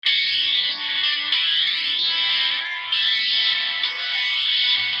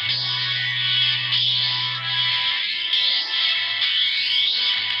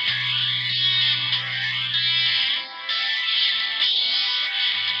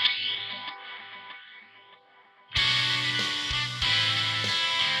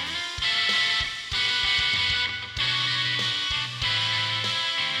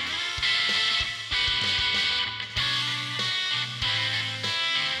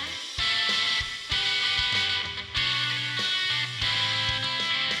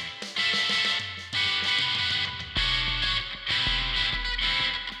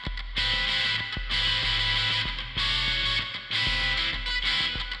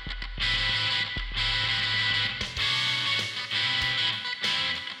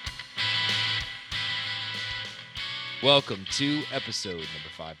Welcome to episode number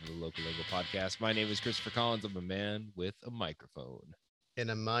 5 of the Local Logo Podcast. My name is Christopher Collins. I'm a man with a microphone.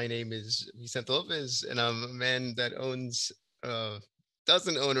 And my name is Vicente Lopez, and I'm a man that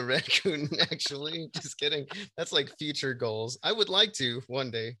doesn't own a raccoon, actually. Just kidding. That's like future goals. I would like to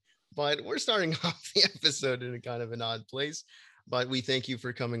one day, but we're starting off the episode in a kind of an odd place. But we thank you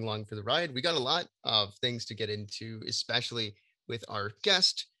for coming along for the ride. We got a lot of things to get into, especially with our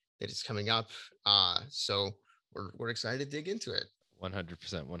guest that is coming up. So we're excited to dig into it. 100%,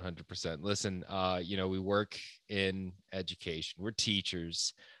 100%. Listen, we work in education. We're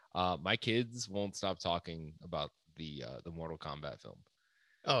teachers. My kids won't stop talking about the Mortal Kombat film.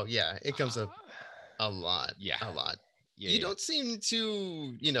 Oh yeah, it comes up a lot. Yeah. A lot. Yeah. You don't seem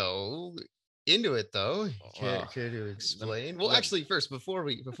too, into it though. Well, Care to explain? Well, let- actually, first before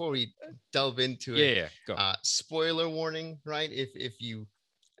we delve into yeah, it, yeah, go. spoiler warning, right? If you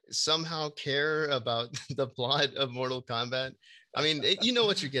somehow care about the plot of Mortal Kombat, I mean, you know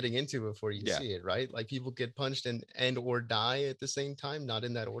what you're getting into before you Yeah. see it, right? Like people get punched and or die at the same time, not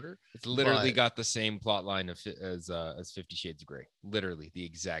in that order. It's literally But got the same plot line as 50 Shades of Grey. Literally the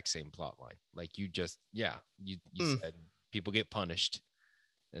exact same plot line. Like you said people get punished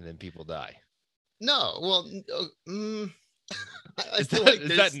and then people die. no, well, I Is feel that, like is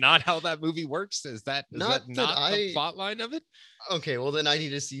there's that not how that movie works? Is that not that the plot line of it? okay, well then I need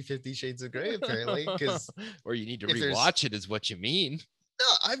to see 50 Shades of Grey apparently, because Or you need to if there's rewatch it, is what you mean. no,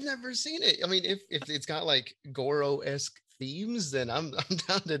 I've never seen it. I mean, if it's got like Goro-esque themes, then I'm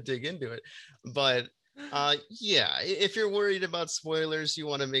down to dig into it. But yeah, if you're worried about spoilers, you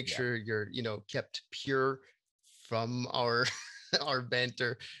want to make Yeah. sure you're kept pure from our our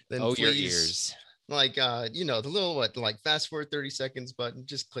banter, then Oh, your please ears. like the little like fast forward 30 seconds button,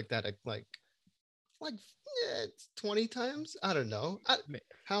 just click that like 20 times. I don't know.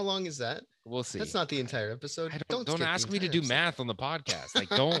 How long is that? We'll see. That's not the entire episode. Don't skip the ask me to entire do episode. math on the podcast. Like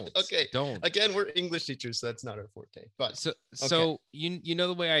don't. Okay. Don't. Again, we're English teachers, so that's not our forte. But So you know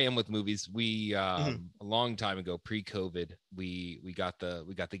the way I am with movies. We Mhm. a long time ago, pre-COVID, we got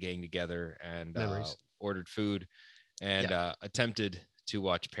the gang together and Memories. ordered food and attempted to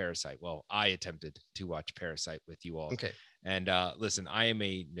watch Parasite. Well, I attempted to watch Parasite with you all. Okay. And listen, I am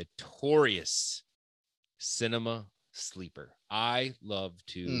a notorious cinema sleeper. I love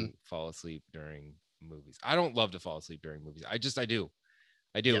to fall asleep during movies. I don't love to fall asleep during movies. I do.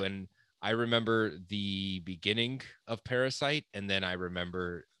 Yeah. And I remember the beginning of Parasite, and then I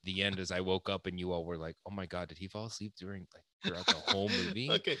remember the end as I woke up and you all were like, "Oh my god, did he fall asleep throughout the whole movie?"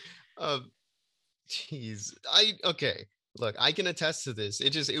 Okay. Jeez. Okay. Look, I can attest to this.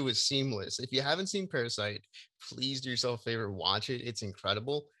 It was seamless. If you haven't seen Parasite, please do yourself a favor, watch it. It's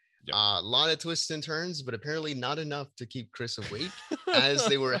incredible. Yep. A lot of twists and turns, but apparently not enough to keep Chris awake as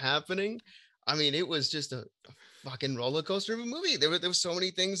they were happening. I mean, it was just a fucking roller coaster of a movie. There were so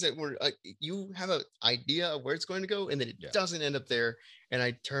many things that were you have an idea of where it's going to go, and then it doesn't end up there. And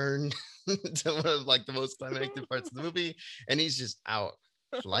I turned to one of like the most climactic parts of the movie, and he's just out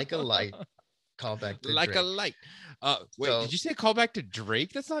like a light. Call back to like Drake. a light. Wait, So- did you say call back to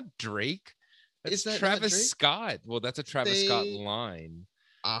Drake? That's not Drake. That's Is that not Travis Drake? Scott. Well, that's a Travis Scott They- line.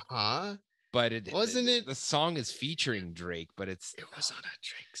 Uh-huh. But it Wasn't it? the song is featuring Drake, but it was on a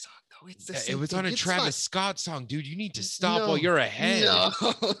Drake song though. It's the same was thing. on a It's Travis fine. Scott song, dude. You need to stop No, while you're ahead. No.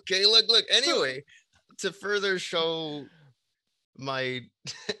 Okay, look. Anyway, to further show my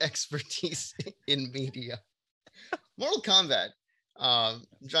expertise in media, Mortal Kombat.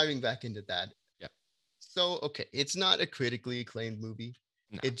 Driving back into that. Yeah. So okay, it's not a critically acclaimed movie.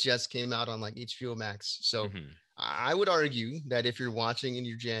 No. It just came out on like HBO Max. So Mhm. I would argue that if you're watching in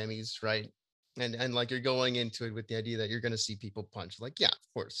your jammies, right, and like you're going into it with the idea that you're going to see people punch, like yeah,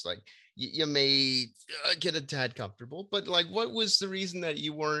 of course, like you may get a tad comfortable, but like, what was the reason that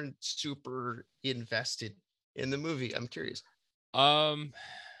you weren't super invested in the movie? I'm curious.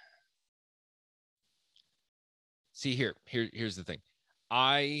 See here's the thing.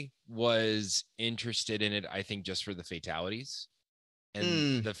 I was interested in it, I think, just for the fatalities.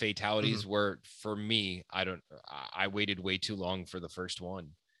 And the fatalities were, for me, I waited way too long for the first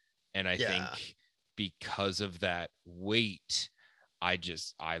one. And I think because of that wait, I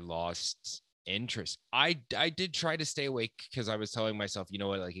lost interest. I did try to stay awake because I was telling myself, you know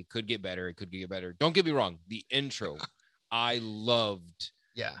what, like it could get better. Don't get me wrong. The intro, I loved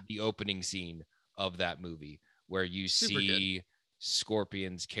the opening scene of that movie where you see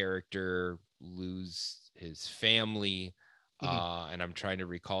Scorpion's character lose his family. And I'm trying to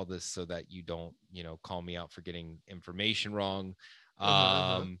recall this so that you don't, call me out for getting information wrong.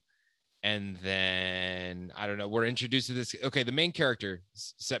 And then I don't know, we're introduced to this. Okay, the main character,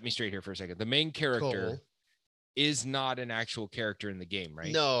 set me straight here for a second. The main character is not an actual character in the game,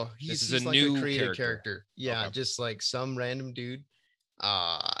 right? No, This is a he's like a new created character. character. Yeah, Okay. just like some random dude.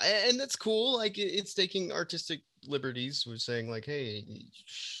 And that's cool. Like it's taking artistic liberties with saying like, hey,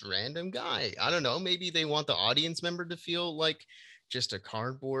 random guy. I don't know. Maybe they want the audience member to feel like just a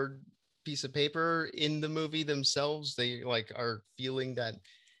cardboard piece of paper in the movie themselves. They like are feeling that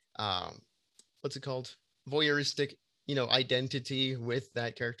um what's it called? Voyeuristic, identity with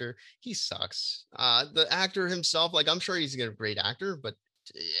that character. He sucks. The actor himself, like I'm sure he's a great actor, but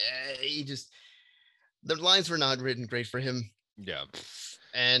he just the lines were not written great for him. Yeah.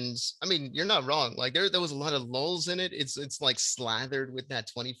 And I mean, you're not wrong. Like there was a lot of lulls in it. It's like slathered with that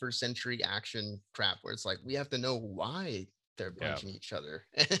 21st century action crap where it's like we have to know why they're Yeah. punching each other.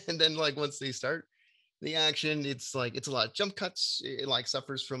 And then like once they start the action, it's like it's a lot of jump cuts. It like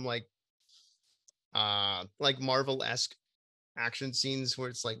suffers from like Marvel-esque action scenes where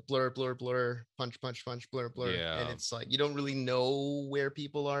it's like blur, blur, blur, punch, punch, punch, blur, blur. And Yeah. it's like you don't really know where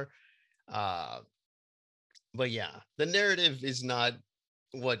people are. Uh but yeah, the narrative is not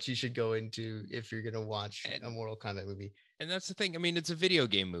what you should go into if you're gonna watch a And Mortal Kombat movie. and that's the thing. I mean, it's a video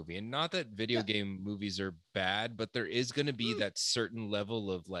game movie, and not that video Yeah. game movies are bad, but there is going to be Mm, that certain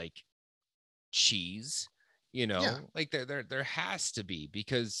level of like cheese, yeah. like there has to be,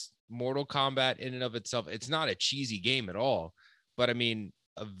 because Mortal Kombat in and of itself, it's not a cheesy game at all. But I mean,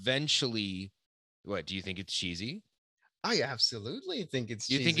 eventually, what do you think it's cheesy? I absolutely think it's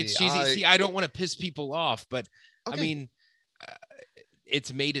You think it's cheesy. cheesy? I See, I don't want to piss people off, but I okay. mean, uh,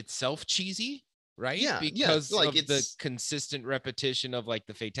 it's made itself cheesy, right? Yeah, yeah. Because Like of the it's consistent repetition of like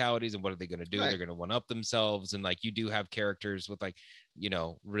the fatalities and what are they going to do? right. They're going to one up themselves. And like you do have characters with like,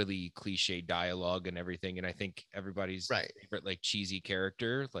 really cliche dialogue and everything. And I think everybody's Right. favorite like cheesy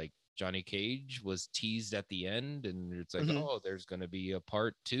character, like Johnny Cage, was teased at the end. And it's like, Hmm. oh, there's going to be a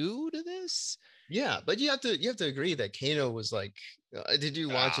part two to this. Yeah, but you have to agree that Kano was like. Did you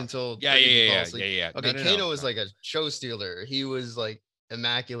watch Ah, until, yeah, or yeah, did you yeah, fall yeah, asleep? yeah, yeah. No, Okay, no, no, Kano was no. like a show stealer. He was like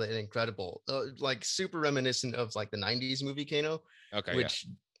immaculate and incredible, like super reminiscent of like the '90s movie Kano, Okay, yeah. which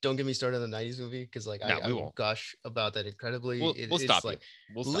don't get me started on the '90s movie because like No, I we will won't. gush about that incredibly. We'll It's stop you. like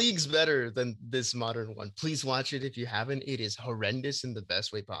We'll stop you. leagues better than this modern one. Please watch it if you haven't. It is horrendous in the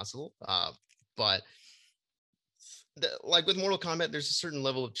best way possible. But like with Mortal Kombat, there's a certain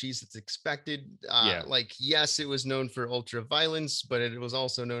level of cheese that's expected. Yeah. Like, yes, it was known for ultra violence, but it was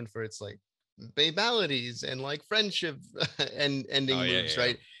also known for its like babalities and like friendship and Oh ending yeah, moves, yeah, yeah.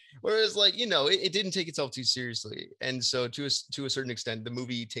 right? Whereas, like, it didn't take itself too seriously. And so, to a certain extent, the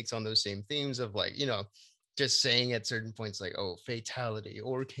movie takes on those same themes of like, just saying at certain points, like, oh, fatality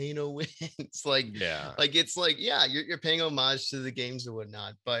or Kano wins. Yeah, like, it's like, yeah, you're paying homage to the games and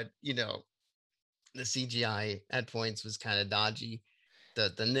whatnot, but, the CGI at points was kind of dodgy.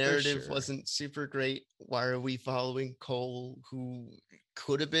 The for narrative sure. wasn't super great. Why are we following Cole, who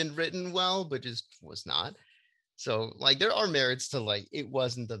could have been written well, but just was not? So like there are merits to like it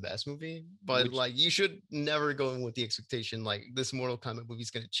wasn't the best movie, but Which like you should never go in with the expectation like this Mortal Kombat movie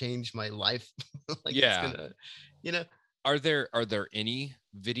is gonna change my life. Like it's yeah. gonna, you know, Are there any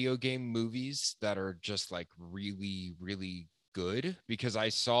video game movies that are just like really, really good? Because I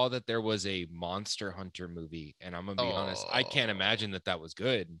saw that there was a Monster Hunter movie, and I'm gonna be honest, I can't oh imagine that that was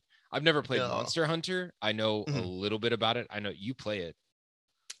good. I've never played no. Monster Hunter. I know a Mhm. little bit about it. I know you play it.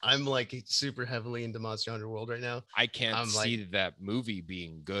 I'm like super heavily into Monster Hunter World right now. I can't I'm like, see that movie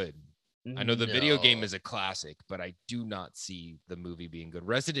being good. I know the video game no. is a classic, but I do not see the movie being good.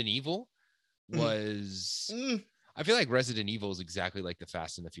 Resident Evil Mhm. was, Mm, I feel like Resident Evil is exactly like the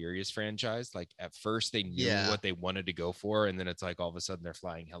Fast and the Furious franchise. Like at first they knew yeah. what they wanted to go for, and then it's like all of a sudden they're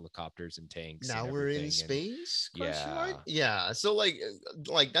flying helicopters and tanks and Now we're in everything. And space? Question mark. yeah, Yeah. So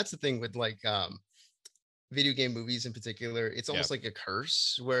like that's the thing with like video game movies in particular. It's yeah, almost like a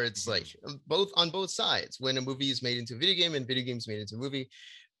curse where it's mhm, like both on both sides. When a movie is made into a video game and video games made into a movie,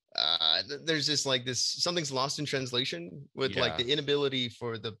 there's just like this something's lost in translation with like yeah, the inability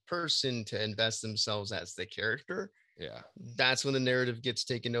for the person to invest themselves as the character. yeah, That's when the narrative gets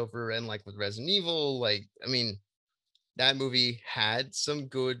taken over. And like with Resident Evil, like I mean, that movie had some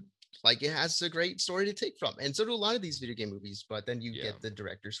good, like it has a great story to take from, and so do a lot of these video game movies. But then you yeah, get the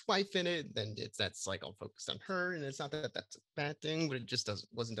director's wife in it, then that's like all focused on her, and it's not that that's a bad thing, but it just doesn't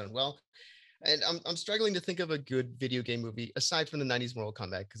wasn't done well. And I'm struggling to think of a good video game movie aside from the '90s Mortal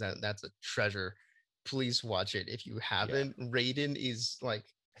Kombat because that's a treasure. Please watch it if you yeah, haven't. Raiden is like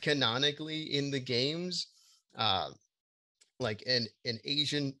canonically in the games, uh, like an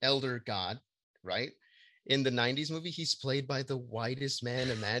Asian elder god, right? in the 90s movie, he's played by the whitest man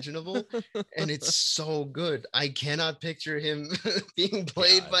imaginable, and it's so good. I cannot picture him being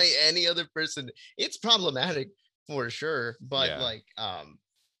played by Yes. any other person. It's problematic for sure, but Yeah, like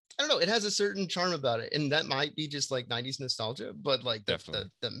I don't know, it has a certain charm about it, and that might be just like 90s nostalgia, but like definitely.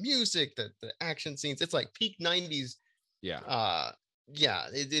 the music, the action scenes, it's like peak 90s. Yeah. uh yeah,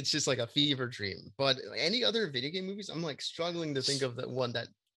 it's just like a fever dream. But any other video game movies, I'm like struggling to think S- of the one that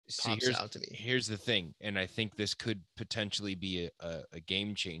See, pops out to me. here's the thing, and I think this could potentially be a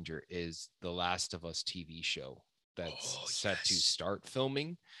game changer. Is the Last of Us TV show that's Oh set to yes. start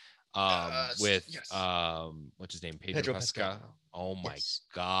filming Yes, with yes. what's his name, Pedro Pedro Pascal. Pascal. Oh my Yes.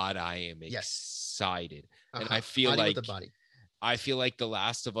 god, I am Yes. excited. And Uh-huh. Body with the body. I feel like The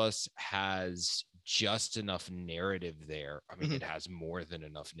Last of Us has just enough narrative there. I mean, Mhm. it has more than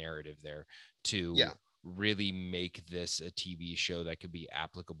enough narrative there to Yeah. really make this a TV show that could be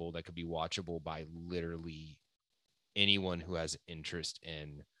applicable, that could be watchable by literally anyone who has interest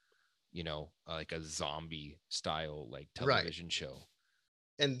in, like a zombie style like Right. television show.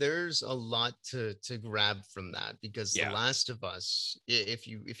 And there's a lot to grab from that, because The Yeah. Last of Us, if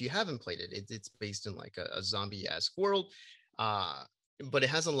you haven't played it, it's based in like a zombie-esque world. uh but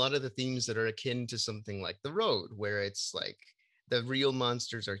it has a lot of the themes that are akin to something like The Road, where it's like the real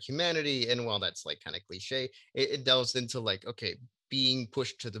monsters are humanity, and while that's like kind of cliche, it delves into like, okay, being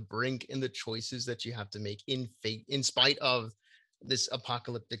pushed to the brink and the choices that you have to make in fate, in spite of this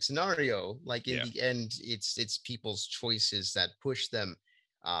apocalyptic scenario. Like in Yeah. the end, it's people's choices that push them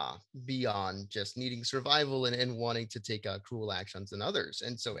uh beyond just needing survival, and wanting to take cruel actions on others.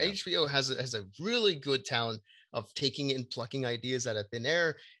 And so Yeah. HBO has a really good talent of taking and plucking ideas out of thin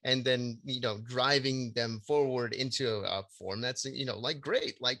air, and then driving them forward into a form that's like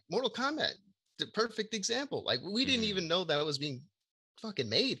great, like Mortal Kombat, the perfect example. Like we didn't Mhm. even know that was being fucking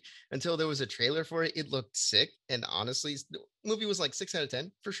made until there was a trailer for it. It looked sick, and honestly, the movie was like 6 out of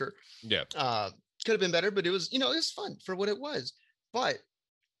 10 for sure. Yeah. uh could have been better, but it was fun for what it was. But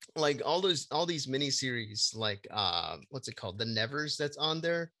like all these mini series, like what's it called, the Nevers, that's on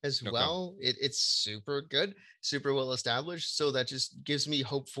there as Okay. well. It's super good, super well established, so that just gives me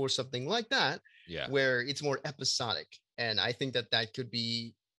hope for something like that, Yeah. where it's more episodic. And I think that that could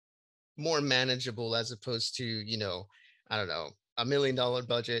be more manageable, as opposed to I don't know, $1 million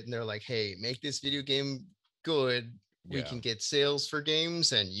budget, and they're like, hey, make this video game good, we Yeah. can get sales for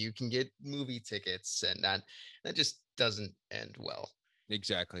games and you can get movie tickets, and that just doesn't end well.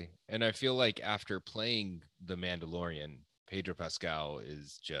 Exactly. And I feel like after playing The Mandalorian, Pedro Pascal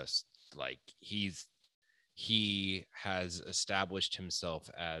is just like he has established himself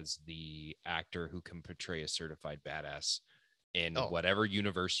as the actor who can portray a certified badass in Oh whatever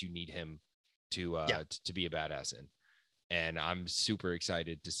universe you need him yeah, to be a badass in. And I'm super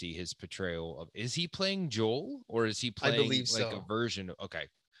excited to see his portrayal of, is he playing Joel or is he I playing believe like a so. version of, okay.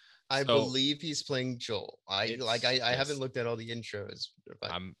 I So believe he's playing Joel. I like it's I haven't just looked at all the intros,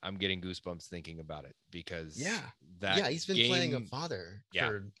 but I'm getting goosebumps thinking about it because yeah. that Yeah, he's been playing a game, father yeah,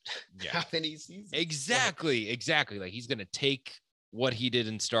 for yeah, how many seasons? Wow. exactly. Like he's gonna take what he did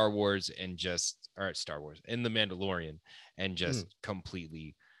in Star Wars and just, or Star Wars in the Mandalorian, and Mhm. just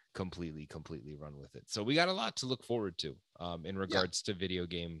completely run with it. So we got a lot to look forward to in Yeah, regards to video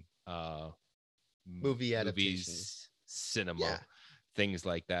game movie adaptations. movies, cinema, Yeah. things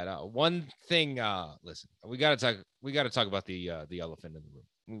like that. One thing, listen, we gotta talk about the elephant in the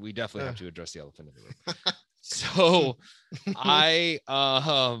room. We definitely Uh, have to address the elephant in the room. So I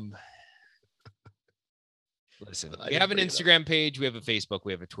listen, I we didn't have an bring it up. Instagram page, we have a Facebook,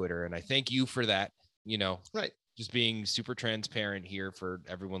 we have a Twitter, and I thank you for that. You know, Right. just being super transparent here for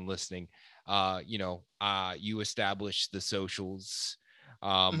everyone listening. You establish the socials.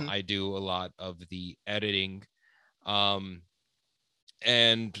 Mhm. I do a lot of the editing. Um,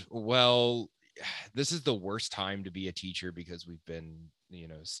 and well, this is the worst time to be a teacher because we've been,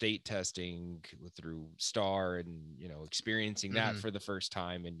 state testing through star and, experiencing that Mhm. for the first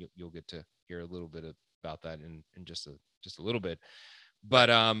time. And you'll get to hear a little bit about that in just a little bit. But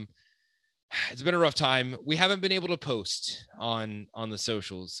Right. it's been a rough time. We haven't been able to post on the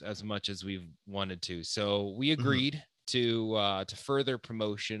socials as much as we've wanted to. So we Mhm. agreed to further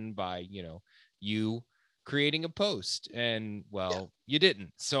promotion by, you creating a post. And Yeah. well, you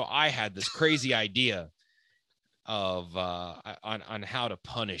didn't. So I had this crazy idea of on how to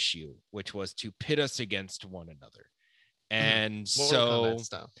punish you, which was to pit us against one another. Mhm. And Mortal Kombat so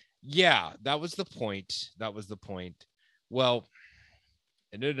style. yeah, that was the point. That was the point. Well,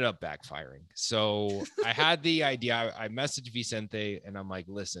 it ended up backfiring. So I had the idea. I messaged Vicente and I'm like,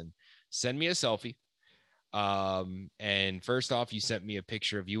 listen, send me a selfie. And first off, you sent me a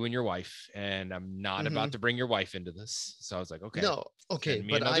picture of you and your wife, and I'm not about Mhm. to bring your wife into this. So I was like, okay, No, okay, send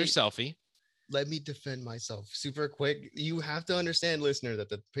me but another selfie. let me defend myself super quick. You have to understand, listener, that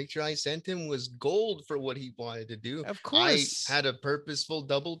the picture I sent him was gold for what he wanted to do. Of I course. had a purposeful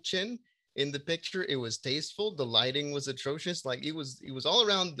double chin in the picture. It was tasteful. The lighting was atrocious. Like it was all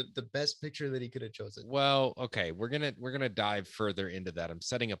around the best picture that he could have chosen. Well, okay, we're gonna dive further into that. I'm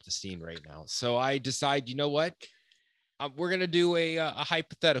setting up the scene right now. So I decide, you know what? We're gonna do a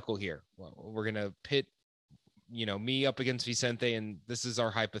hypothetical here. Well, we're gonna pit, me up against Vicente, and this is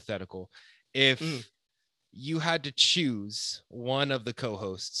our hypothetical. Mm, If you had to choose one of the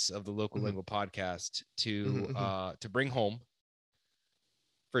co-hosts of the Local mhm, Lingo podcast mhm, mhm. to bring home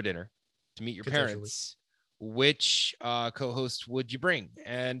for dinner to meet your Conceptually. parents, which co-host would you bring?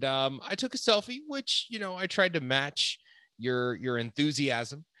 And I took a selfie, which I tried to match your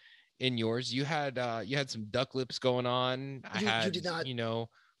enthusiasm in yours. You had some duck lips going on. I You had did not have the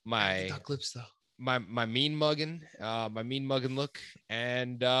my duck lips though. my mean mugging look,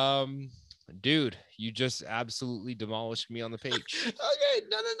 and dude, you just absolutely demolished me on the page. Okay,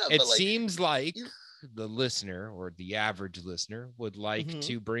 no, It but like seems like you. the listener or the average listener would like Mhm,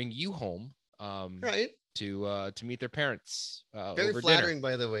 to bring you home right. to meet their parents Very over dinner. flattering,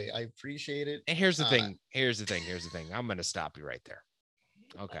 by the way. I appreciate it. And here's the Uh, thing. Here's the thing. I'm gonna stop you right there.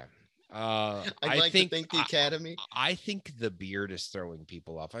 Okay. I'd I like to think thank the I, Academy. I think the beard is throwing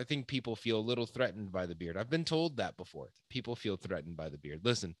people off. I think people feel a little threatened by the beard. I've been told that before. People feel threatened by the beard.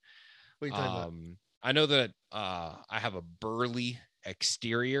 Listen, What are you talking about? I know that I have a burly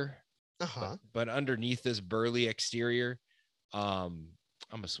exterior, Uh but huh. underneath this burly exterior, um,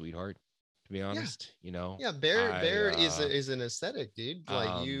 I'm a sweetheart. To be Yeah, honest, yeah. Bear I Bear is an aesthetic, dude.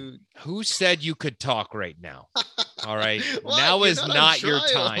 Like you. who said you could talk right now? All right, What? now You're is not on not your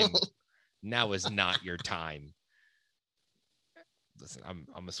trial. time. Now is not your time. Listen,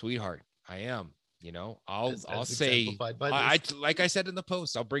 I'm a sweetheart. I am. I'll as say exemplified by I this. like I said in the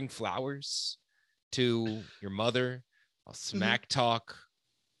post, I'll bring flowers to your mother. I'll Mhm. smack talk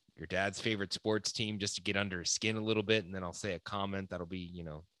your dad's favorite sports team just to get under his skin a little bit, and then I'll say a comment that'll be,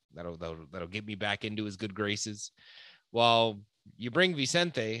 that'll get me back into his good graces. While you bring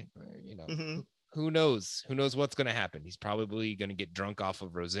Vicente, Mhm. who knows? Who knows what's going to happen? He's probably going to get drunk off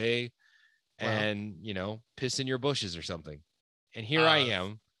of rosé Wow. and piss in your bushes or something. And here I Uh.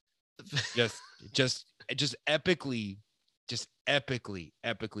 am, just just just epically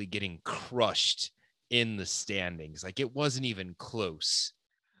epically getting crushed in the standings. Like it wasn't even close.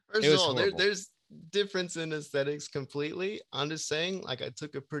 It First of was all, horrible. there's difference in aesthetics completely. I'm just saying, like I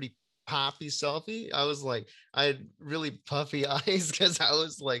took a pretty poppy selfie. I was like, I had really puffy eyes because I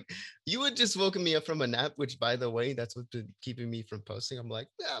was like, you had just woken me up from a nap, which by the way, that's what's been keeping me from posting. I'm like,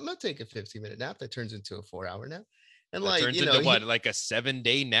 yeah, I'm gonna take a 15-minute nap that turns into a 4-hour nap. And That like, turns into what, like a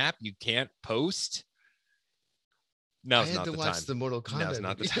 7-day nap you can't post? I Now's had not to the watch time. the Mortal Now's Kombat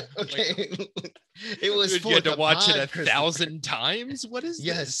not the video. time. Like, Okay. It was dude, you for had to the watch it pod, Christopher. 1,000 times. What is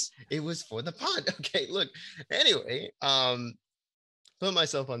Yes, this? it was for the pod. Okay, look. Anyway, put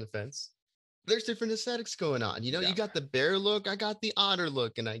myself on the fence. There's different aesthetics going on. You Yeah. got the bear look, I got the otter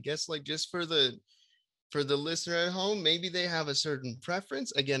look, and I guess like just for the listener at home, maybe they have a certain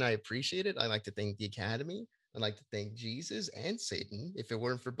preference. Again, I appreciate it. I like to thank the Academy. I like to thank Jesus and Satan. If it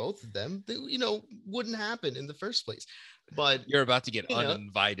weren't for both of them, wouldn't happen in the first place. But You're about to get you know,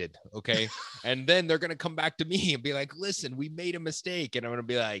 uninvited. Okay. And then they're going to come back to me and be like, listen, we made a mistake. And I'm going to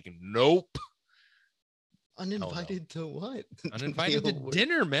be like, nope. Hell no. uninvited to what? Uninvited to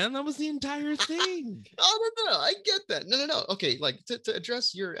dinner, man. That was the entire thing. Oh no, I get that. No. Okay, like to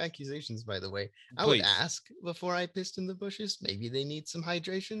address your accusations, by the way, I would Please. ask before I pissed in the bushes. Maybe they need some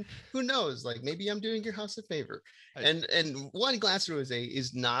hydration. Who knows? Like maybe I'm doing your house a favor. I, And one glass rosé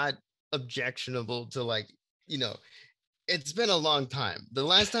is not objectionable to like you know it's been a long time. The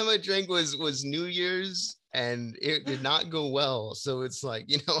last time I drank was New Year's and it did not go well. So it's like,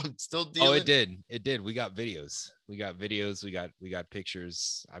 I'm still oh, it dealing. did. It did. We got videos. We got videos. We got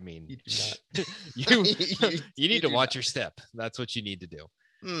pictures. I mean, You do not. you you, you need you to do watch not. your step. That's what you need to do.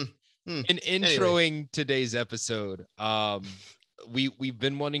 Mm, mm. In Anyway. introing today's episode, we've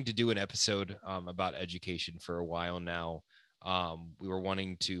been wanting to do an episode about education for a while now. We were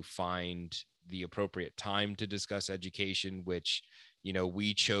wanting to find the appropriate time to discuss education, which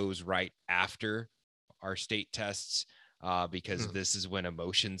we chose right after our state tests. Because Mhm. this is when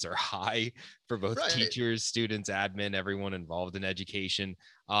emotions are high for both Right. teachers, students, admin, everyone involved in education.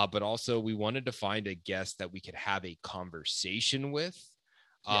 But also, we wanted to find a guest that we could have a conversation with,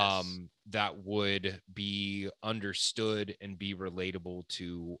 Yes. that would be understood and be relatable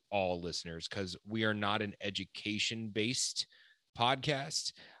to all listeners, because we are not an education based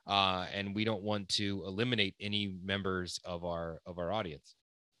podcast, and we don't want to eliminate any members of our audience.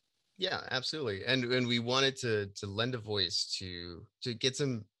 Yeah, absolutely. And we wanted to lend a voice to get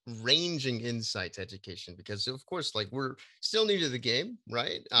some ranging insight to education, because of course, like, we're still new to the game,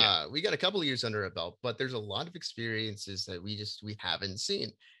 right? Yeah, We got a couple of years under our belt, but there's a lot of experiences that we haven't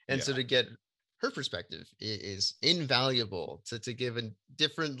seen. And so yeah, to get her perspective is invaluable, to give a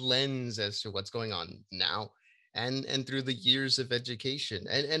different lens as to what's going on now and through the years of education.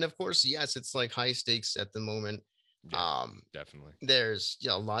 And of course, yes, it's like high stakes at the moment. yeah, um definitely. there's,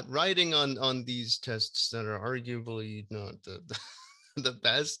 a lot riding on these tests that are arguably not the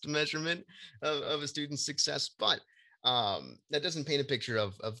best measurement Uh, of a student's success, but that doesn't paint a picture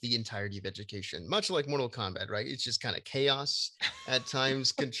of the entirety of education, much like Mortal Kombat, right? It's just kind of chaos at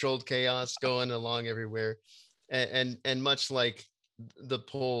times, controlled chaos going along everywhere. And much like the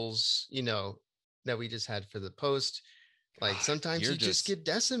polls, that we just had for the post, like, God, sometimes you're you just just get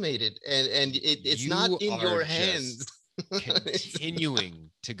decimated, and it's not you in are your hands. just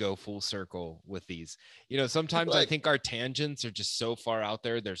continuing to go full circle with these. You know, sometimes I Like, think our tangents are just so far out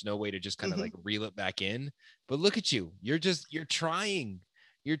there, there's no way to just kind of mhm. like reel it back in. But look at you. You're trying.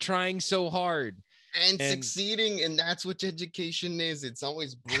 You're trying so hard. And And succeeding, and that's what education is. It's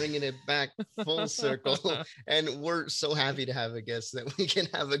always bringing it back full circle. And we're so happy to have a guest that we can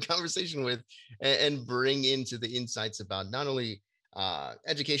have a conversation with, and bring into the insights about not only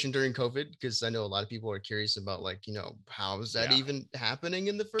education during COVID, because I know a lot of people are curious about, like, how is that yeah, even happening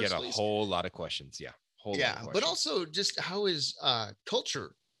in the get first a place. whole lot of questions. Yeah, whole lot of Yeah, but questions. also just how is culture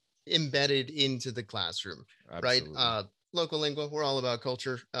embedded into the classroom, right? Absolutely. Local lingua, we're all about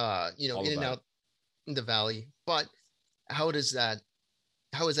culture, All in and about it. out in the valley. But how does that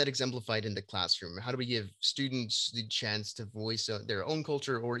how is that exemplified in the classroom? How do we give students the chance to voice their own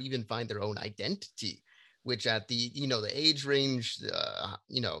culture, or even find their own identity, which at the age range,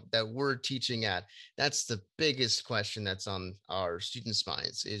 that we're teaching at, that's the biggest question that's on our students'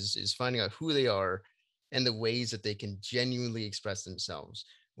 minds, is finding out who they are and the ways that they can genuinely express themselves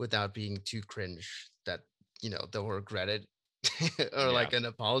without being too cringe that they'll regret it, or Yeah, like an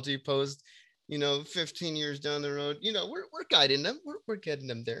apology post 15 years down the road. We're guiding them. We're getting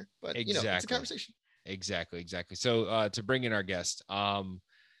them there. But, it's a exactly. conversation. Exactly. So to bring in our guest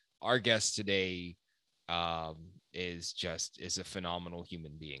today um is a phenomenal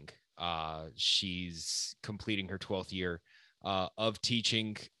human being. She's completing her 12th year of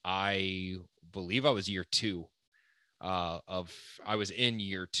teaching. I believe I was year two of I was in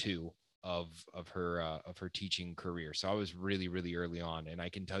year two of her teaching career. So I was really early on, and I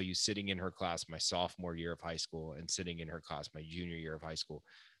can tell you, sitting in her class my sophomore year of high school and sitting in her class my junior year of high school,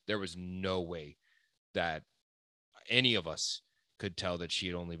 there was no way that any of us could tell that she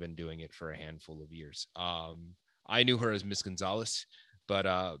had only been doing it for a handful of years. I knew her as Miss Gonzalez, but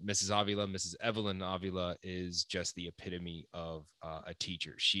Mrs. Avila, Mrs. Evelyn Avila, is just the epitome of a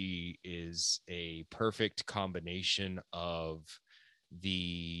teacher. She is a perfect combination of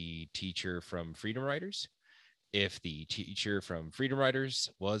the teacher from Freedom Riders, if the teacher from Freedom Riders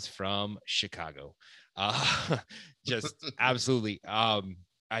was from Chicago. Uh, just absolutely.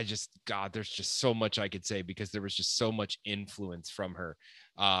 I just, God, there's just so much I could say, because there was just so much influence from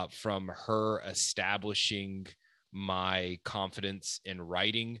her establishing my confidence in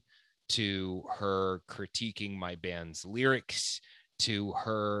writing, to her critiquing my band's lyrics, to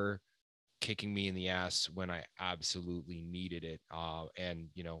her kicking me in the ass when I absolutely needed it. And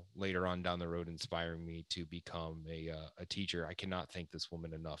later on down the road, inspiring me to become a teacher. I cannot thank this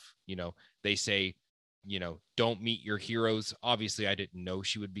woman enough. They say, don't meet your heroes. Obviously, I didn't know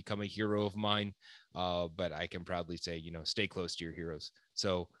she would become a hero of mine, but I can proudly say, stay close to your heroes.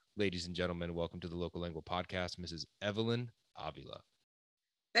 So, ladies and gentlemen, welcome to the Local Lingual Podcast, Mrs. Evelyn Avila.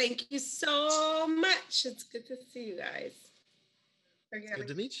 Thank you so much. It's good to see you guys. It's good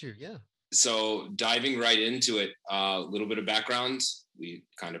to meet you. Yeah. So diving right into it, a little bit of background. We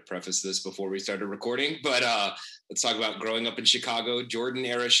kind of prefaced this before we started recording, but let's talk about growing up in Chicago, Jordan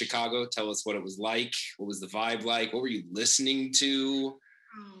era Chicago. Tell us what it was like. What was the vibe like? What were you listening to?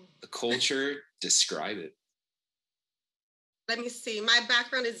 The culture, describe it. Let me see. My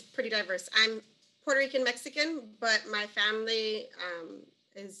background is pretty diverse. I'm Puerto Rican Mexican, but my family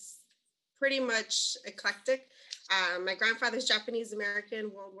is pretty much eclectic. My grandfather's Japanese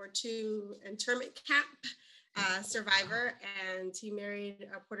American, World War II internment camp survivor, and he married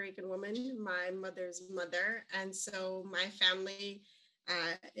a Puerto Rican woman, my mother's mother. And so my family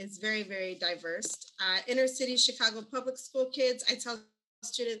is very, very diverse. Inner city Chicago public school kids, I tell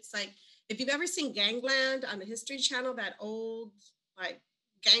students, like, if you've ever seen Gangland on the History Channel, that old, like,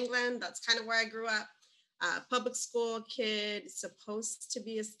 Gangland, that's kind of where I grew up. Public school kid, supposed to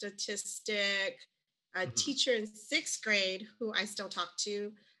be a statistic, a teacher in 6th grade who I still talk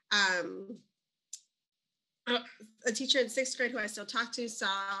to. A teacher in 6th grade who I still talk to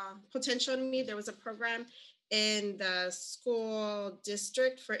saw potential in me. There was a program in the school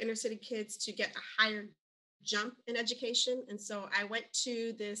district for inner city kids to get a higher jump in education. And so I went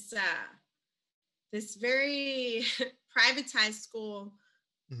to this very privatized school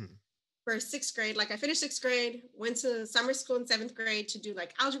for 6th grade. Like, I finished 6th grade, went to summer school in 7th grade to do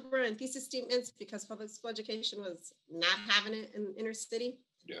like algebra and thesis statements because public school education was not having it in inner city.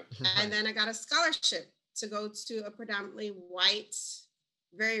 Yeah. And then I got a scholarship to go to a predominantly white,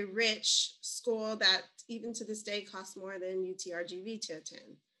 very rich school that even to this day costs more than UTRGV to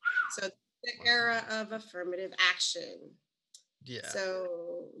attend. So the era of affirmative action. Yeah.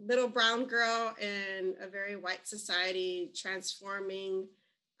 So little brown girl in a very white society, transforming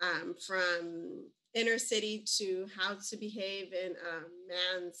from inner city to how to behave in a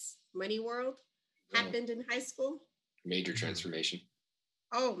man's money world happened in high school. Major transformation.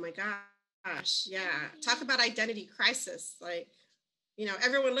 Oh my gosh. Yeah. Talk about identity crisis. Like, you know,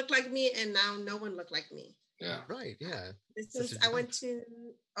 everyone looked like me and now no one looked like me. Yeah. Right. Yeah. I went to,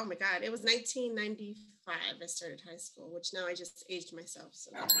 oh my God, it was 1995. I started high school, which now I just aged myself.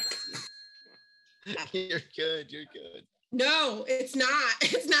 So. Oh my God. You're good. You're good. No, it's not.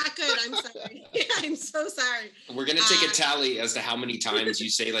 It's not good. I'm sorry. I'm so sorry. We're going to take a tally as to how many times you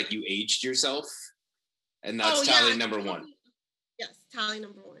say like you aged yourself. And that's tally number 1. Yes, tally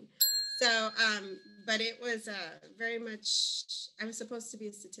number 1. So, but it was very much, I was supposed to be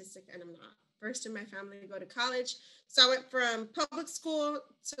a statistic and I'm not. First in my family to go to college. So I went from public school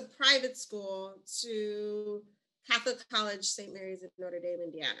to private school to Catholic College, St. Mary's in Notre Dame,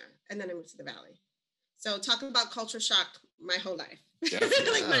 Indiana. And then I moved to the Valley. So talk about culture shock my whole life.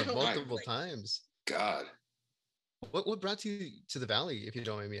 Like my whole multiple life. times. God. What brought you to the Valley, if you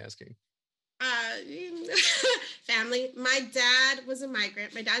don't mind me asking? Family. My dad was a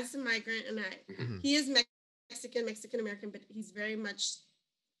migrant. My dad's a migrant, and he is Mexican American, but he's very much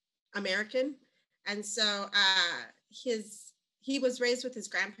American. And so he was raised with his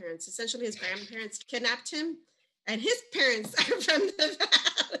grandparents. Essentially, his grandparents kidnapped him, and his parents are from the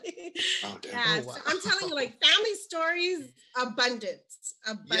Valley. Oh, damn. Yeah, wow. so I'm telling you, like, family stories, abundance.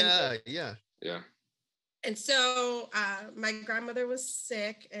 Yeah. And so my grandmother was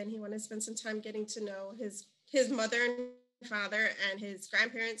sick, and he wanted to spend some time getting to know his mother and father and his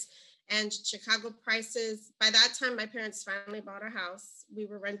grandparents. And Chicago prices, by that time, my parents finally bought a house. We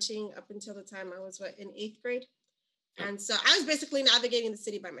were renting up until the time I was, in 8th grade. And so I was basically navigating the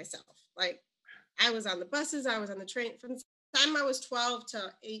city by myself. Like, I was on the buses, I was on the train. From the time I was 12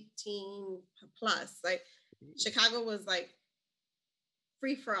 to 18 plus, like, Chicago was like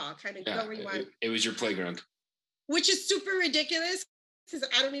free for all, kind of go where you want. It was your playground. Which is super ridiculous because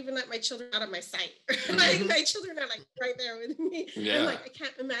I don't even let my children out of my sight. Like, my children are like right there with me. Yeah. I'm like, I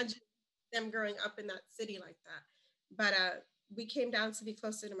can't imagine them growing up in that city like that. But we came down to be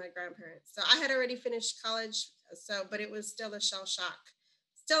closer to my grandparents. So I had already finished college, but it was still a shell shock,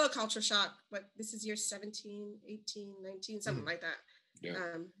 still a culture shock. But this is year 17, 18, 19, something like that. Yeah.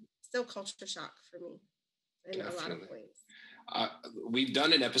 Still culture shock for me in a lot of ways. We've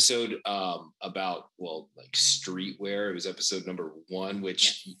done an episode about, like streetwear. It was episode number 1,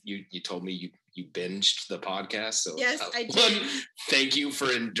 which you told me you binged the podcast. So yes, I did. Thank you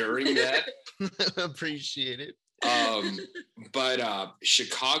for enduring that. Appreciate it. But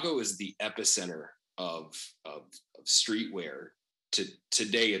Chicago is the epicenter of streetwear.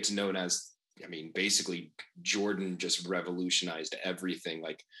 Today, it's known as, I mean, basically Jordan just revolutionized everything.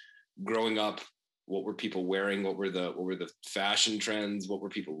 Like, growing up, what were people wearing? What were the fashion trends? What were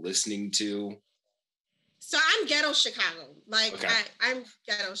people listening to? So I'm ghetto Chicago. Like, okay. I'm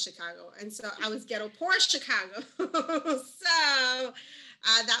ghetto Chicago. And so I was ghetto poor Chicago. So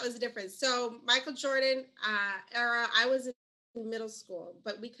that was the difference. So Michael Jordan era, I was in middle school,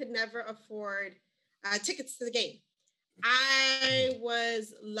 but we could never afford tickets to the game. I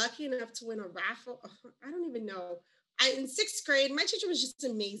was lucky enough to win a raffle. I don't even know. In 6th grade, my teacher was just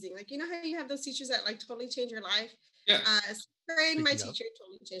amazing. Like, you know how you have those teachers that like totally change your life? Yeah. 6th grade, my teacher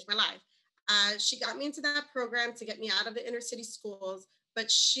totally changed my life. She got me into that program to get me out of the inner city schools,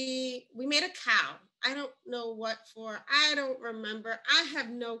 but we made a cow. I don't know what for. I don't remember. I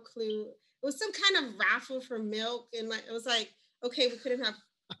have no clue. It was some kind of raffle for milk. And like, it was like, okay, we couldn't have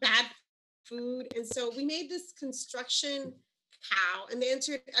bad food. And so we made this construction cow, and they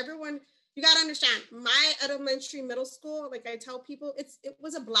entered everyone. you got to understand, my elementary, middle school, like I tell people, it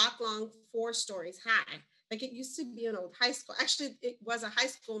was a block long, 4 stories high. Like it used to be an old high school. Actually, it was a high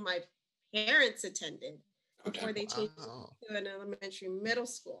school my parents attended before they changed to an elementary, middle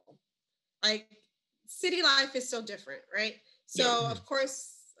school. Like city life is so different, right? So of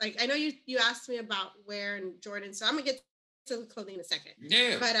course, like I know you asked me about where and Jordan, so I'm gonna get to the clothing in a second.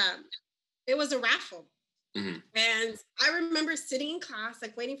 Yeah. But it was a raffle. And I remember sitting in class,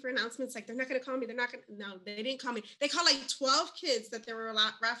 like waiting for announcements, like they're not gonna call me, no, they didn't call me. They called like 12 kids that they were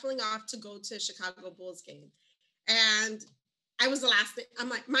raffling off to go to a Chicago Bulls game. And I was the last thing. I'm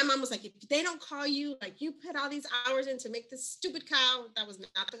like, my mom was like, if they don't call you, like you put all these hours in to make this stupid cow. That was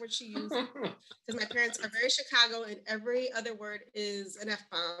not the word she used. Because my parents are very Chicago and every other word is an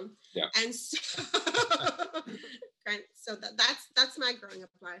F-bomb. Yeah. And so, that's my growing up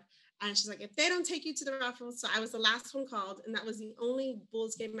life. And she's like, if they don't take you to the raffle, so I was the last one called, and that was the only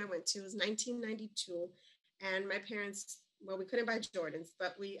Bulls game I went to. It was 1992, and my parents, well, we couldn't buy Jordans,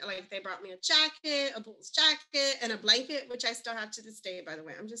 but they brought me a jacket, a Bulls jacket, and a blanket, which I still have to this day, by the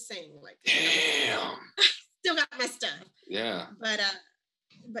way. I'm just saying, like, damn, still got my stuff. Yeah.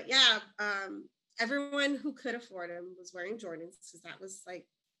 But yeah, everyone who could afford them was wearing Jordans, because that was like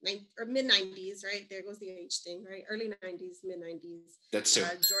mid 90s, right? There goes the age thing, right? Early 90s, mid 90s. That's true.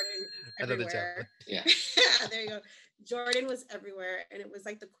 Jordan everywhere. Yeah. There you go. Jordan was everywhere, and it was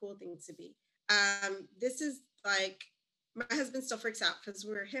like the cool thing to be. This is like, my husband still freaks out because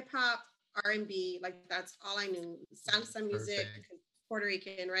we're hip hop, R&B, like that's all I knew. Salsa music, Puerto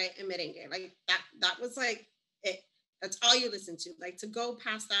Rican, right? And merengue, like that was like it. That's all you listen to. Like to go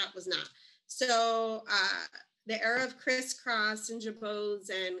past that was not. So the era of crisscross and jabots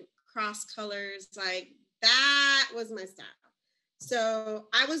and cross colors, like that was my style. So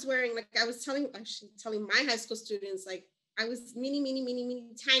I was wearing, like I was telling my high school students, like I was mini,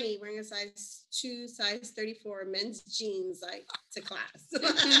 tiny, wearing a size 2, size 34 men's jeans, like to class.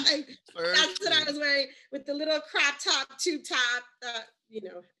 Like, that's what I was wearing, with the little crop top, tube top,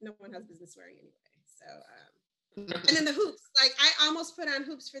 no one has business wearing anyway. So, and then the hoops, like I almost put on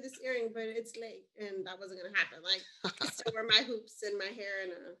hoops for this earring, but it's late and that wasn't going to happen. Like I still wear my hoops and my hair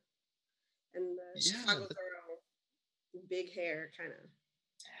and the Chicago girl, big hair kind of.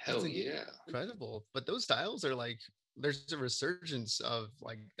 Hell yeah. Incredible. But those styles are like, there's a resurgence of,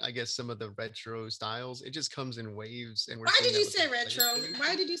 like, I guess some of the retro styles. It just comes in waves. And why did you say retro?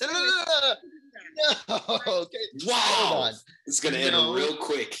 Why did you say no, okay. Wow. It's going to end real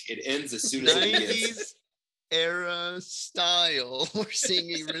quick. It ends as soon as it begins. 90s era style. We're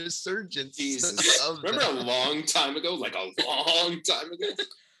seeing a resurgence. Jesus. Remember a long time ago? Like a long time ago?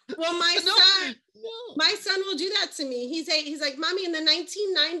 Well, my son will do that to me. He's like, Mommy, in the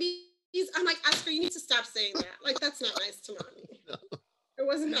 1990s, I'm like, Oscar, you need to stop saying that. Like, that's not nice to Mommy. No. It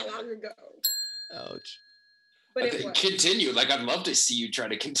wasn't that long ago. Ouch. But it was. Continue. Like, I'd love to see you try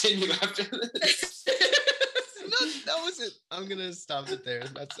to continue after this. That was it. I'm going to stop it there.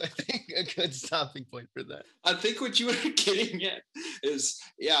 That's, I think, a good stopping point for that. I think what you were getting at is,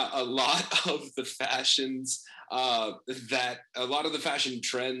 a lot of the fashions, a lot of the fashion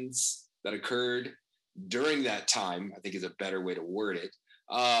trends that occurred during that time, I think is a better way to word it,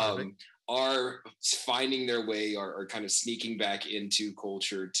 are finding their way, are kind of sneaking back into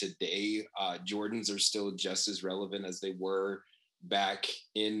culture today. Jordans are still just as relevant as they were back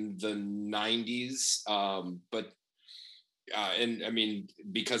in the 90s. And I mean,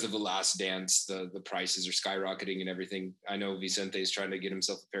 because of The Last Dance, the prices are skyrocketing and everything. I know Vicente is trying to get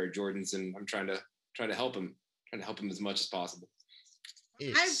himself a pair of Jordans, and I'm trying to help him as much as possible.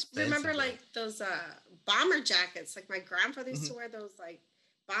 I remember like those bomber jackets. Like my grandfather used to wear those like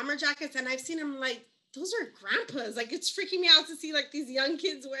bomber jackets, and I've seen them like, those are grandpas. Like it's freaking me out to see like these young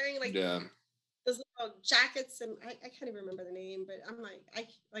kids wearing like those little jackets, and I can't even remember the name, but I'm like,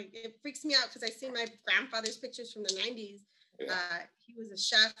 it freaks me out because I see my grandfather's pictures from the 90s. He was a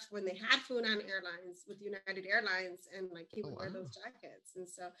chef when they had food on airlines with United Airlines, and like he would wear those jackets. And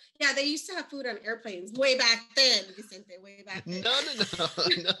so they used to have food on airplanes way back then, Vicente, way back then.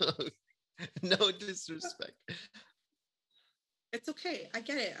 No disrespect. It's okay. I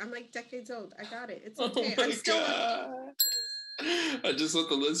get it. I'm like decades old. I got it. It's okay. I'm still. I just want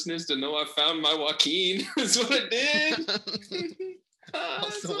the listeners to know I found my Joaquin. Is what I did.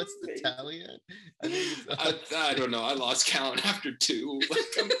 Also, what's the tally at? I don't know. I lost count after 2. Like,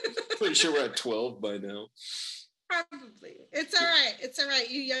 I'm pretty sure we're at 12 by now. Probably. It's all right. It's all right.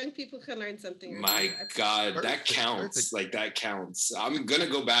 You young people can learn something. My God, that counts. Perfect. Like, that counts. I'm going to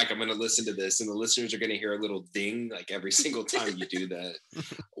go back. I'm going to listen to this, and the listeners are going to hear a little ding like every single time you do that.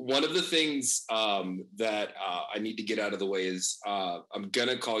 one of the things that I need to get out of the way is I'm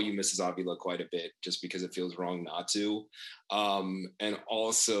gonna call you Mrs. Avila quite a bit, just because it feels wrong not to, and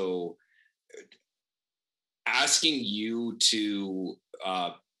also asking you to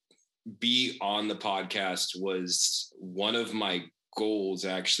be on the podcast was one of my goals,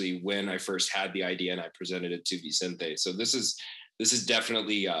 actually, when I first had the idea and I presented it to Vicente. So this is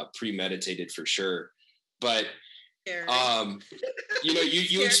definitely premeditated for sure. But you know,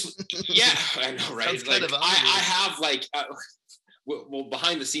 you yeah, I know, right? Sounds like kind of I have like well,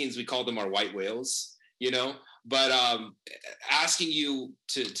 behind the scenes we call them our white whales, you know. But asking you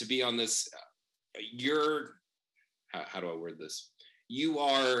to be on this, you're how do I word this?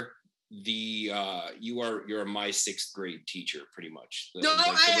 You're my sixth grade teacher, pretty much. No, like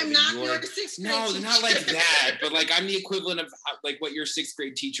I am not your sixth grade No, teacher. not like that. But like I'm the equivalent of like what your sixth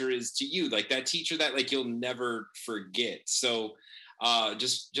grade teacher is to you, like that teacher that like you'll never forget. So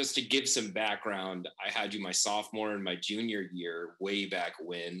just to give some background, I had you my sophomore and my junior year, way back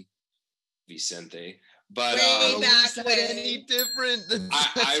when, Vicente. But way back when. Any different?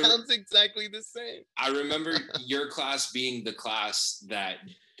 That sounds exactly the same. I remember your class being the class that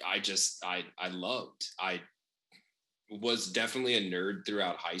I loved. I was definitely a nerd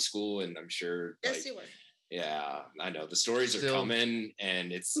throughout high school, and I'm sure. Yes, you were. Yeah, I know the stories are coming,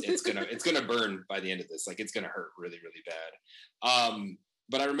 and it's gonna burn by the end of this. Like it's gonna hurt really, really bad.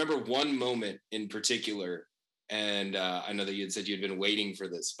 But I remember one moment in particular. And I know that you had said you'd been waiting for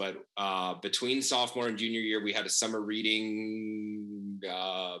this, but between sophomore and junior year, we had a summer reading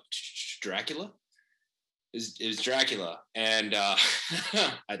Dracula. It was Dracula, and I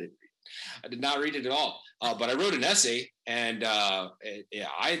did not read it at all. But I wrote an essay, and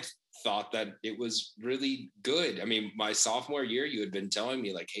I thought that it was really good. I mean, my sophomore year, you had been telling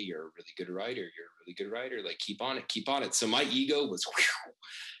me like, "Hey, you're a really good writer. You're a really good writer. Like, keep on it, keep on it." So my ego was, whew.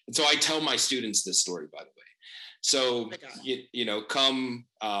 And so I tell my students this story, by the way. So, you know, come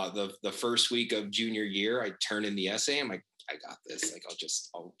the first week of junior year, I turn in the essay. I'm like, I got this. Like,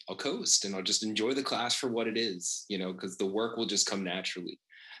 I'll coast and I'll just enjoy the class for what it is, you know, because the work will just come naturally.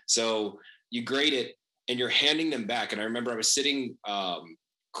 So you grade it and you're handing them back. And I remember I was sitting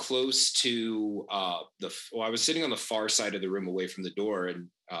close to I was sitting on the far side of the room away from the door, and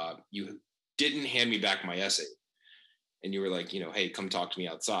you didn't hand me back my essay. And you were like, you know, hey, come talk to me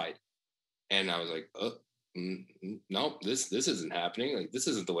outside. And I was like, oh. No, this isn't happening. Like, this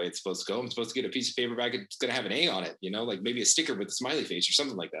isn't the way it's supposed to go. I'm supposed to get a piece of paper back. It's going to have an A on it, you know, like maybe a sticker with a smiley face or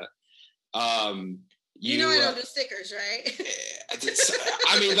something like that. You know, I don't do stickers, right?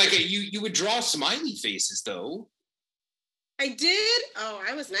 I mean, like you would draw smiley faces though. I did. Oh,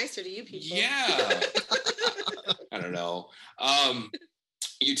 I was nicer to you people. Yeah. I don't know.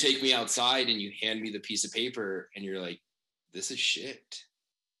 You take me outside and you hand me the piece of paper and you're like, this is shit.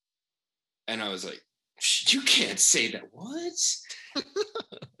 And I was like, you can't say that. What?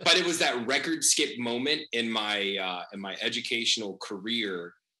 But it was that record skip moment in my educational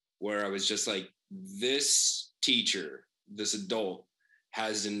career where I was just like, this teacher, this adult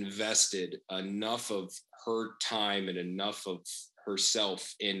has invested enough of her time and enough of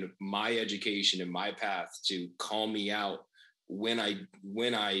herself in my education and my path to call me out when I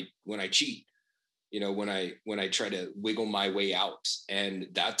cheat. You know, when I try to wiggle my way out, and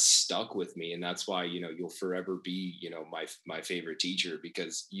that's stuck with me. And that's why, you know, you'll forever be, you know, my favorite teacher,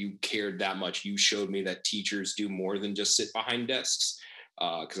 because you cared that much. You showed me that teachers do more than just sit behind desks.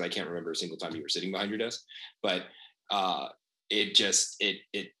 Cause I can't remember a single time you were sitting behind your desk, but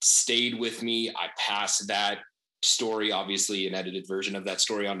it stayed with me. I passed that story, obviously an edited version of that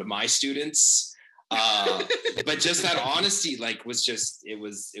story, onto my students. But just that honesty, like, was just, it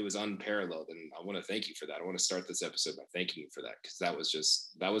was unparalleled. And I want to thank you for that. I want to start this episode by thanking you for that, because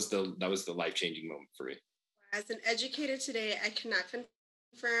that was the life-changing moment for me. As an educator today, I cannot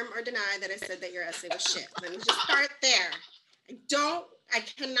confirm or deny that I said that your essay was shit. Let me just start there. I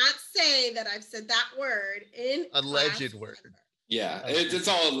cannot say that I've said that word in alleged word. Yeah, it's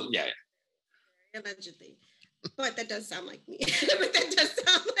all, yeah. Allegedly. But that does sound like me. But that does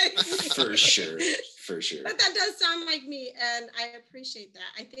sound like me. For sure. But that does sound like me, and I appreciate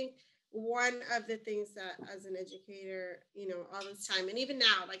that. I think one of the things that, as an educator, you know, all this time, and even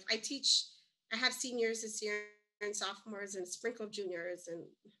now, like I have seniors this year and sophomores and sprinkle juniors, and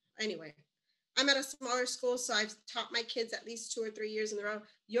anyway, I'm at a smaller school, so I've taught my kids at least 2 or 3 years in a row.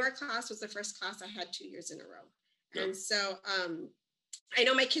 Your class was the first class I had 2 years in a row, and so I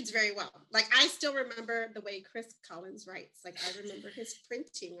know my kids very well. Like, I still remember the way Chris Collins writes. Like, I remember his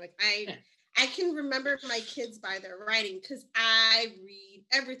printing. Like, I can remember my kids by their writing because I read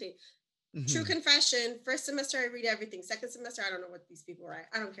everything. True confession, first semester I read everything. Second semester, I don't know what these people write.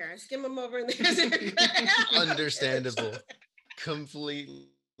 I don't care. I skim them over and Understandable. Completely.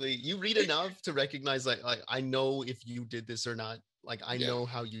 You read enough to recognize like I know if you did this or not. Like I know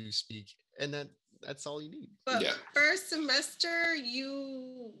how you speak. And that's all you need. But first semester,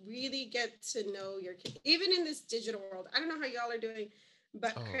 you really get to know your kid. Even in this digital world, I don't know how y'all are doing,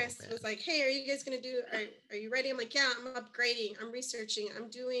 but Chris was like, "Hey, are you guys gonna do? Are you ready?" I'm like, "Yeah, I'm upgrading. I'm researching. I'm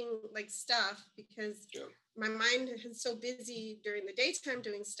doing like stuff because my mind is so busy during the daytime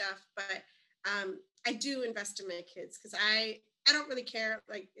doing stuff. But I do invest in my kids because I don't really care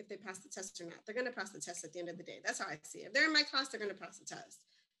like if they pass the test or not. They're gonna pass the test at the end of the day. That's how I see it. If they're in my class, they're gonna pass the test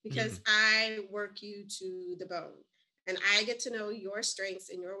because I work you to the bone. And I get to know your strengths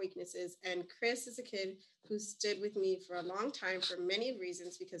and your weaknesses. And Chris is a kid who stood with me for a long time for many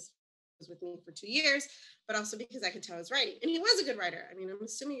reasons because he was with me for 2 years, but also because I could tell his writing. And he was a good writer. I mean, I'm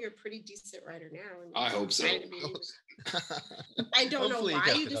assuming you're a pretty decent writer now. And I hope so. I don't know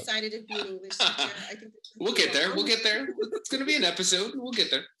why you decided to be an English teacher. I think we'll get there. We'll get there. It's going to be an episode. We'll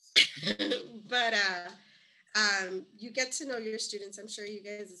get there. But you get to know your students. I'm sure you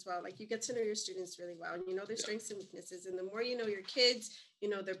guys as well. Like you get to know your students really well, and you know their strengths and weaknesses. And the more you know your kids, you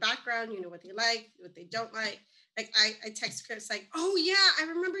know their background, you know what they like, what they don't like. Like I text Chris like, "Oh yeah, I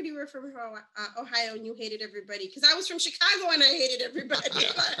remembered you were from Ohio and you hated everybody," because I was from Chicago and I hated everybody.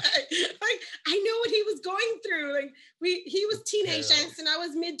 Like I know what he was going through. Like he was teenage angst and I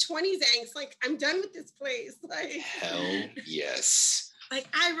was mid-20s angst. Like I'm done with this place. Like hell yes. Like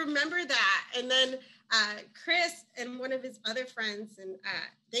I remember that, and then Chris and one of his other friends, and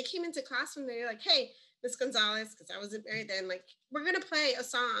they came into class and they're like, "Hey, Miss Gonzalez," because I wasn't married then, like, "we're gonna play a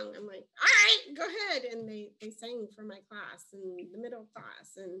song." I'm like, "All right, go ahead." And they sang for my class in the middle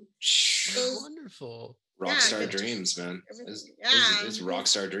class, and it was wonderful. Rockstar dreams, man. It's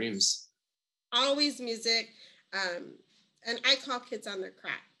rockstar dreams. Always music, and I call kids on their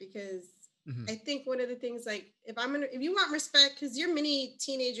crap because I think one of the things, like, if you want respect, because you're mini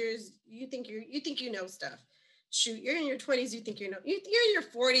teenagers, you think you know stuff. Shoot, you're in your 20s, you think you're in your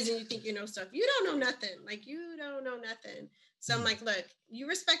 40s and you think you know stuff. You don't know nothing. Like you don't know nothing. So I'm like, look, you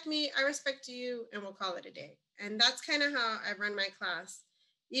respect me, I respect you, and we'll call it a day. And that's kind of how I run my class.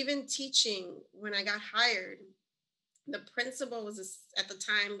 Even teaching, when I got hired, the principal at the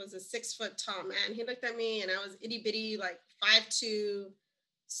time was a 6 foot tall man. He looked at me and I was itty bitty, like 5'2",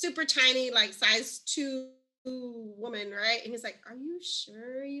 super tiny, like size 2 woman, right? And he's like, "Are you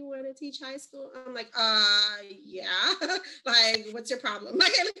sure you want to teach high school?" I'm like, yeah. Like, what's your problem?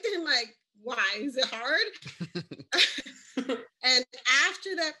 Like, I looked at him like, why? Is it hard? And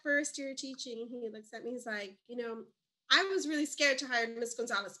after that first year of teaching, he looks at me, he's like, I was really scared to hire Miss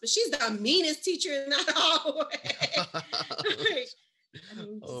Gonzalez, but she's the meanest teacher in that hallway.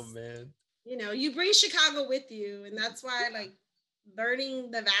 Oh man. You bring Chicago with you, and that's why, like,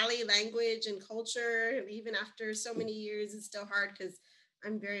 learning the Valley language and culture, even after so many years, is still hard because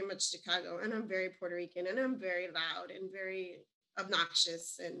I'm very much Chicago and I'm very Puerto Rican and I'm very loud and very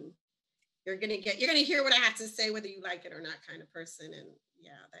obnoxious, and you're gonna hear what I have to say whether you like it or not, kind of person. And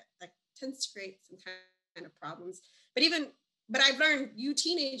yeah, that tends to create some kind of problems. But I've learned, you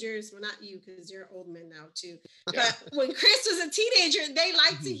teenagers, well, not you because you're old men now too, but when Chris was a teenager, they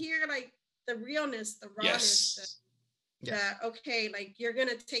like to hear like the realness, the rawness. Okay, like you're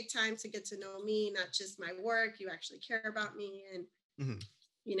gonna take time to get to know me, not just my work. You actually care about me, and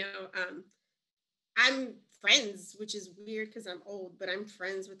I'm friends, which is weird because I'm old, but I'm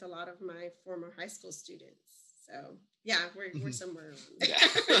friends with a lot of my former high school students. So yeah, we're somewhere around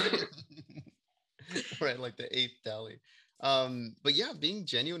there. Right, like the 8th alley. But yeah, being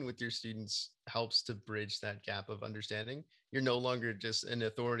genuine with your students helps to bridge that gap of understanding. You're no longer just an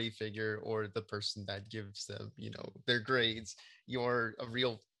authority figure or the person that gives them, their grades. You're a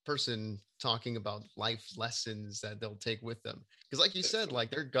real person talking about life lessons that they'll take with them. Because like you said,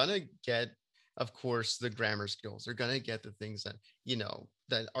 like they're gonna get, of course, the grammar skills. They're gonna get the things that,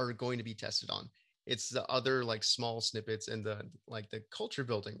 that are going to be tested on. It's the other like small snippets and the culture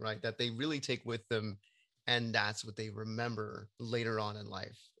building, right? That they really take with them. And that's what they remember later on in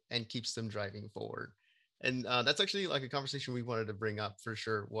life and keeps them driving forward. And that's actually like a conversation we wanted to bring up for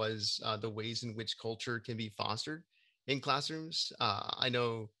sure, was the ways in which culture can be fostered in classrooms. I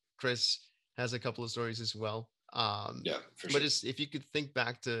know Chris has a couple of stories as well. Yeah, for sure. But if you could think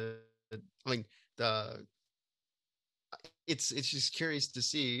back to, it's just curious to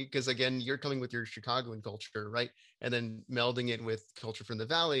see, because again, you're coming with your Chicagoan culture, right? And then melding it with culture from the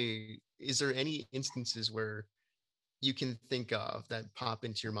Valley. Is there any instances where you can think of that pop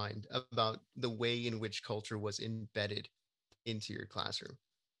into your mind about the way in which culture was embedded into your classroom?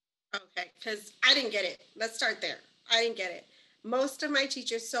 Okay. because I didn't get it. Let's start there. I didn't get it. Most of my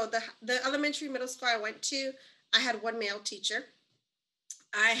teachers, so the elementary middle school I went to, I had one male teacher.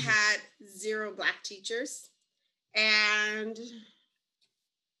 I had 0 Black teachers and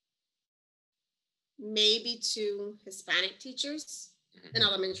maybe 2 Hispanic teachers in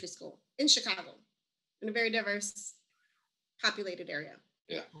elementary school in Chicago, in a very diverse, populated area.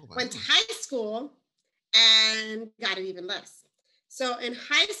 Yeah. Oh, wow. Went to high school and got it even less. So in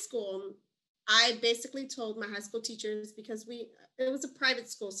high school, I basically told my high school teachers, because it was a private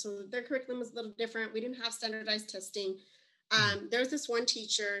school, so their curriculum was a little different. We didn't have standardized testing. There was this one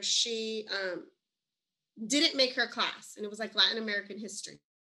teacher, she didn't make her class, and it was like Latin American history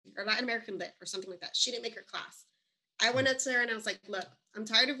or Latin American lit or something like that. She didn't make her class. I went up to her and I was like, look, I'm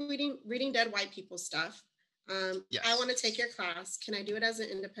tired of reading dead white people stuff. Yes. I want to take your class. Can I do it as an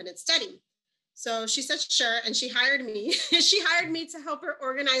independent study? So she said, sure. And she hired me. She hired me to help her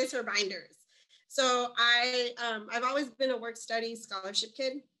organize her binders. So I've always been a work study scholarship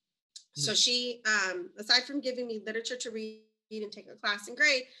kid. So she, aside from giving me literature to read and take a class in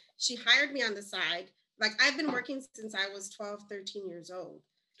grade, she hired me on the side. Like, I've been working since I was 12, 13 years old.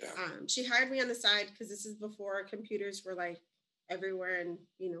 Yeah. She hired me on the side because this is before computers were like everywhere and,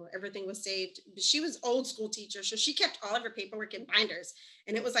 everything was saved. But she was old school teacher. So she kept all of her paperwork in binders,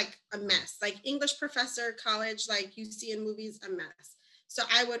 and it was like a mess, like English professor, college, like you see in movies, a mess. So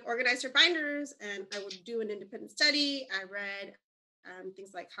I would organize her binders and I would do an independent study. I read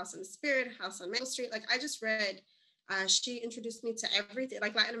things like House on the Spirit, House on Main Street. Like, I just read, she introduced me to everything,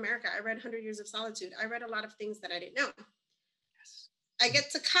 like Latin America. I read 100 Years of Solitude. I read a lot of things that I didn't know. Yes. I get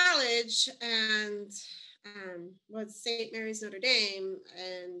to college and was St. Mary's Notre Dame,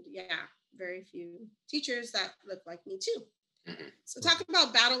 and very few teachers that look like me too. So talk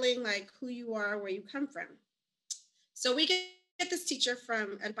about battling like who you are, where you come from. So we get this teacher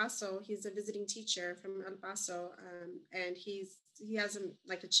from El Paso. He's a visiting teacher from El Paso, and he has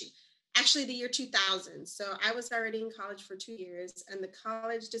actually the year 2000. So I was already in college for 2 years, and the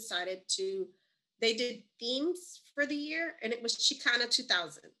college decided they did themes for the year, and it was Chicana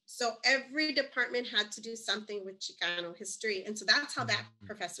 2000. So every department had to do something with Chicano history. And so that's how that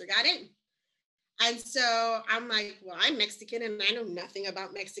professor got in. And so I'm like, well, I'm Mexican and I know nothing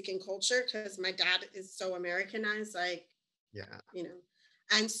about Mexican culture because my dad is so Americanized, like,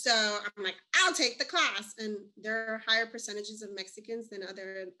 And so I'm like, I'll take the class. And there are higher percentages of Mexicans than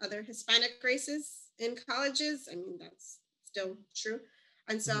other Hispanic races in colleges. I mean, that's still true.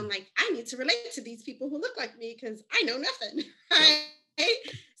 And so I'm like, I need to relate to these people who look like me because I know nothing. Right?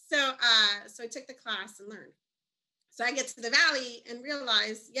 So I took the class and learned. So I get to the Valley and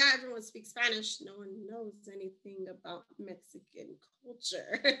realize, everyone speaks Spanish. No one knows anything about Mexican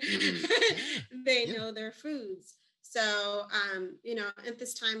culture. They know their foods. So, at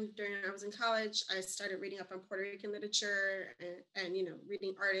this time during I was in college, I started reading up on Puerto Rican literature and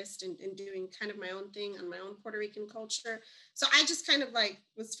reading artists and doing kind of my own thing on my own Puerto Rican culture. So I just kind of like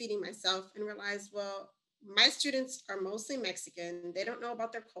was feeding myself and realized, well, my students are mostly Mexican. They don't know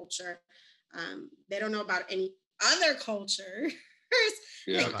about their culture. They don't know about any other culture.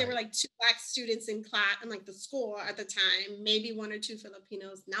 Like there were like 2 Black students in class and like the school at the time, maybe 1 or 2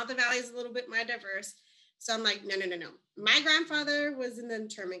 Filipinos. Now the Valley is a little bit more diverse. So I'm like, no. My grandfather was in the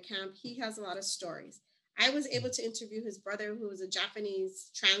internment camp. He has a lot of stories. I was able to interview his brother, who was a Japanese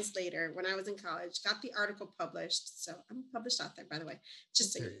translator when I was in college, got the article published. So I'm a published author, by the way,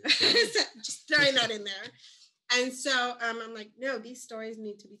 just so just throwing that in there. And so I'm like, no, these stories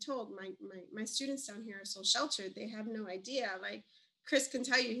need to be told. My students down here are so sheltered. They have no idea. Like Chris can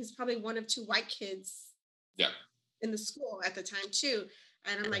tell you, he's probably 1 of 2 white kids in the school at the time too.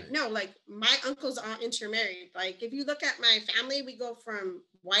 And I'm like, no, like my uncles are intermarried. Like if you look at my family, we go from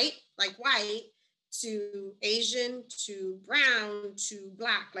white to Asian to brown to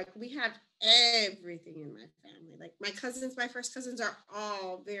Black. Like we have everything in my family. Like my first cousins are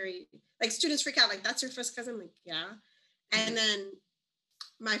all very, like students freak out. Like, that's your first cousin? I'm like, yeah. And then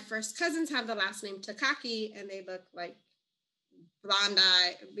my first cousins have the last name Takaki, and they look like blonde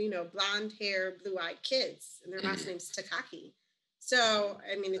hair, blue-eyed kids. And their last name's Takaki. So,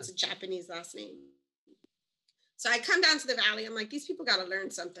 I mean, it's a Japanese last name. So I come down to the Valley. I'm like, these people got to learn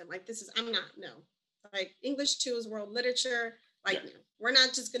something. Like, like English 2 is world literature. Like, no, we're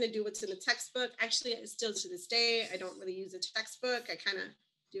not just going to do what's in the textbook. Actually, still to this day, I don't really use a textbook. I kind of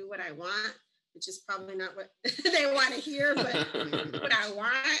do what I want, which is probably not what they want to hear, but what I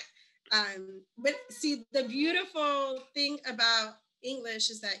want. But see, the beautiful thing about English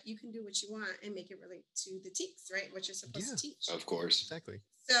is that you can do what you want and make it relate to the text, right? What you're supposed to teach. Of course. Exactly.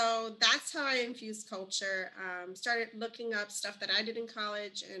 So that's how I infused culture. Started looking up stuff that I did in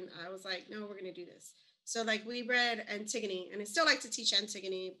college, and I was like, no, we're going to do this. So like we read Antigone, and I still like to teach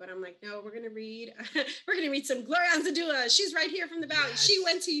Antigone, but I'm like, no, we're going to read, we're going to read some Gloria Anzaldúa. She's right here from the Valley. Yes. She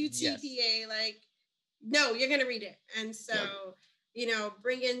went to UTPA. Yes. Like, no, you're going to read it. And so, you know,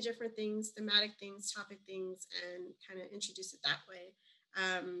 bring in different things, thematic things, topic things, and kind of introduce it that way.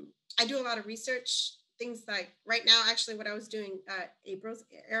 I do a lot of research, things like right now, actually what I was doing, April's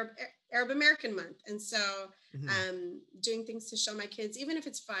Arab American month. And so doing things to show my kids, even if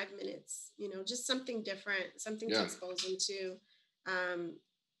it's 5 minutes, you know, just something different, something to expose them to,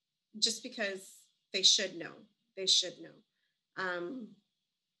 just because they should know,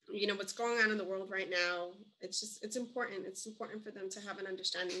 you know, what's going on in the world right now. It's important. It's important for them to have an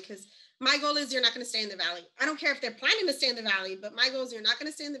understanding, because my goal is you're not going to stay in the Valley. I don't care if they're planning to stay in the Valley, but my goal is you're not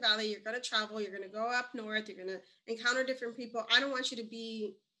going to stay in the Valley. You're going to travel. You're going to go up north. You're going to encounter different people. I don't want you to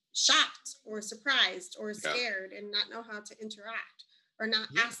be shocked or surprised or scared and not know how to interact or not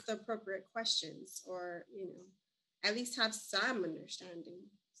ask the appropriate questions, or, you know, at least have some understanding.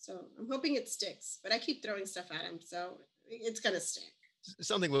 So I'm hoping it sticks, but I keep throwing stuff at them, so it's going to stick.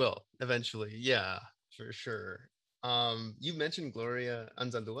 Something will eventually. Yeah, for sure. You mentioned Gloria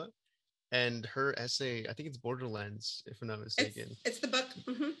Anzaldúa and her essay, I think it's Borderlands, if I'm not mistaken. It's the book.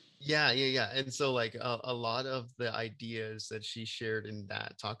 Mm-hmm. Yeah. And so like a lot of the ideas that she shared in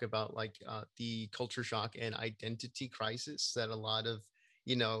that talk about like the culture shock and identity crisis that a lot of,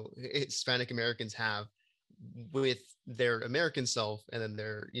 you know, Hispanic Americans have with their American self, and then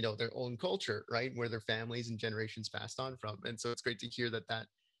their, you know, their own culture, right, where their families and generations passed on from. And so it's great to hear that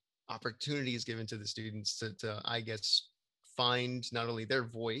opportunity is given to the students to I guess find not only their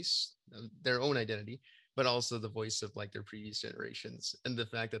voice, their own identity, but also the voice of like their previous generations. And the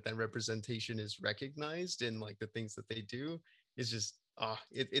fact that representation is recognized in like the things that they do is just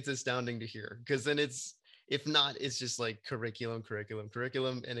it's astounding to hear, because then it's, if not, it's just like curriculum.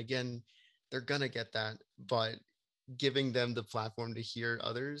 And again, they're gonna get that, but giving them the platform to hear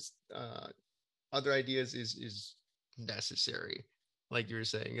others, other ideas is necessary. Like you were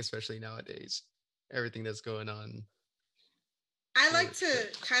saying, especially nowadays, everything that's going on. I like to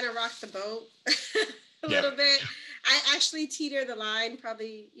kind of rock the boat a little bit. I actually teeter the line,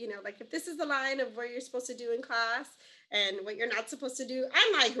 probably, you know, like if this is the line of what you're supposed to do in class and what you're not supposed to do,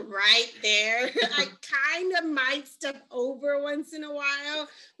 I'm like right there. I kind of might step over once in a while.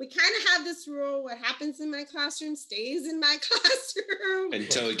 We kind of have this rule: what happens in my classroom stays in my classroom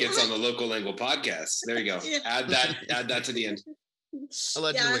until it gets on the Local Lingual podcast. There you go. Add that to the end.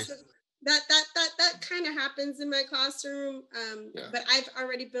 Allegedly. Yeah, so that kind of happens in my classroom. But I've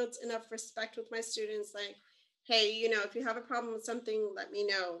already built enough respect with my students. Like, hey, you know, if you have a problem with something, let me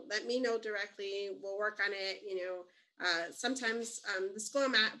know directly. We'll work on it. You know, sometimes the school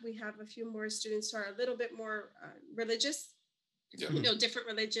I'm at, we have a few more students who are a little bit more religious, you know, different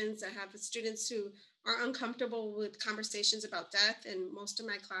religions. I have students who are uncomfortable with conversations about death, and most of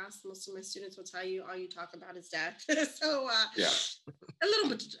my students will tell you all you talk about is death. So a little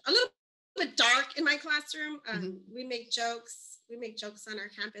bit dark in my classroom. We make jokes on our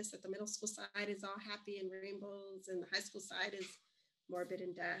campus that the middle school side is all happy and rainbows, and the high school side is morbid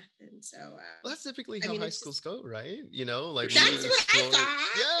and death. And so well, that's typically how high schools go, right? You know, like that's what I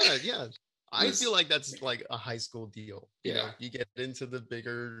thought. Yeah. I feel like that's like a high school deal. You know, you get into the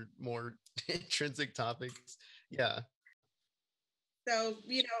bigger, more intrinsic topics. Yeah. So,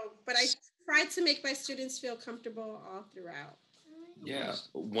 you know, but I try to make my students feel comfortable all throughout. Yeah.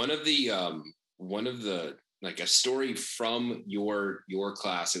 One of the like a story from your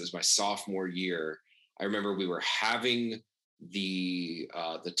class, it was my sophomore year. I remember we were having the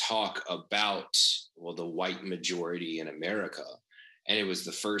talk about, well, the white majority in America. And it was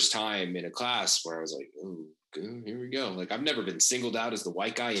the first time in a class where I was like, oh, here we go. Like, I've never been singled out as the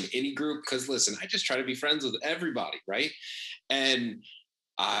white guy in any group, because listen, I just try to be friends with everybody, right? And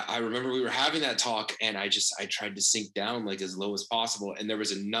I remember we were having that talk, and I tried to sink down like as low as possible. And there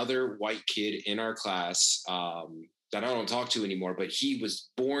was another white kid in our class that I don't talk to anymore, but he was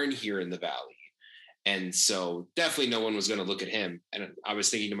born here in the Valley. And so definitely no one was going to look at him. And I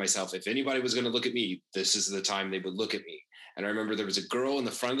was thinking to myself, if anybody was going to look at me, this is the time they would look at me. And I remember there was a girl in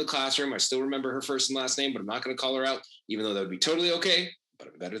the front of the classroom. I still remember her first and last name, but I'm not going to call her out, even though that would be totally okay, but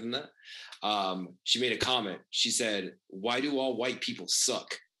I'm better than that. She made a comment. She said, "Why do all white people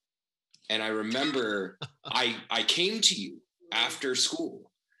suck?" And I remember I came to you after school.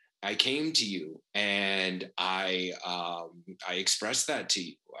 I came to you and I expressed that to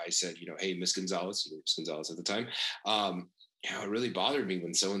you. I said, you know, hey, Miss Gonzalez, Miss Gonzalez at the time, it really bothered me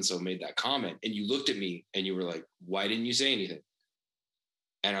when so-and-so made that comment. And you looked at me and you were like, why didn't you say anything?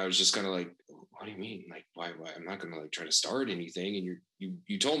 And I was just kind of like, what do you mean? Like, why? I'm not going to like try to start anything. And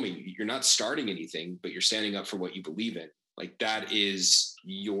you told me you're not starting anything, but you're standing up for what you believe in. Like that is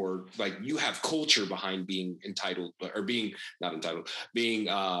your, like, you have culture behind being entitled, or being not entitled, being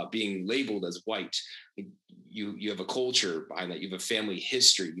labeled as white. You have a culture behind that. You have a family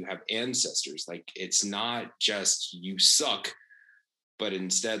history. You have ancestors. Like, it's not just you suck, but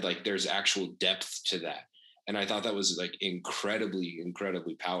instead, like, there's actual depth to that. And I thought that was like incredibly,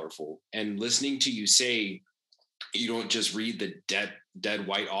 incredibly powerful. And listening to you say you don't just read the dead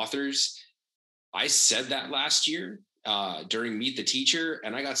white authors. I said that last year during Meet the Teacher,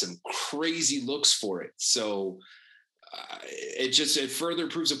 and I got some crazy looks for it. So it further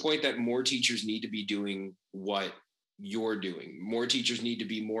proves a point that more teachers need to be doing what you're doing. More teachers need to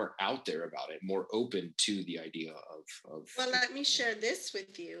be more out there about it, more open to the idea of well, let me share this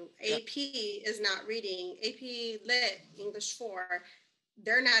with you. AP is not reading AP Lit English 4.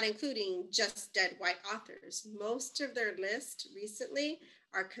 They're not including just dead white authors. Most of their list recently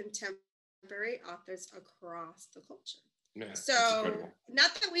are contemporary authors across the culture. Yeah, so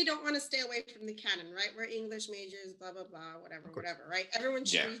not that we don't want to stay away from the canon, right? We're English majors, blah, blah, blah, whatever, right? Everyone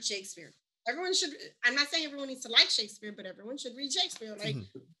should read Shakespeare. Everyone should, I'm not saying everyone needs to like Shakespeare, but everyone should read Shakespeare. Like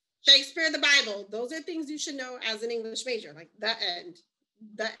Shakespeare, the Bible, those are things you should know as an English major, like the end,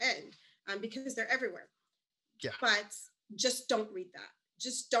 because they're everywhere. Yeah. But just don't read that.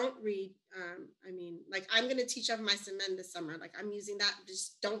 Just don't read. Like I'm going to teach off my cement this summer. Like I'm using that.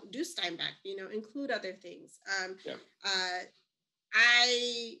 Just don't do Steinbeck, include other things.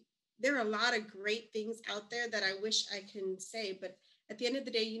 There are a lot of great things out there that I wish I can say, but at the end of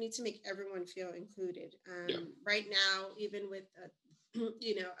the day, you need to make everyone feel included. Right now, even with,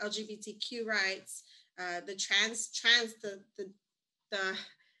 LGBTQ rights, the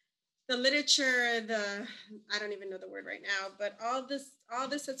the literature, I don't even know the word right now, but all this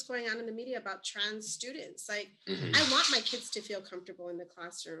that's going on in the media about trans students. Like, I want my kids to feel comfortable in the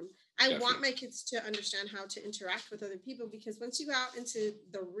classroom. I want my kids to understand how to interact with other people, because once you go out into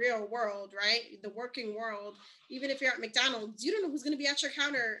the real world, right, the working world, even if you're at McDonald's, you don't know who's going to be at your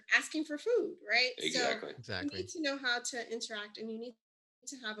counter asking for food, right? Exactly. So you need to know how to interact, and you need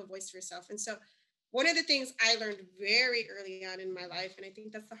to have a voice for yourself. And so one of the things I learned very early on in my life, and I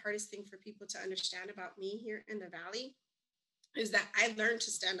think that's the hardest thing for people to understand about me here in the Valley, is that I learned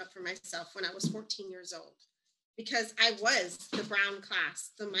to stand up for myself when I was 14 years old, because I was the brown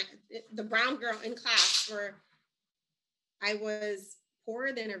class, the brown girl in class, where I was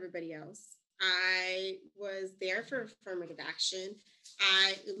poorer than everybody else. I was there for affirmative action.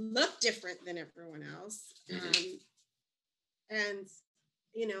 I looked different than everyone else. And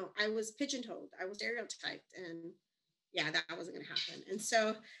I was pigeonholed. I was stereotyped, and that wasn't going to happen. And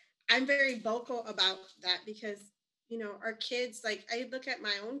so I'm very vocal about that, because, our kids, like I look at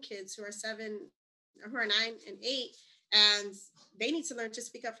my own kids who are 9 and 8, and they need to learn to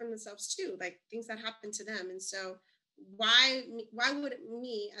speak up for themselves too, like things that happen to them. And so why would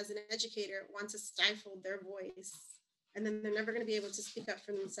me as an educator want to stifle their voice? And then they're never going to be able to speak up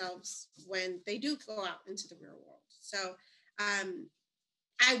for themselves when they do go out into the real world. So,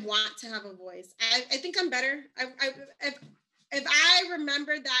 I want to have a voice. I think I'm better. If I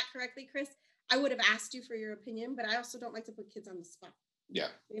remember that correctly, Chris, I would have asked you for your opinion, but I also don't like to put kids on the spot. Yeah.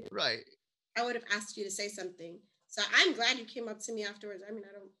 Right. I would have asked you to say something. So I'm glad you came up to me afterwards. I mean,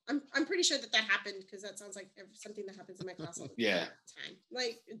 I'm pretty sure that happened, because that sounds like something that happens in my class all the time.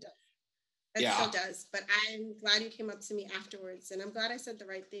 Like it does. It still does. But I'm glad you came up to me afterwards, and I'm glad I said the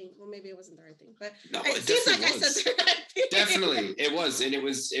right thing. Well, maybe it wasn't the right thing, but it seems like I said the right thing. Definitely, it was, and it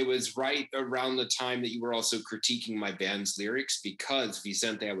was right around the time that you were also critiquing my band's lyrics, because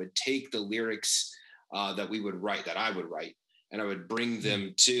Vicente, I would take the lyrics that I would write, and I would bring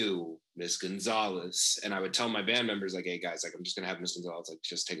them to Miss Gonzalez, and I would tell my band members, like, hey guys, like I'm just gonna have Miss Gonzalez like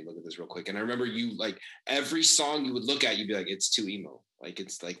just take a look at this real quick. And I remember you, like, every song you would look at, you'd be like, it's too emo. Like,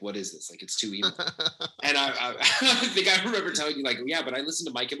 it's like, what is this? Like, it's too emo. And I think I remember telling you, like, yeah, but I listened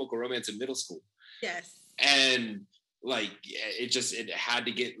to My Chemical Romance in middle school. Yes. And like, it had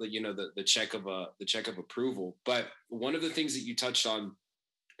to get, the check of approval. But one of the things that you touched on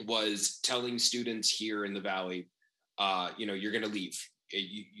was telling students here in the Valley, you're going to leave.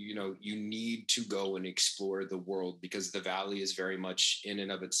 You need to go and explore the world, because the Valley is very much in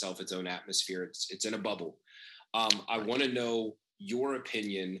and of itself its own atmosphere. It's in a bubble. I want to know your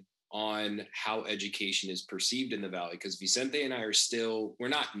opinion on how education is perceived in the Valley, because Vicente and I we're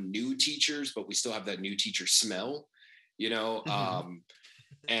not new teachers, but we still have that new teacher smell,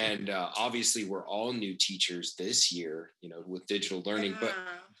 and obviously we're all new teachers this year, with digital learning,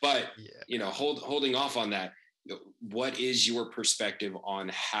 but holding off on that, what is your perspective on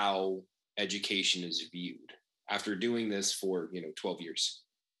how education is viewed after doing this for 12 years?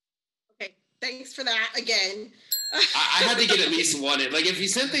 Okay, thanks for that again. I had to get at least one. Like if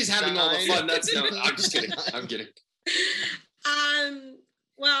Vicente's having all the fun, that's no. I'm just kidding. I'm kidding.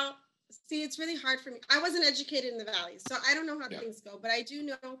 Well, see, it's really hard for me. I wasn't educated in the Valley, so I don't know how things go. But I do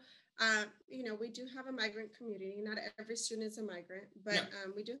know, we do have a migrant community. Not every student is a migrant, but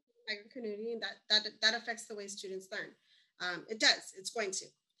we do have a migrant community, and that affects the way students learn. It does. It's going to.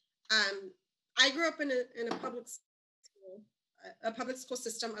 I grew up in a public school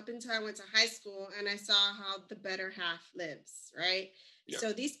system up until I went to high school, and I saw how the better half lives, right? Yeah.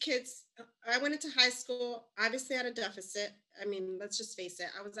 So these kids, I went into high school, obviously at a deficit. I mean, let's just face it,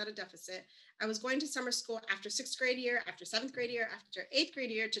 I was at a deficit. I was going to summer school after 6th grade year, after 7th grade year, after 8th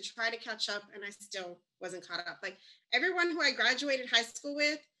grade year to try to catch up, and I still wasn't caught up. Like everyone who I graduated high school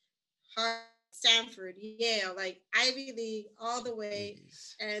with, Harvard, Stanford, Yale, like Ivy League, all the way,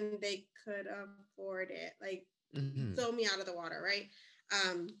 and they could afford it. Like, throw me out of the water, right?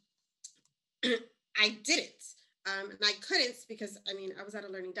 I didn't. And I couldn't because, I was at a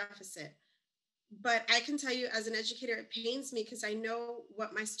learning deficit. But I can tell you as an educator, it pains me because I know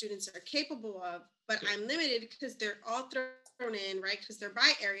what my students are capable of, but I'm limited because they're all thrown in, right? Because they're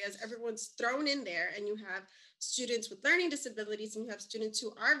by areas, everyone's thrown in there, and you have students with learning disabilities and you have students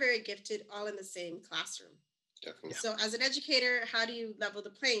who are very gifted all in the same classroom. Definitely. So as an educator, how do you level the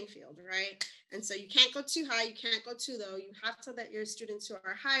playing field, right? And so you can't go too high, you can't go too low. You have to let your students who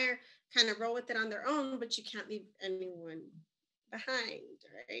are higher kind of roll with it on their own, but you can't leave anyone behind,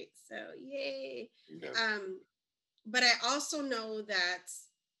 right? So yay. Yeah. But I also know that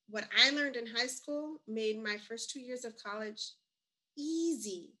what I learned in high school made my first 2 years of college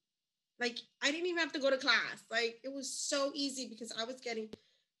easy. Like I didn't even have to go to class. Like it was so easy because I was getting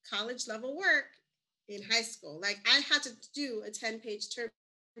college level work in high school. Like I had to do a 10-page term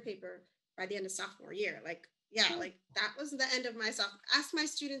paper by the end of sophomore year. Like, yeah, like that was the end of my ask my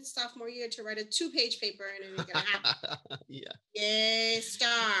students sophomore year to write a 2-page paper and it ain't gonna happen. Yeah. Yay,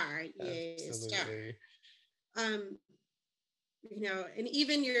 star. Yay, absolutely. Star. And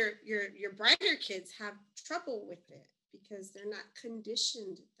even your brighter kids have trouble with it because they're not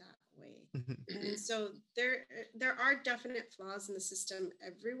conditioned that way. And so there are definite flaws in the system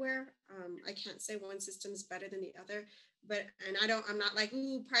everywhere. I can't say one system is better than the other, I'm not like,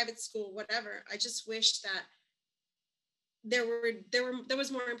 ooh, private school, whatever. I just wish that there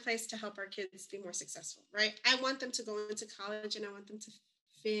was more in place to help our kids be more successful, right? I want them to go into college and I want them to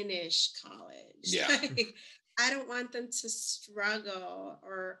finish college. Yeah. I don't want them to struggle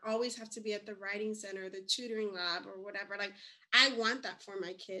or always have to be at the writing center, the tutoring lab or whatever. Like I want that for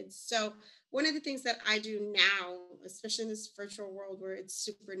my kids. So one of the things that I do now, especially in this virtual world where it's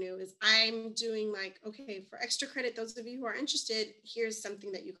super new, is I'm doing like, okay, for extra credit, those of you who are interested, here's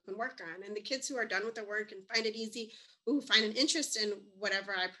something that you can work on. And the kids who are done with their work and find it easy, who find an interest in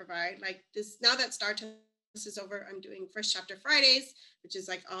whatever I provide, like this, now that Star Test is over, I'm doing First Chapter Fridays, which is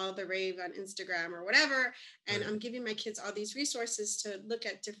like all the rave on Instagram or whatever. And I'm giving my kids all these resources to look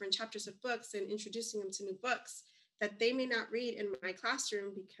at different chapters of books and introducing them to new books that they may not read in my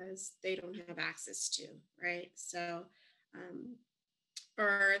classroom because they don't have access to, right? So,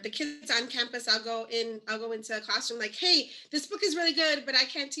 or the kids on campus, I'll go into a classroom like, hey, this book is really good, but I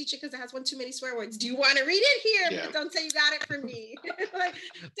can't teach it because it has one too many swear words. Do you want to read it here? Yeah. But don't say you got it from me. Like,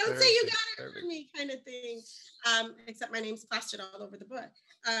 don't say you got it from me kind of thing. Except my name's plastered all over the book.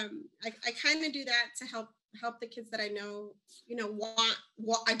 I kind of do that to help the kids that I know,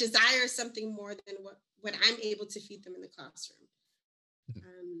 want I desire something more than what I'm able to feed them in the classroom.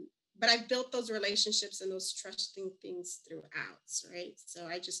 But I've built those relationships and those trusting things throughout, right? So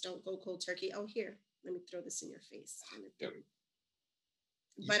I just don't go cold turkey. Oh, here, let me throw this in your face. Kind of thing.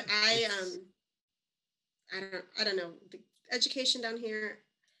 But I don't know. The education down here,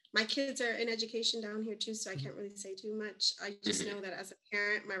 my kids are in education down here too, so I can't really say too much. I just know that as a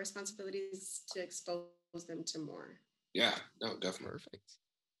parent, my responsibility is to expose them to more. Yeah, no, definitely. Perfect.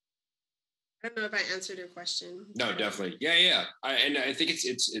 I don't know if I answered your question. No, definitely. Yeah. I think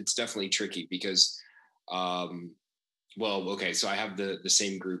it's definitely tricky because, so I have the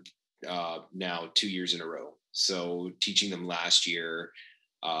same group now 2 years in a row. So teaching them last year,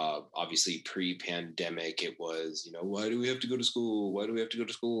 obviously pre-pandemic, it was, why do we have to go to school? Why do we have to go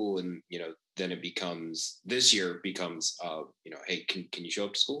to school? And, then it becomes, this year becomes, hey, can you show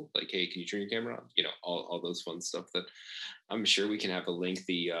up to school? Like, hey, can you turn your camera on? All those fun stuff that I'm sure we can have a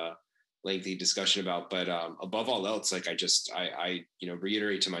lengthy discussion about, but above all else, like I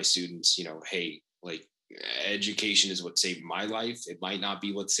reiterate to my students, hey, like education is what saved my life. It might not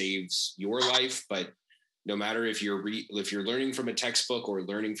be what saves your life, but no matter if you're learning from a textbook or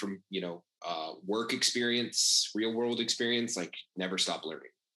learning from, work experience, real world experience, like never stop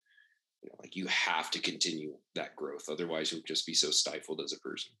learning. Like you have to continue that growth. Otherwise you'll just be so stifled as a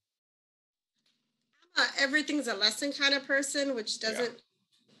person. Everything's a lesson kind of person, which doesn't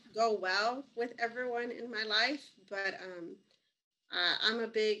go well with everyone in my life. But I'm a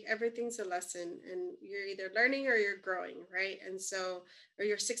big, everything's a lesson, and you're either learning or you're growing, right? And so, or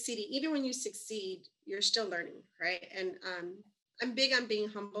you're succeeding. Even when you succeed, you're still learning, right? And I'm big on being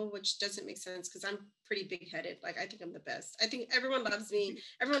humble, which doesn't make sense because I'm pretty big headed. Like, I think I'm the best. I think everyone loves me.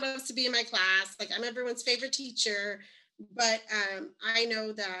 Everyone loves to be in my class. Like, I'm everyone's favorite teacher. But I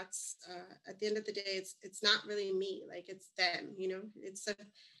know that at the end of the day, it's not really me. Like, it's them,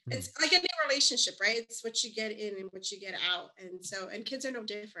 it's like any relationship, right? It's what you get in and what you get out. And so, and kids are no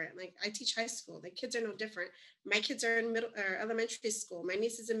different. Like, I teach high school. The kids are no different. My kids are in middle or elementary school. My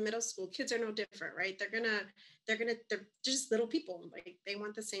niece is in middle school. Kids are no different, right? They're just little people. Like, they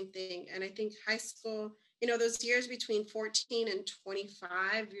want the same thing. And I think high school, those years between 14 and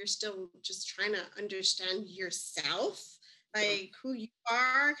 25, you're still just trying to understand yourself, like who you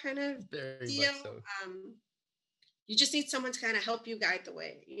are, kind of Very deal. much so. You just need someone to kind of help you guide the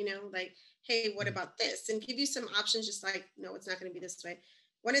way, like, hey, what about this? And give you some options, just like, no, it's not going to be this way.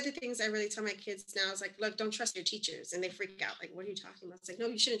 One of the things I really tell my kids now is like, look, don't trust your teachers. And they freak out. Like, what are you talking about? It's like, no,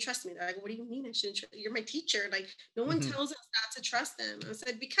 you shouldn't trust me. They're like, what do you mean I shouldn't trust? You're my teacher. Like, no one tells us not to trust them. I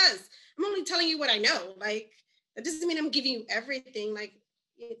said, because I'm only telling you what I know. Like, that doesn't mean I'm giving you everything. Like,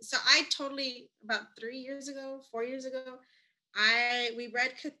 so I totally, about 4 years ago, we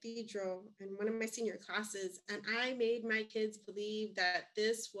read Cathedral in one of my senior classes, and I made my kids believe that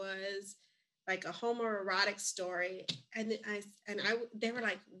this was like a homoerotic story. And they were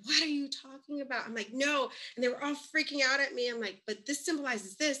like, what are you talking about? I'm like, no. And they were all freaking out at me. I'm like, but this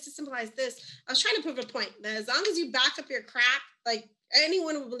symbolizes this symbolizes this. I was trying to prove a point that as long as you back up your crap, like,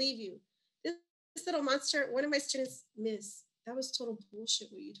 anyone will believe you. This little monster, one of my students, miss, that was total bullshit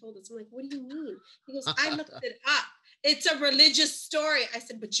what you told us. I'm like, what do you mean? He goes, I looked it up. It's a religious story. I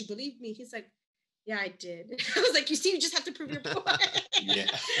said, but you believe me? He's like, yeah, I did. I was like, you see, you just have to prove your point. Yeah.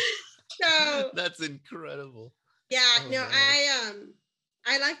 So that's incredible. Yeah, no,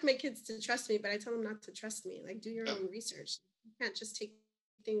 I like my kids to trust me, but I tell them not to trust me. Like, do your own research. You can't just take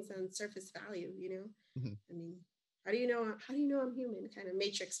things on surface value, I mean, how do you know I'm human? Kind of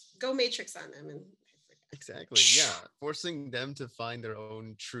go matrix on them. And exactly, yeah, forcing them to find their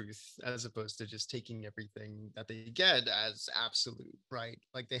own truth as opposed to just taking everything that they get as absolute, right?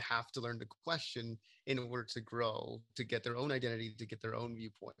 Like, they have to learn to question in order to grow, to get their own identity, to get their own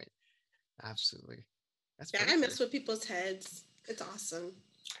viewpoint. Absolutely. That's I mess with people's heads. It's awesome.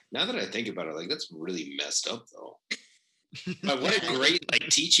 Now that I think about it, like, that's really messed up though. But what a great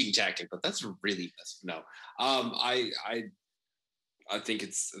teaching tactic, but that's really messed up. No. I think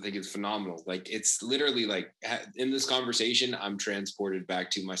it's phenomenal. Like, it's literally like in this conversation, I'm transported back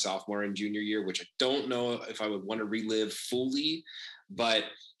to my sophomore and junior year, which I don't know if I would want to relive fully, but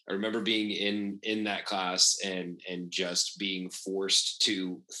I remember being in that class and just being forced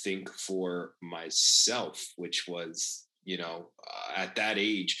to think for myself, which was, at that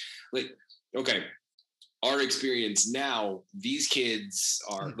age, like, okay, our experience now, these kids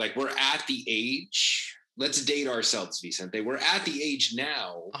are like, we're at the age, let's date ourselves, Vicente. We're at the age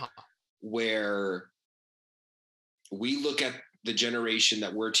now where we look at the generation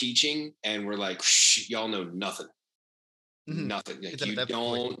that we're teaching and we're like, y'all know nothing. Nothing. Like, you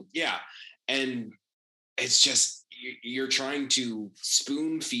don't. Yeah. And it's just, you're trying to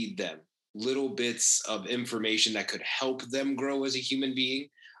spoon feed them little bits of information that could help them grow as a human being.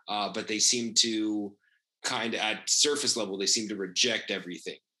 But they seem to kind of, at surface level, they seem to reject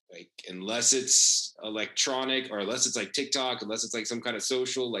everything. Like, unless it's electronic or unless it's like TikTok, unless it's like some kind of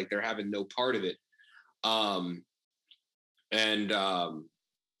social, like, they're having no part of it.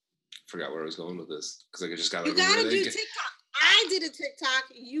 Forgot where I was going with this because I just got. You gotta do TikTok. I did a TikTok.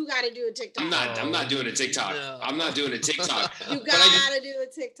 You gotta do a TikTok. I'm not doing a TikTok. No. I'm not doing a TikTok. You gotta do a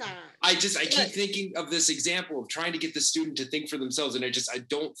TikTok. I keep thinking of this example of trying to get the student to think for themselves, and I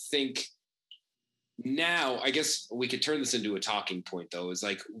don't think. Now, I guess we could turn this into a talking point, though, is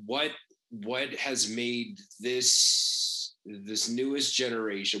like, what has made this newest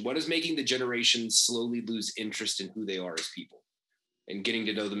generation, what is making the generation slowly lose interest in who they are as people and getting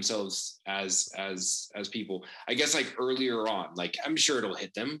to know themselves as people? I guess, like, earlier on, like, I'm sure it'll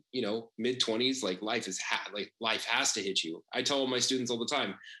hit them, mid-20s, like, life has to hit you. I tell my students all the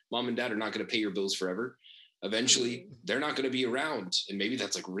time, mom and dad are not going to pay your bills forever. Eventually, they're not going to be around. And maybe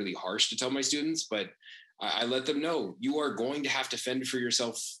that's like really harsh to tell my students, but I let them know, you are going to have to fend for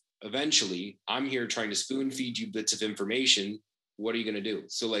yourself eventually I'm here trying to spoon feed you bits of information. What are you going to do?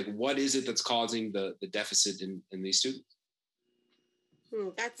 So like, what is it that's causing the deficit in these students?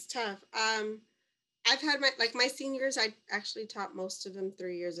 That's tough. I've had my seniors. I actually taught most of them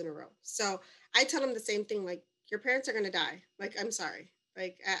 3 years in a row. So I tell them the same thing. Like, your parents are gonna die. Like, I'm sorry.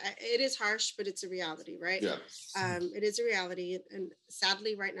 Like, it is harsh, but it's a reality, right? Yeah. It is a reality, and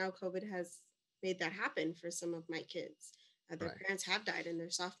sadly, right now, COVID has made that happen for some of my kids. Their Right. parents have died, and they're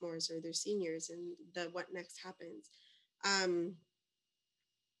sophomores or they're seniors, and the what next happens. Um,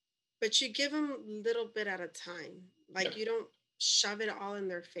 but you give them little bit at a time. Yeah. Like, you don't shove it all in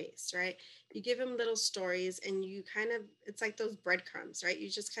their face, right? You give them little stories, and you kind of, it's like those breadcrumbs, right? You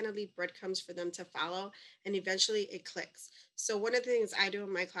just kind of leave breadcrumbs for them to follow, and eventually it clicks. So one of the things I do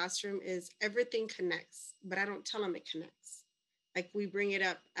in my classroom is everything connects, but I don't tell them it connects. Like, we bring it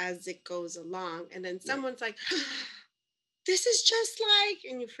up as it goes along, and then Yeah. someone's like, this is just like,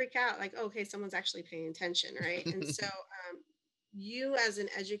 and you freak out, like, okay, someone's actually paying attention, right? And so you as an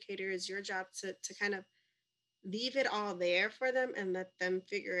educator, is your job to kind of leave it all there for them and let them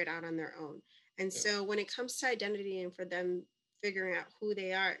figure it out on their own. And Yeah. so when it comes to identity and for them figuring out who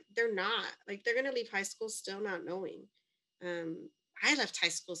they are, they're not like, they're going to leave high school still not knowing. um, I left high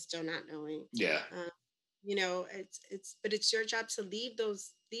school still not knowing. Yeah. um, but it's your job to leave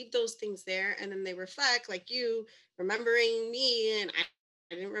those things there, and then they reflect, like you remembering me, and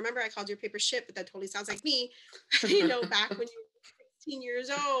I didn't remember I called your paper shit, but that totally sounds like me. Back when you were 16 years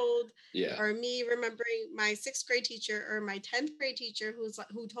old. Yeah. Or me remembering my sixth grade teacher or my 10th grade teacher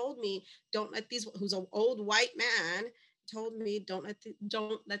who told me, don't let these, who's an old white man, told me, don't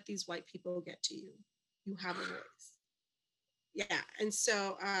let these white people get to you. You have a voice. Yeah. And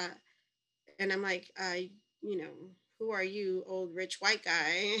so and I'm like, you know, who are you, old rich white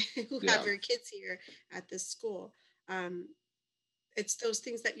guy who Yeah. have your kids here at this school? Um, it's those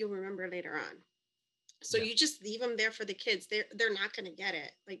things that you'll remember later on. So Yeah. you just leave them there for the kids. They're not going to get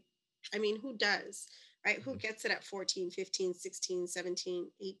it. Like, I mean, who does? Right? Who Mhm. gets it at 14, 15, 16,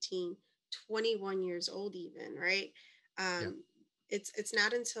 17, 18, 21 years old even, right? Yeah. Um, it's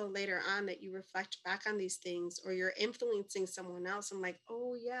not until later on that you reflect back on these things, or you're influencing someone else. I'm like,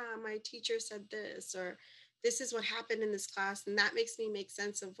 oh yeah, my teacher said this, or this is what happened in this class, and that makes me make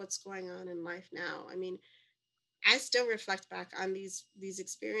sense of what's going on in life now. I mean, I still reflect back on these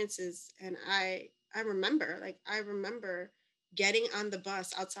experiences, and I remember getting on the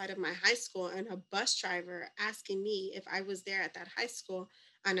bus outside of my high school, and a bus driver asking me if I was there at that high school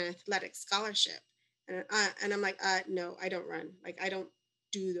on an athletic scholarship. And I'm like, no, I don't run. Like, I don't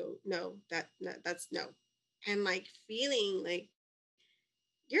do those. No, that's no. And like, feeling like,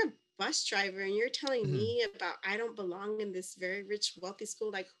 you're a bus driver and you're telling me Mhm. about I don't belong in this very rich, wealthy school.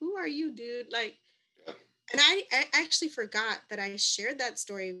 Like, who are you, dude? Like, Yeah. and I actually forgot that I shared that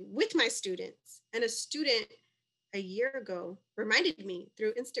story with my students. And a student a year ago reminded me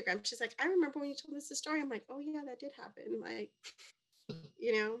through Instagram. She's like, I remember when you told us the story. I'm like, oh yeah, that did happen. Like,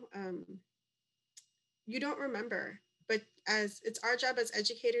 you know, you don't remember. But as it's our job as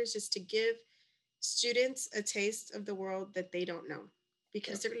educators is to give students a taste of the world that they don't know, Yeah.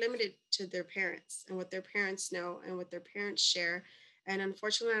 because they're limited to their parents and what their parents know and what their parents share. And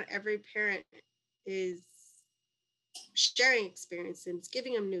unfortunately, not every parent is sharing experiences,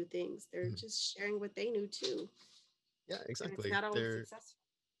 giving them new things. They're Mhm. just sharing what they knew too, Yeah, and it's exactly. not always successful.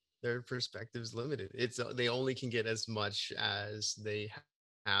 Their perspective's limited. It's they only can get as much as they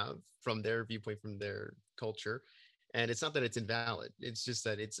have from their viewpoint, from their culture. And it's not that it's invalid. It's just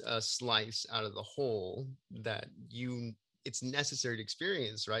that it's a slice out of the whole that it's necessary to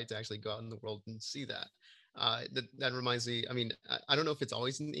experience, right? To actually go out in the world and see that. That reminds me. I mean, I don't know if it's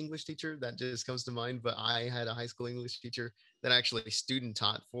always an English teacher that just comes to mind, but I had a high school English teacher that I actually student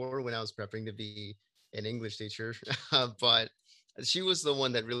taught for when I was prepping to be an English teacher. But she was the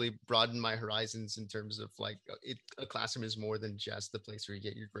one that really broadened my horizons in terms of like a classroom is more than just the place where you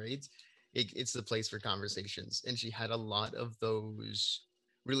get your grades. It's the place for conversations, and she had a lot of those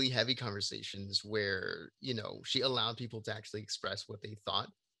really heavy conversations where she allowed people to actually express what they thought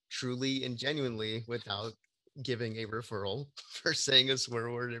truly and genuinely without giving a referral for saying a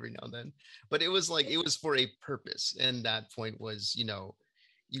swear word every now and then. But it was like it was for a purpose, and that point was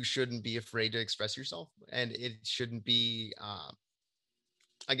you shouldn't be afraid to express yourself, and it shouldn't be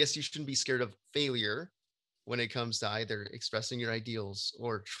I guess you shouldn't be scared of failure when it comes to either expressing your ideals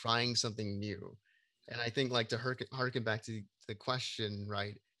or trying something new. And I think, like, to harken back to the question,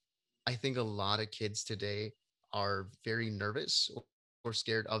 right? I think a lot of kids today are very nervous or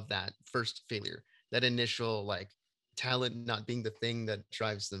scared of that first failure, that initial, like, talent not being the thing that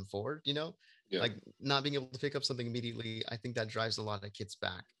drives them forward, Yeah. like not being able to pick up something immediately. I think that drives a lot of kids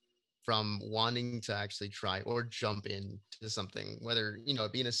back. from wanting to actually try or jump into something, whether,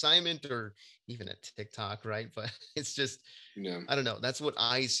 it be an assignment or even a TikTok, right? But it's just, Yeah. I don't know. That's what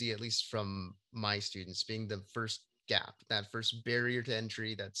I see, at least from my students, being the first gap, that first barrier to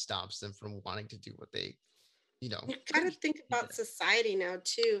entry that stops them from wanting to do what they, You got to could think be good about at. society now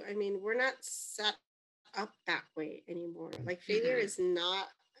too. I mean, we're not set up that way anymore. Like failure Mhm. is not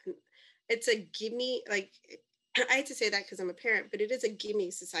it's a gimme. Like I hate to say that because I'm a parent, but it is a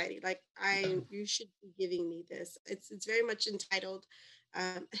gimme society. Like you should be giving me this. It's very much entitled,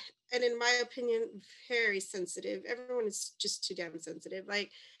 um, and in my opinion, very sensitive. Everyone is just too damn sensitive.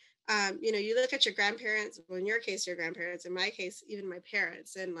 Like you look at your grandparents. Well, in your case, your grandparents. In my case, even my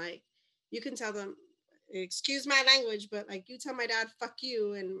parents, and like you can tell them, excuse my language, but like you tell my dad fuck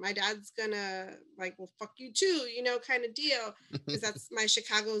you, and my dad's gonna like, well, fuck you too, kind of deal, because that's my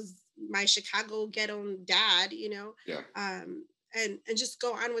Chicago ghetto dad, Yeah. and just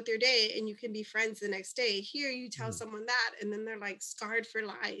go on with your day, and you can be friends the next day. Here you tell Mhm. someone that, and then they're like scarred for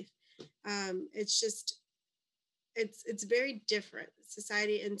life. It's just it's very different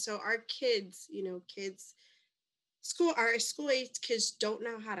society. And so our kids, our school age kids don't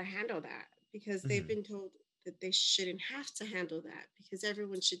know how to handle that, because they've Mhm. been told that they shouldn't have to handle that, because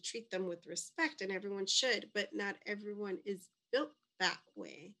everyone should treat them with respect, and everyone should, but not everyone is built that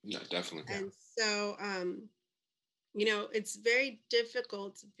way. Yeah, definitely. And so it's very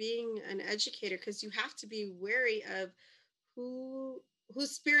difficult being an educator, because you have to be wary of who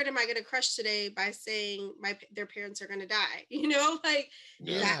whose spirit am I going to crush today by saying their parents are going to die? Like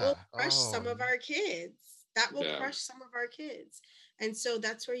Yeah. that will Yeah. crush some Oh, of our kids. That will Yeah. crush some of our kids. And so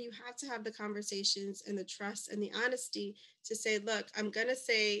that's where you have to have the conversations and the trust and the honesty to say, look, I'm going to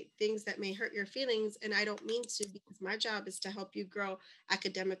say things that may hurt your feelings, and I don't mean to, because my job is to help you grow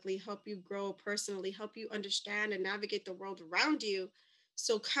academically, help you grow personally, help you understand and navigate the world around you.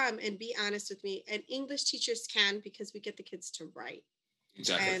 So come and be honest with me. And English teachers can, because we get the kids to write,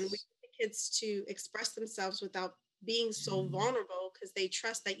 Exactly. and we get the kids to express themselves without being so vulnerable, because they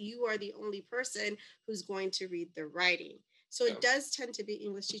trust that you are the only person who's going to read the writing. So Yeah. it does tend to be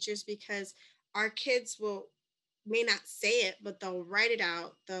English teachers, because our kids may not say it, but they'll write it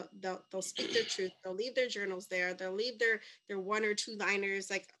out. They'll speak their truth. They'll leave their journals there. They'll leave their one or two liners,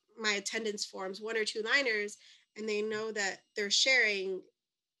 like my attendance forms, one or two liners, and they know that they're sharing,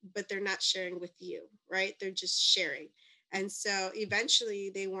 but they're not sharing with you, right? They're just sharing. And so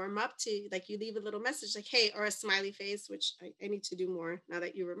eventually they warm up to, like, you leave a little message like, hey, or a smiley face, which I need to do more now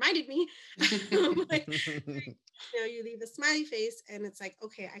that you reminded me. Like, you leave a smiley face, and it's like,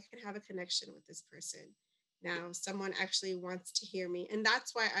 okay, I can have a connection with this person. Now someone actually wants to hear me. And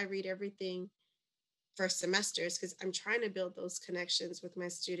that's why I read everything for semesters, because I'm trying to build those connections with my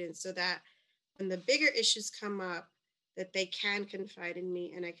students, so that when the bigger issues come up, that they can confide in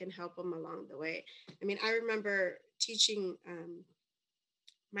me and I can help them along the way. I mean, I remember teaching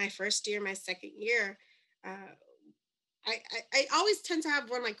my first year, my second year. Uh, I always tend to have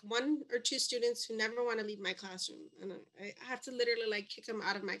one or two students who never want to leave my classroom, and I have to literally like kick them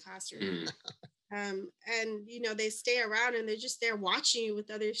out of my classroom. Mm. And they stay around, and they're just there watching you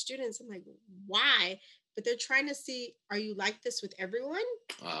with other students. I'm like, why? But they're trying to see, are you like this with everyone,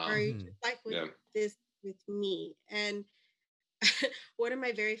 or are you Mhm. just like with Yeah. this with me? And one of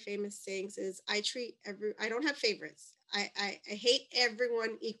my very famous sayings is, I don't have favorites. I hate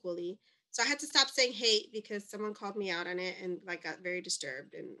everyone equally. So I had to stop saying hate, because someone called me out on it and like got very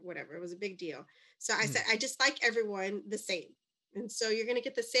disturbed and whatever. It was a big deal. So I said, Mhm. I dislike everyone the same. And so you're going to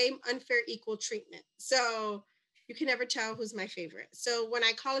get the same unfair equal treatment. So you can never tell who's my favorite. So when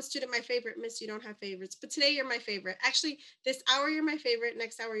I call a student my favorite, miss, you don't have favorites. But today you're my favorite. Actually, this hour you're my favorite.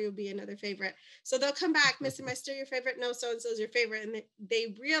 Next hour you'll be another favorite. So they'll come back, miss, am I still your favorite? No, so and so is your favorite. And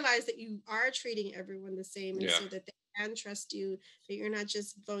they realize that you are treating everyone the same. And Yeah. so that they can trust you, that you're not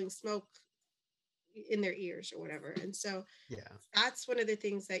just blowing smoke in their ears or whatever. And so Yeah. that's one of the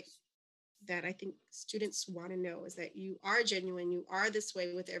things that I think students want to know, is that you are genuine. You are this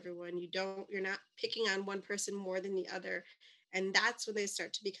way with everyone. You're not picking on one person more than the other. And that's when they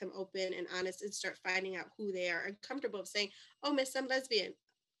start to become open and honest and start finding out who they are, and comfortable of saying, oh, miss, I'm lesbian.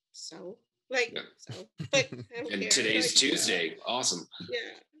 So like, Yeah. so like, I don't And care. today's Like, Tuesday. Awesome.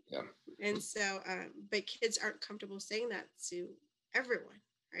 yeah. Yeah. And so, but kids aren't comfortable saying that to everyone,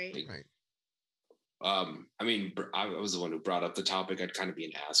 right? Right. I mean, I was the one who brought up the topic. I'd kind of be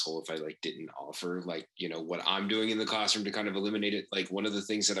an asshole if I like didn't offer like, what I'm doing in the classroom to kind of eliminate it. Like one of the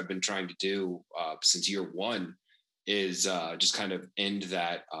things that I've been trying to do since year one is just kind of end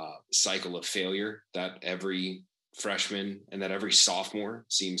that cycle of failure that every freshman and that every sophomore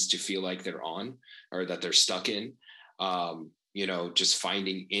seems to feel like they're on, or that they're stuck in. just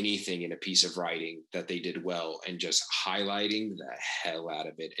finding anything in a piece of writing that they did well and just highlighting the hell out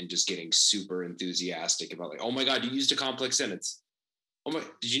of it and just getting super enthusiastic about like, oh my God, you used a complex sentence. Oh my,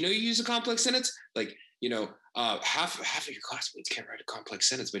 did you know you used a complex sentence? Like, half of your classmates can't write a complex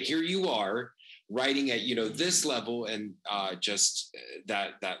sentence, but here you are writing at, this level, and just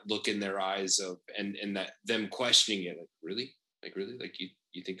that look in their eyes of, and that them questioning it, like really, like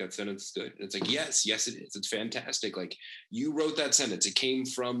you think that sentence is good? And it's like, yes, it is. It's fantastic. Like, you wrote that sentence. It came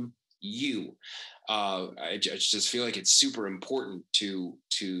from you. I just feel like it's super important to,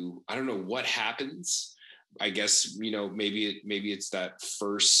 I don't know what happens. I guess, maybe it's that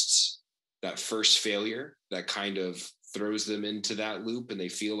first failure that kind of throws them into that loop, and they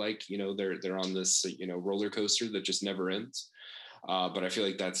feel like, they're on this, roller coaster that just never ends. But I feel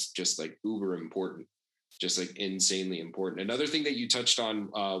like that's just like uber important. Just like insanely important. Another thing that you touched on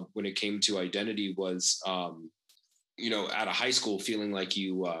when it came to identity was, at a high school, feeling like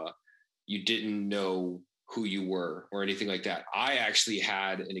you didn't know who you were or anything like that. I actually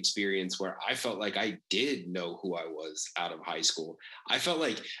had an experience where I felt like I did know who I was out of high school. I felt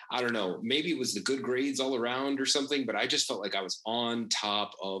like, I don't know, maybe it was the good grades all around or something, but I just felt like I was on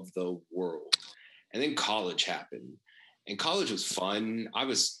top of the world. And then college happened. And college was fun. I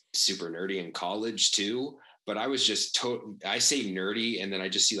was super nerdy in college too, but I was just I say nerdy, and then I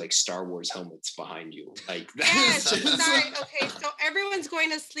just see like Star Wars helmets behind you. Like, yes, sorry. Okay, so everyone's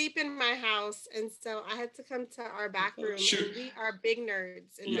going to sleep in my house, and so I had to come to our back room. Sure. And we are big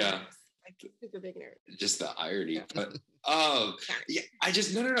nerds in my house, like super big nerds. Just the irony, yeah. But yeah, I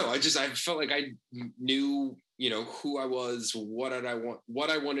just no. I felt like I knew, who I was, what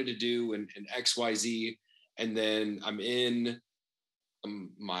I wanted to do, and XYZ. And then I'm in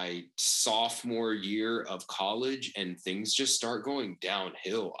my sophomore year of college, and things just start going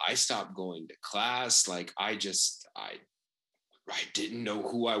downhill. I stopped going to class. Like, I didn't know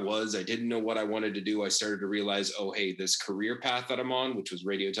who I was. I didn't know what I wanted to do. I started to realize, oh, hey, this career path that I'm on, which was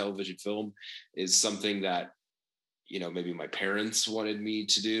radio, television, film, is something that, maybe my parents wanted me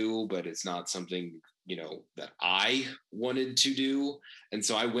to do, but it's not something, that I wanted to do. And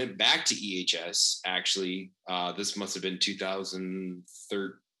so I went back to EHS, actually. This must have been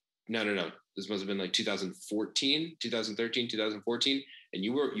 2013. No. This must have been like 2013, 2014. And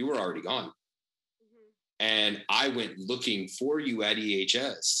you were already gone. And I went looking for you at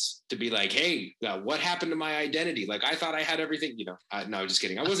EHS to be like, hey, what happened to my identity? Like, I thought I had everything, no, just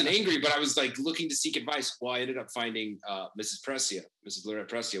kidding. I wasn't angry, but I was like looking to seek advice. Well, I ended up finding Mrs. Lorette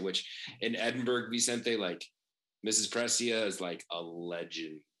Precia, which in Edinburgh, Vicente, like, Mrs. Precia is like a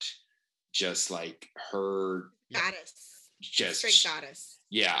legend. Just like her goddess. Just straight goddess.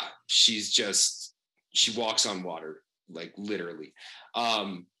 Yeah. She walks on water, like literally.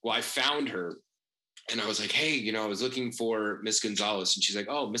 Well, I found her. And I was like, hey, I was looking for Miss Gonzalez. And she's like,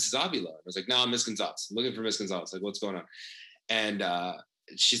 oh, Mrs. Avila. I was like, no, Miss Gonzalez. I'm looking for Miss Gonzalez. Like, what's going on? And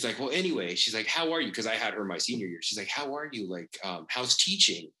she's like, well, anyway, she's like, how are you? Because I had her my senior year. She's like, how are you? Like, how's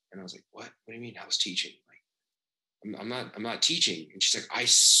teaching? And I was like, what? What do you mean, how's teaching? Like, I'm not teaching. And she's like, I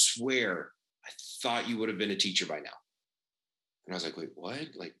swear, I thought you would have been a teacher by now. And I was like, wait, what?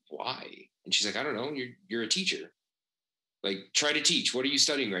 Like, why? And she's like, I don't know. You're a teacher. Like, try to teach. What are you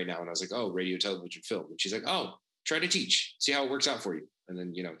studying right now? And I was like, oh, radio, television, film. And she's like, oh, try to teach. See how it works out for you. And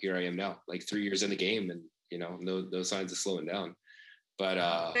then, here I am now, like 3 years in the game, and, no signs of slowing down. But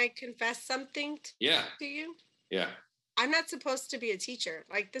can I confess something to you? Yeah. I'm not supposed to be a teacher.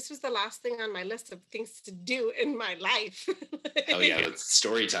 Like, this was the last thing on my list of things to do in my life. Oh yeah, that's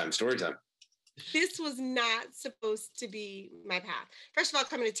story time. This was not supposed to be my path. First of all,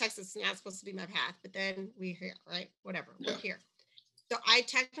 coming to Texas is not supposed to be my path, but then we're here, right? Whatever, we're here. So I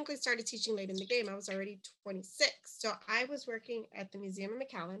technically started teaching late in the game. I was already 26. So I was working at the Museum of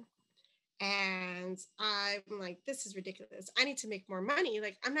McAllen, and I'm like, this is ridiculous. I need to make more money.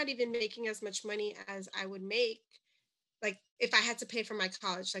 Like, I'm not even making as much money as I would make, like, if I had to pay for my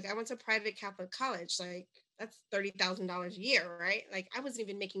college. Like, I went to private Catholic college. Like, that's $30,000 a year, right? Like, I wasn't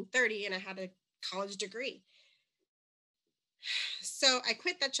even making 30, and I had a college degree. So I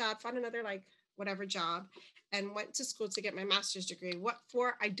quit that job, found another like whatever job, and went to school to get my master's degree. What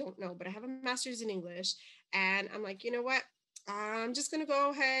for? I don't know, but I have a master's in English, and I'm like, you know what? I'm just going to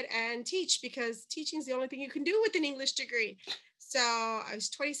go ahead and teach, because teaching is the only thing you can do with an English degree. So I was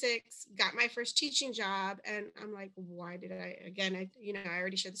 26, got my first teaching job, and I'm like, why did I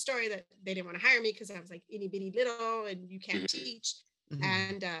already shared the story that they didn't want to hire me because I was like itty bitty little and you can't teach.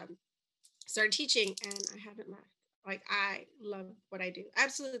 And started teaching, and I haven't left. Like, I love what I do.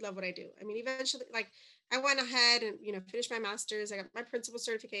 Absolutely love what I do. I mean, eventually, like, I went ahead and, finished my master's. I got my principal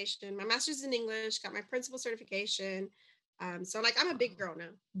certification. My master's in English, got my principal certification. So like I'm a big girl now,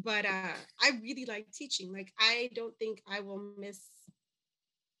 but I really like teaching. Like I don't think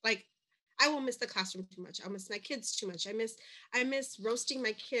like I will miss the classroom too much. I'll miss my kids too much. I miss roasting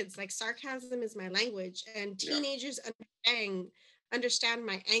my kids. Like sarcasm is my language, and teenagers understand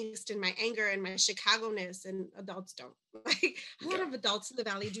my angst and my anger and my Chicago-ness, and adults don't. Like a lot of adults in the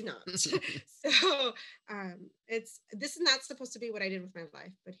Valley do not. So this is not supposed to be what I did with my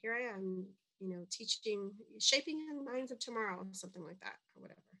life, but here I am, teaching, shaping young minds of tomorrow, or something like that, or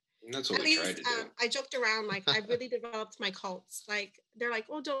whatever. And that's what At we least tried to do. I joked around, like I really developed my cults. Like they're like,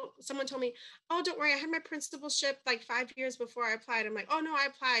 oh, someone told me, oh, don't worry, I had my principalship like 5 years before I applied. I'm like, oh no, I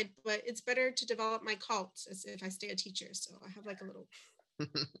applied, but it's better to develop my cults as if I stay a teacher. So I have like a little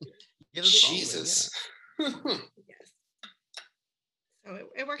Jesus. Yes. So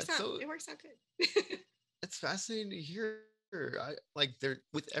it works out. It works out good. It's fascinating to hear. I like there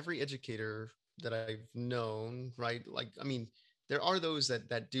with every educator that I've known, right? Like, I mean, there are those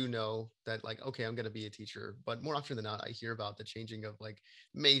that do know that, like, okay, I'm going to be a teacher, but more often than not, I hear about the changing of like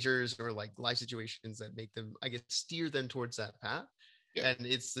majors or like life situations that make them, I guess, steer them towards that path. Yeah. And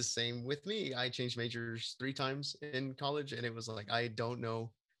it's the same with me. I changed majors 3 times in college, and it was like I don't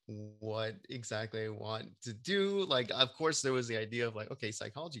know what exactly I want to do. Like, of course, there was the idea of like, okay,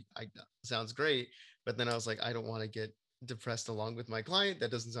 psychology, sounds great, but then I was like, I don't want to get depressed along with my client.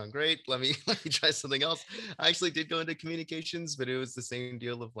 That doesn't sound great. Let me try something else. I actually did go into communications, but it was the same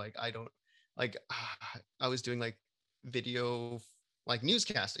deal of like, I don't like. I was doing like video, like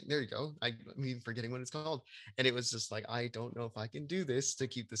newscasting. There you go. I'm even forgetting what it's called. And it was just like, I don't know if I can do this to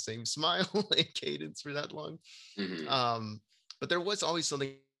keep the same smile and cadence for that long. But there was always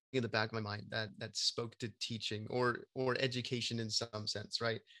something in the back of my mind that spoke to teaching or education in some sense,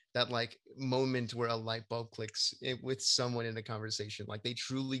 right? That like moment where a light bulb clicks with someone in a conversation, like they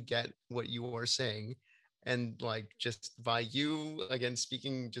truly get what you are saying, and like just by you again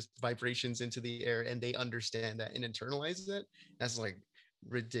speaking just vibrations into the air, and they understand that and internalize it. That's like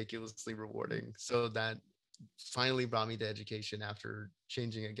ridiculously rewarding. So that finally brought me to education after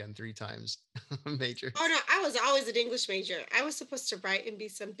changing again 3 times majors. Oh no, I was always an English major. I was supposed to write and be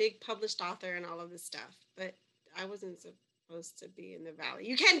some big published author and all of this stuff, but I wasn't supposed to be in the Valley.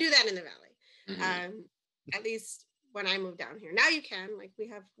 You can't do that in the Valley. At least when I moved down here. Now you can. Like we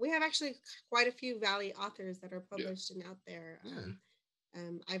have actually quite a few Valley authors that are published and out there.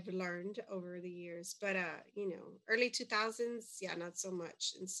 I've learned over the years, but early 2000s, yeah, not so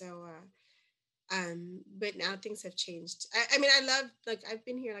much. And so but now things have changed. I mean, I love, like, I've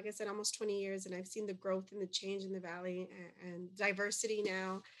been here, like I said, almost 20 years, and I've seen the growth and the change in the Valley, and diversity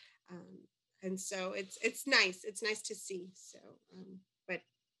now. Um, and so it's nice. It's nice to see. So, but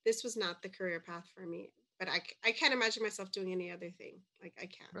this was not the career path for me, but I can't imagine myself doing any other thing. Like I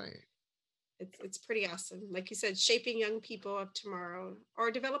can't. Right. It's pretty awesome. Like you said, shaping young people of tomorrow, or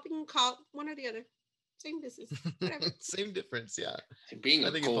developing cult, one or the other. Same business, whatever. Same difference, yeah. Being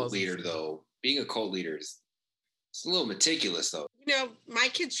a cult leader, though, being a cult leader is it's a little meticulous, though. My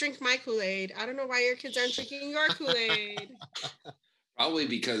kids drink my Kool-Aid. I don't know why your kids aren't drinking your Kool-Aid. Probably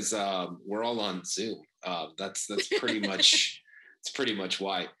because we're all on Zoom. That's pretty much it's pretty much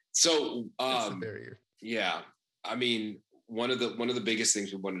why. So that's the barrier. Yeah, I mean, one of the biggest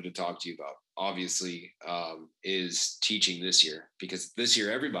things we wanted to talk to you about, obviously, is teaching this year, because this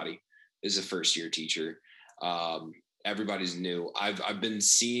year everybody is a first year teacher. Everybody's new. I've been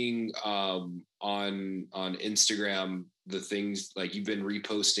seeing on Instagram the things, like you've been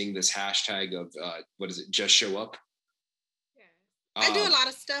reposting this hashtag of what is it? Just show up. Yeah, I do a lot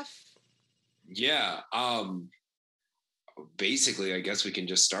of stuff. Yeah. Basically, I guess we can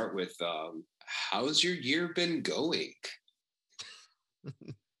just start with how's your year been going?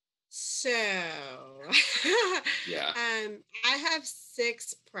 So, yeah. I have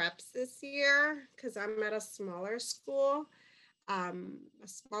 6 preps this year because I'm at a smaller school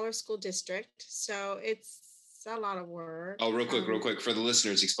district. So it's a lot of work. Oh, real quick. For the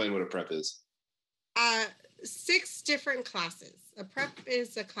listeners, explain what a prep is. 6 different classes. A prep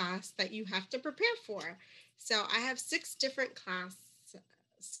is a class that you have to prepare for. So I have 6 different class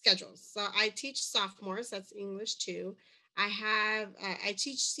schedules. So I teach sophomores, that's English too. I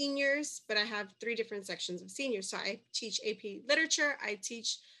teach seniors, but I have 3 different sections of seniors. So I teach AP literature. I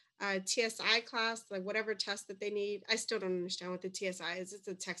teach TSI class, like whatever test that they need. I still don't understand what the TSI is. It's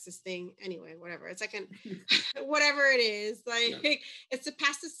a Texas thing. Anyway, whatever. It's like whatever it is. Like it's to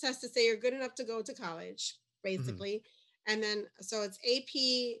pass this test to say you're good enough to go to college, basically. Mm-hmm. And then, so it's AP,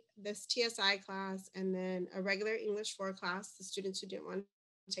 this TSI class, and then a regular English 4 class, the students who didn't want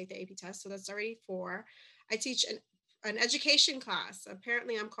to take the AP test. So that's already 4. I teach an education class.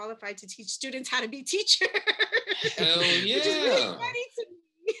 Apparently, I'm qualified to teach students how to be teachers. Hell yeah. Which is really funny to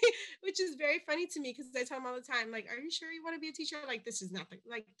me. Which is very funny to me because I tell them all the time, like, are you sure you want to be a teacher? Like, this is nothing.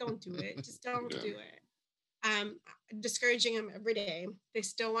 Like, don't do it. Just don't do it. Discouraging them every day. They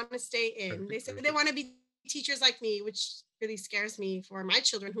still want to stay in. They say they want to be teachers like me, which really scares me for my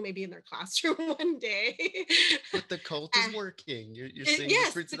children who may be in their classroom one day. But the cult is working. You're seeing yes,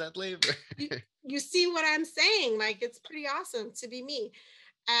 the fruits of that labor. you see what I'm saying? Like, it's pretty awesome to be me.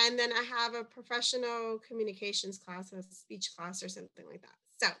 And then I have a professional communications class, a speech class or something like that.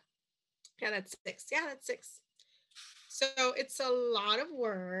 So yeah, that's 6. Yeah, that's 6. So it's a lot of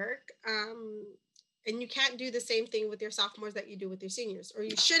work. And you can't do the same thing with your sophomores that you do with your seniors, or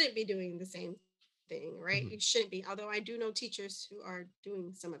you shouldn't be doing the same thing, right? You shouldn't be, although I do know teachers who are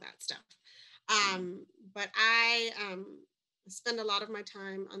doing some of that stuff. But I spend a lot of my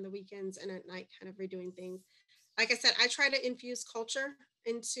time on the weekends and at night kind of redoing things. Like I said, I try to infuse culture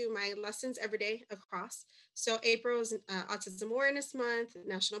into my lessons every day across. So April is Autism Awareness Month,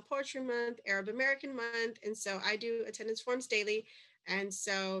 National Poetry Month, Arab American Month. And so I do attendance forms daily. And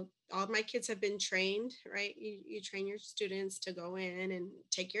so all of my kids have been trained, right? You train your students to go in and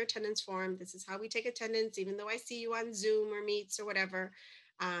take your attendance form. This is how we take attendance, even though I see you on Zoom or Meets or whatever.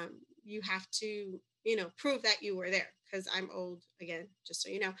 You have to, prove that you were there, because I'm old, again, just so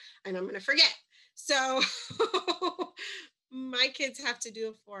you know, and I'm going to forget. So my kids have to do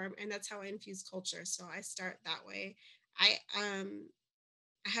a form, and that's how I infuse culture. So I start that way. I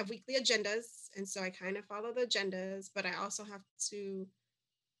have weekly agendas, and so I kind of follow the agendas, but I also have to,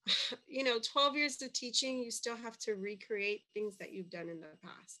 12 years of teaching, you still have to recreate things that you've done in the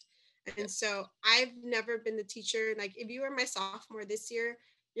past. And so I've never been the teacher. Like, if you were my sophomore this year,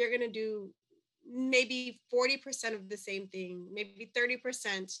 you're going to do maybe 40% of the same thing, maybe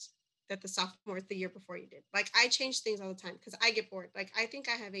 30% that the sophomore the year before you did. Like, I change things all the time because I get bored. Like, I think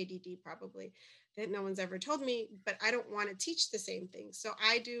I have ADD probably that no one's ever told me, but I don't want to teach the same thing. So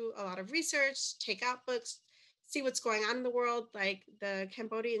I do a lot of research, take out books, see what's going on in the world. Like, the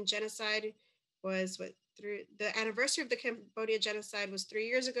Cambodian genocide was the anniversary of the Cambodia genocide was 3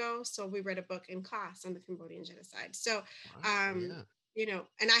 years ago. So we read a book in class on the Cambodian genocide. So, and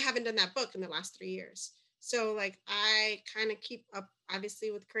I haven't done that book in the last 3 years. So, like, I kind of keep up,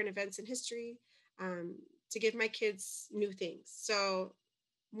 obviously, with current events and history, to give my kids new things. So,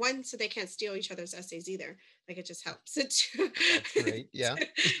 one, so they can't steal each other's essays either. Like, it just helps. That's great. Yeah.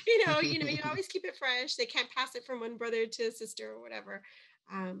 you always keep it fresh. They can't pass it from one brother to a sister or whatever.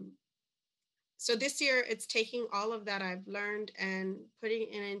 So this year, it's taking all of that I've learned and putting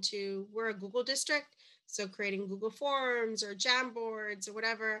it into, we're a Google district. So creating Google Forms or Jamboards or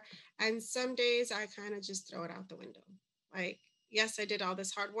whatever. And some days I kind of just throw it out the window. Like, yes, I did all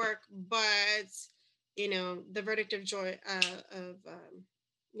this hard work, but, the verdict of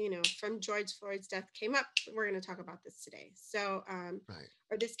from George Floyd's death came up. We're going to talk about this today. So,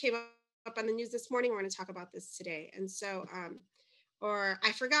 or this came up on the news this morning. We're going to talk about this today. And so, or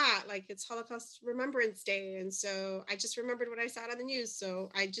I forgot, like, it's Holocaust Remembrance Day. And so I just remembered what I saw on the news.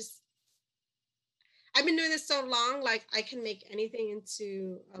 So I've been doing this so long, like, I can make anything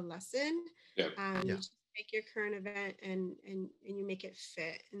into a lesson. You just take your current event and you make it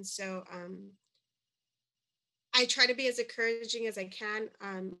fit. And so I try to be as encouraging as I can.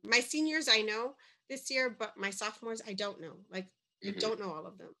 My seniors, I know this year, but my sophomores, I don't know. Like, I don't know all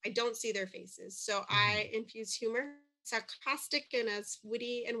of them. I don't see their faces. So I infuse humor, sarcastic, and as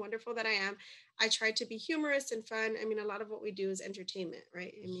witty and wonderful that I am, I try to be humorous and fun. I mean, a lot of what we do is entertainment,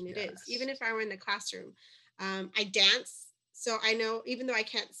 right? I mean, it is. Even if I were in the classroom, I dance. So I know, even though they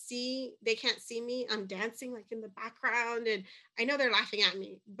can't see me, I'm dancing, like, in the background, and I know they're laughing at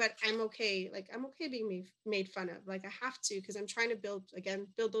me, but I'm okay. Like, I'm okay being made fun of. Like, I have to, because I'm trying to build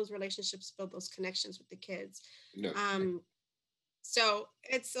those relationships, build those connections with the kids. So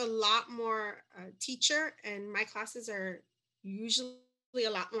it's a lot more teacher, and my classes are usually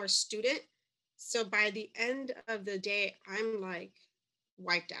a lot more student. So by the end of the day, I'm like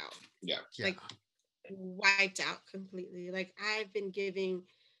wiped out. Like, wiped out completely. Like, I've been giving,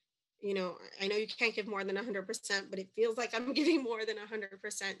 I know you can't give more than 100%, but it feels like I'm giving more than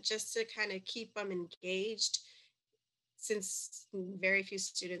 100% just to kind of keep them engaged, since very few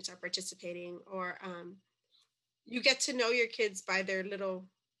students are participating. Or you get to know your kids by their little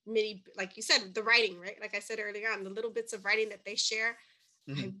mini, like you said, the writing, right? Like I said earlier on, the little bits of writing that they share.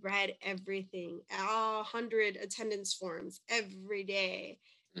 I read everything, all 100 attendance forms every day.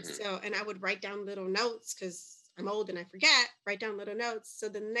 So, and I would write down little notes, because I'm old and I forget, write down little notes. So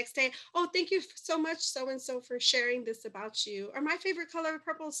then the next day, oh, thank you so much, so-and-so, for sharing this about you. Or my favorite color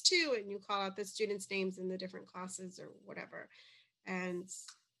purple is too. And you call out the students' names in the different classes or whatever. And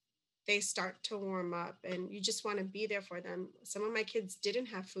they start to warm up and you just want to be there for them. Some of my kids didn't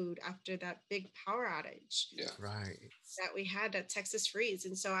have food after that big power outage. Yeah. Right. That we had at Texas Freeze.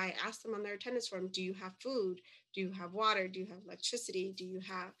 And so I asked them on their attendance form, do you have food? Do you have water? Do you have electricity? Do you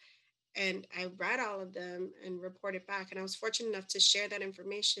have, and I read all of them and reported back. And I was fortunate enough to share that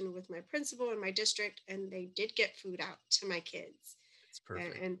information with my principal and my district. And they did get food out to my kids. It's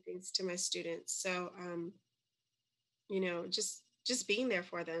perfect. And things to my students. So, just being there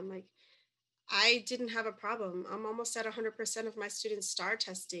for them. Like, I didn't have a problem. I'm almost at 100% of my students STAR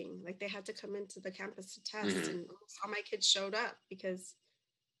testing. Like, they had to come into the campus to test, and almost all my kids showed up because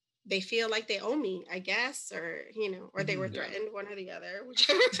they feel like they owe me, I guess, or they were threatened, one or the other,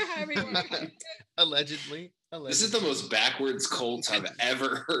 whichever. However you want to put it. Allegedly. This is the most backwards cult I've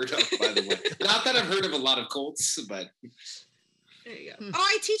ever heard of, by the way. Not that I've heard of a lot of cults, but there you go. Oh,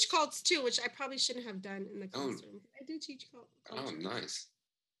 I teach cults too, which I probably shouldn't have done in the classroom. I do teach cults. Oh, nice.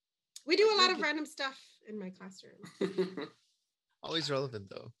 We do a lot of random stuff in my classroom. Always relevant,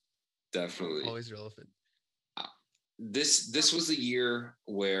 though. Definitely. Always relevant. This was the year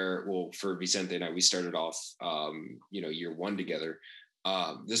where, well, for Vicente and I, we started off, year one together.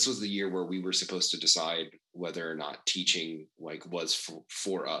 This was the year where we were supposed to decide whether or not teaching was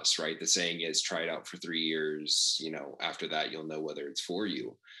for us, right? The saying is, try it out for 3 years. After that, you'll know whether it's for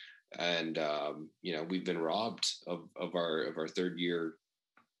you. And we've been robbed of our third year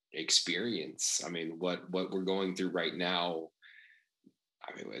experience. I mean, what we're going through right now.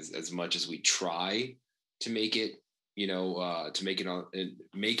 I mean, as much as we try to make it, make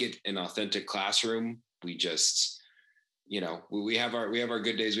it an authentic classroom, we just, we have our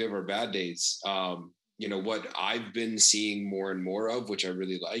good days, we have our bad days. What I've been seeing more and more of, which I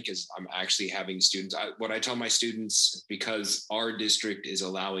really like, is I'm actually having students. What I tell my students, because our district is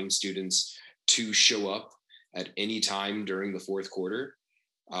allowing students to show up at any time during the fourth quarter,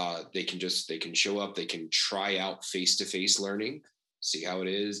 they can show up, they can try out face-to-face learning, see how it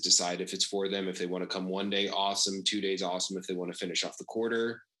is, decide if it's for them. If they want to come 1 day, awesome. 2 days, awesome. If they want to finish off the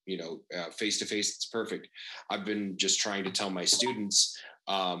quarter, face-to-face, it's perfect. I've been just trying to tell my students,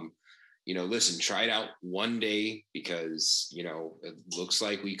 listen, try it out 1 day, because, it looks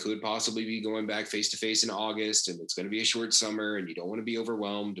like we could possibly be going back face-to-face in August, and it's going to be a short summer, and you don't want to be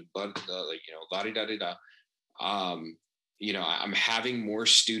overwhelmed, but la-di-da-di-da. I'm having more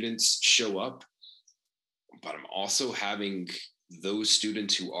students show up, but I'm also having those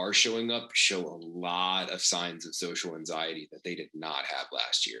students who are showing up show a lot of signs of social anxiety that they did not have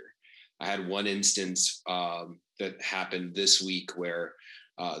last year. I had one instance that happened this week where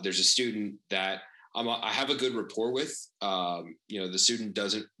there's a student that I have a good rapport with. The student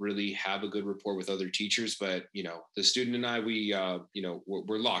doesn't really have a good rapport with other teachers, but, the student and I,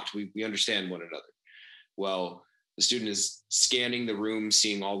 we're locked. We understand one another. Well, the student is scanning the room,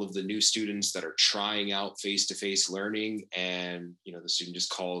 seeing all of the new students that are trying out face-to-face learning. And, the student just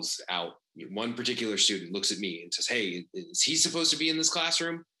calls out, one particular student looks at me and says, "Hey, is he supposed to be in this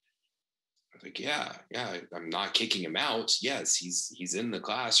classroom?" I'm like, yeah, I'm not kicking him out. Yes, he's in the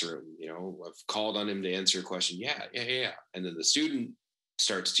classroom. I've called on him to answer a question. Yeah. And then the student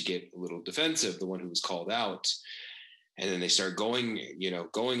starts to get a little defensive, the one who was called out. And then they start going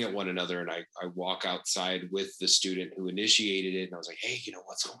at one another. And I walk outside with the student who initiated it. And I was like, "Hey,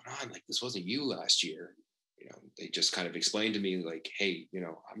 what's going on? Like, this wasn't you last year." They just kind of explained to me, like, "Hey,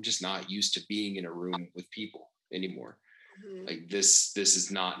 I'm just not used to being in a room with people anymore. Mm-hmm. Like, this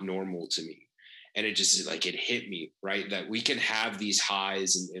is not normal to me." And it just, like, it hit me, right? That we can have these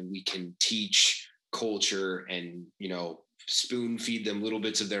highs and we can teach culture and, spoon feed them little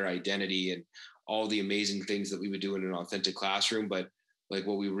bits of their identity and all the amazing things that we would do in an authentic classroom. But like,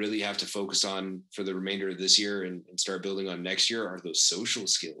 what we really have to focus on for the remainder of this year and start building on next year are those social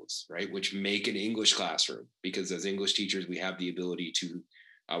skills, right? Which make an English classroom, because as English teachers, we have the ability to,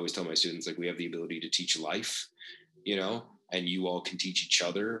 I always tell my students, like, we have the ability to teach life, and you all can teach each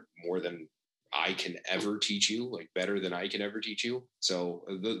other more than I can ever teach you, like better than I can ever teach you. So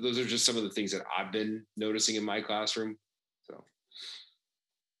those are just some of the things that I've been noticing in my classroom. So.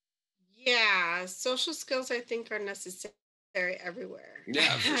 Yeah, social skills, I think, are necessary everywhere.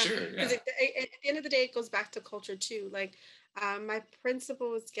 Yeah, for sure. Yeah. At the end of the day, it goes back to culture too. Like, my principal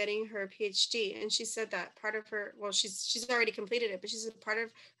was getting her PhD, and she said that part of her, well, she's already completed it, but she said part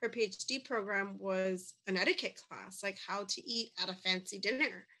of her PhD program was an etiquette class, like how to eat at a fancy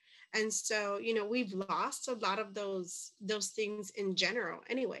dinner. And so, we've lost a lot of those things in general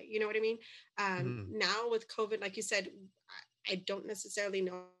anyway. You know what I mean? Now with COVID, like you said, I don't necessarily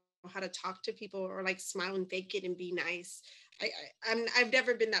know how to talk to people or like smile and fake it and be nice. I've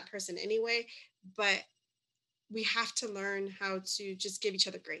never been that person anyway, but we have to learn how to just give each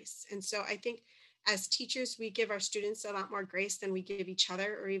other grace. And so I think as teachers, we give our students a lot more grace than we give each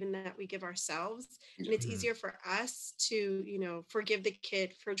other, or even that we give ourselves. And it's easier for us to, forgive the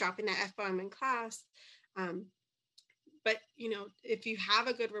kid for dropping that F-bomb in class. But, if you have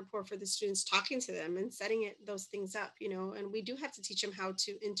a good rapport for the students, talking to them and setting those things up, and we do have to teach them how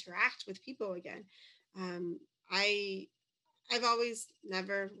to interact with people again. I I've always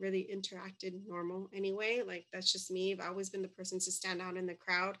never really interacted normal anyway. Like that's just me. I've always been the person to stand out in the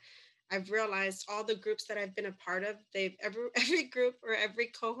crowd. I've realized all the groups that I've been a part of, they've every group or every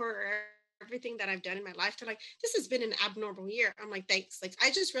cohort or everything that I've done in my life, they're like, this has been an abnormal year. I'm like, thanks. Like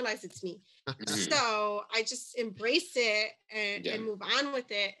I just realized it's me. So I just embrace it and move on with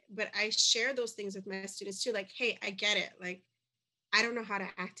it. But I share those things with my students too. Like, hey, I get it. Like I don't know how to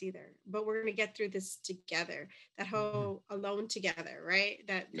act either, but we're going to get through this together. That whole alone together, right?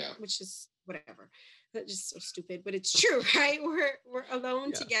 Which is whatever. That's just so stupid, but it's true, right? We're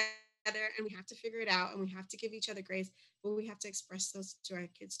alone together and we have to figure it out and we have to give each other grace, but we have to express those to our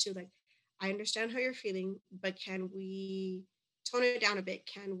kids too. Like, I understand how you're feeling, but can we tone it down a bit?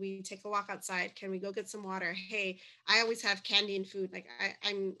 Can we take a walk outside? Can we go get some water? Hey, I always have candy and food. Like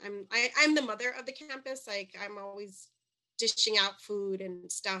I'm the mother of the campus. Like I'm always dishing out food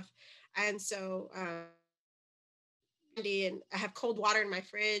and stuff. And so and I have cold water in my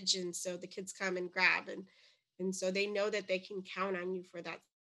fridge. And so the kids come and grab and so they know that they can count on you for that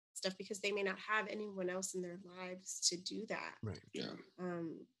stuff because they may not have anyone else in their lives to do that. Right. Yeah.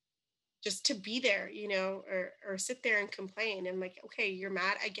 Just to be there, or sit there and complain and like, okay, you're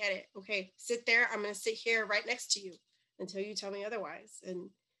mad. I get it. Okay, sit there. I'm going to sit here right next to you until you tell me otherwise.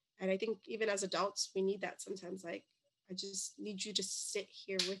 And I think even as adults, we need that sometimes. Like, I just need you to sit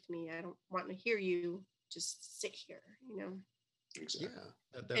here with me. I don't want to hear you. Just sit here, Exactly.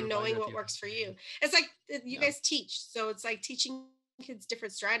 Yeah. And knowing what works for you. It's like you guys teach. So it's like teaching kids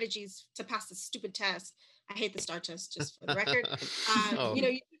different strategies to pass the stupid test. I hate the STAR test, just for the record. You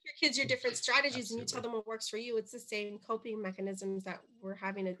teach your kids your different strategies and you tell them what works for you. It's the same coping mechanisms that we're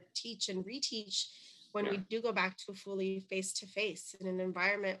having to teach and reteach when we do go back to fully face-to-face in an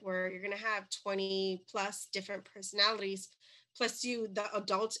environment where you're going to have 20 plus different personalities, plus you, the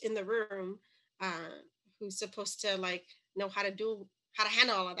adult in the room, who's supposed to like know how to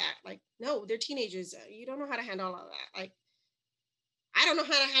handle all of that. Like, no, they're teenagers. You don't know how to handle all of that. Like, I don't know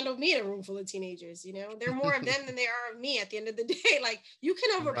how to handle me in a room full of teenagers. There are more of them than there are of me at the end of the day. Like, you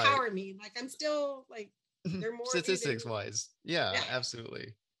can overpower me. Like, I'm still like, they're more statistics wise. Yeah,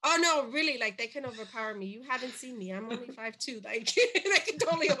 absolutely. Oh no, really? Like they can overpower me. You haven't seen me. I'm only 5'2". Like they can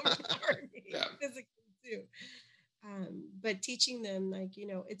totally overpower me physically too. But teaching them, like,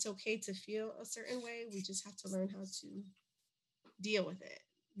 it's okay to feel a certain way. We just have to learn how to deal with it.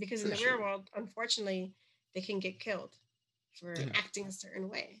 Because in the real world, unfortunately, they can get killed for acting a certain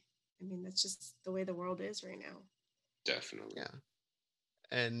way. I mean, that's just the way the world is right now. Definitely. Yeah.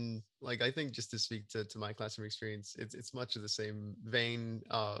 And like, I think just to speak to my classroom experience, it's much of the same vein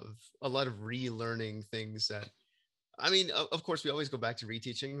of a lot of relearning things that, I mean, of course, we always go back to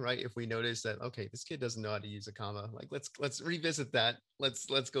reteaching, right? If we notice that, okay, this kid doesn't know how to use a comma, like let's revisit that.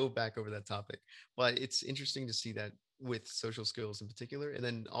 Let's go back over that topic. But it's interesting to see that with social skills in particular, and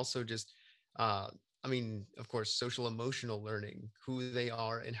then also just, I mean, of course, social emotional learning, who they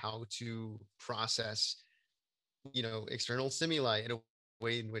are and how to process, external stimuli in a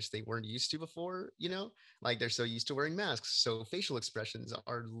way in which they weren't used to before, like they're so used to wearing masks. So facial expressions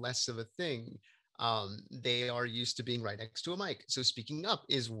are less of a thing. They are used to being right next to a mic. So speaking up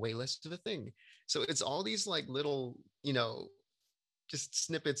is way less of a thing. So it's all these like little, just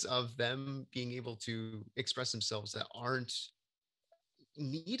snippets of them being able to express themselves that aren't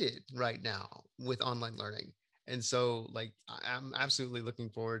needed right now with online learning. And so like I'm absolutely looking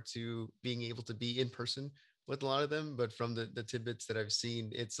forward to being able to be in person with a lot of them, but from the tidbits that I've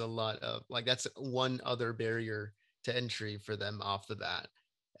seen, it's a lot of like, that's one other barrier to entry for them off the bat.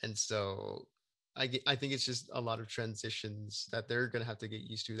 And so I think it's just a lot of transitions that they're going to have to get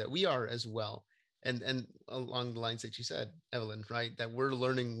used to, that we are as well. And along the lines that you said, Evelyn, right, that we're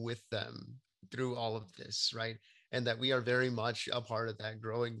learning with them through all of this, right? And that we are very much a part of that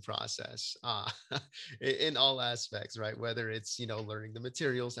growing process, in all aspects, right? Whether it's, learning the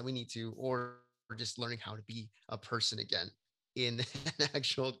materials that we need to, or just learning how to be a person again in an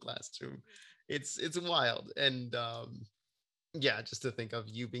actual classroom. It's wild. And Yeah, just to think of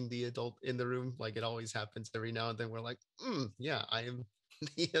you being the adult in the room, like it always happens every now and then. We're like, yeah, I am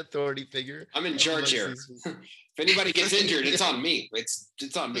the authority figure I'm in charge here. If anybody gets injured, it's on me.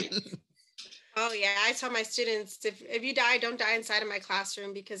 It's on me. Oh yeah, I tell my students if you die, don't die inside of my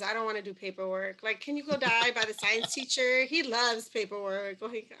classroom because I don't want to do paperwork. Like, can you go die by the science teacher? He loves paperwork.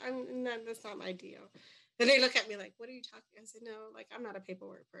 Like, that's not my deal. And they look at me like, "What are you talking?" I said, "No, like I'm not a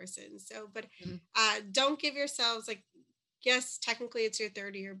paperwork person." So, but don't give yourselves like, yes, technically it's your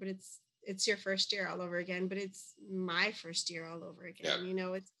third year, but it's your first year all over again. But it's my first year all over again. Yeah. You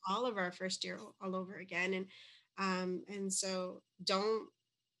know, it's all of our first year all over again, and so don't.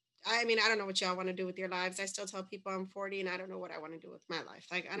 I mean, I don't know what y'all want to do with your lives. I still tell people I'm 40 and I don't know what I want to do with my life.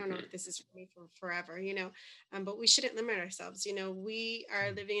 Like, I don't know if this is for me for forever, you know, but we shouldn't limit ourselves. You know, we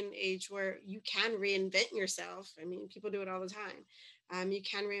are living in an age where you can reinvent yourself. I mean, people do it all the time. You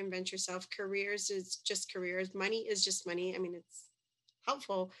can reinvent yourself. Careers is just careers. Money is just money. I mean, it's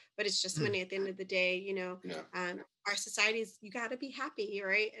helpful, but it's just money at the end of the day, you know. Yeah. Our societies, you got to be happy,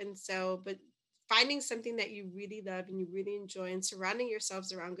 right? And so, but finding something that you really love and you really enjoy and surrounding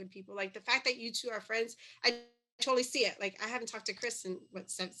yourselves around good people, like the fact that you two are friends, I totally see it. Like, I haven't talked to Chris in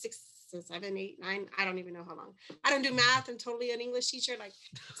what, 6 7 8 9, I don't even know how long. I don't do math. I'm totally an English teacher, like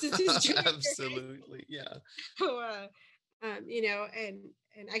since his junior year. Absolutely, yeah. So you know, and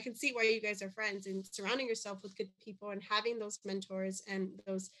I can see why you guys are friends, and surrounding yourself with good people and having those mentors and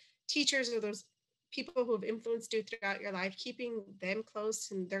those teachers or those people who have influenced you throughout your life, keeping them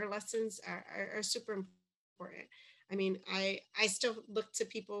close and their lessons are super important. I mean, I still look to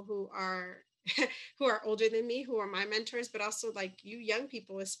people who are who are older than me, who are my mentors, but also like you young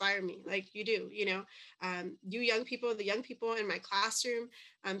people inspire me, like you do, you know. You young people, the young people in my classroom,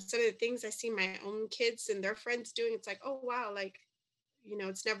 some of the things I see my own kids and their friends doing, it's like, oh wow, like, you know,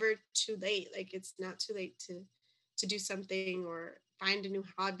 it's never too late. Like, it's not too late to do something or find a new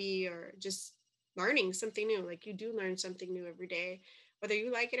hobby or just learning something new. Like, you do learn something new every day, whether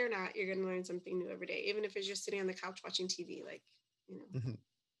you like it or not. You're going to learn something new every day, even if it's just sitting on the couch watching TV, like, you know,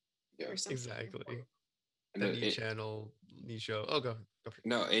 Yeah, or something. Exactly. and That new channel, new show. Oh, go for it.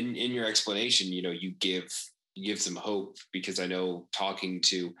 no, in your explanation, you know, you give some hope, because I know talking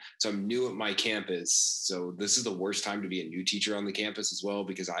to, so I'm new at my campus, so this is the worst time to be a new teacher on the campus as well,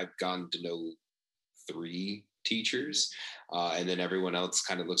 because I've gotten to know 3 teachers, and then everyone else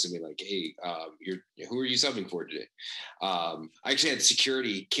kind of looks at me like, hey, who are you subbing for today? I actually had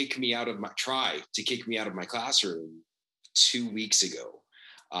security kick me out of my classroom 2 weeks ago,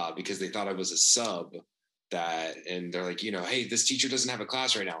 because they thought I was a sub, and they're like, you know, hey, this teacher doesn't have a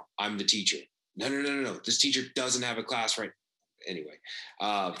class right now. I'm the teacher. No. This teacher doesn't have a class right. Anyway,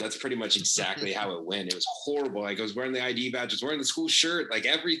 that's pretty much exactly how it went. It was horrible. Like, I was wearing the ID badge, I was wearing the school shirt, like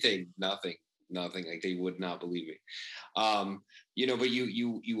everything, nothing. Like, they would not believe me. You know, but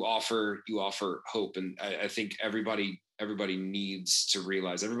you offer hope, and I think everybody needs to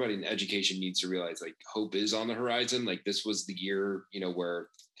realize, everybody in education needs to realize, like, hope is on the horizon. Like, this was the year, you know, where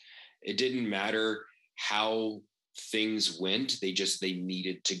it didn't matter how things went, they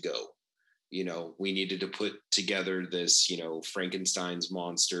needed to go. You know, we needed to put together this, you know, Frankenstein's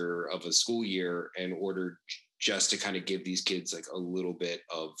monster of a school year in order just to kind of give these kids like a little bit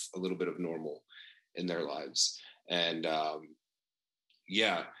of normal in their lives. And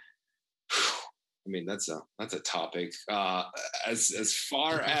yeah, I mean, that's a topic. As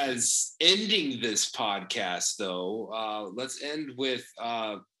far as ending this podcast, though, let's end with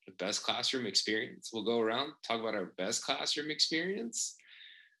the best classroom experience. We'll go around, talk about our best classroom experience.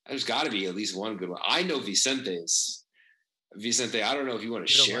 There's got to be at least one good one. I know Vicente, I don't know if you want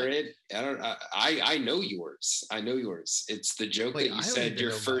to share it. I know yours. It's the joke that you said your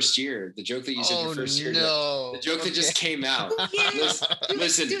first year. The joke that you said your first year. No. The joke that just came out.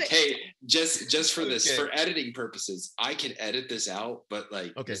 Listen, hey, just for this, for editing purposes, I can edit this out, but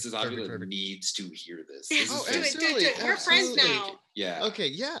like, Mrs. Avila needs to hear this. This is absolutely. We're friends now. Yeah. Okay.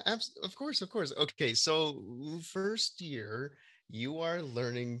 Yeah. Of course. Okay. So first year, you are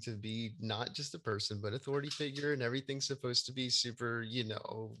learning to be not just a person, but authority figure, and everything's supposed to be super,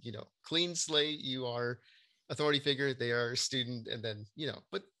 clean slate. You are authority figure, they are a student, and then,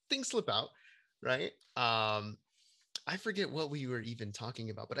 but things slip out, right? I forget what we were even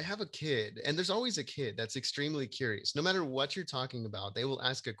talking about, but I have a kid, and there's always a kid that's extremely curious. No matter what you're talking about, they will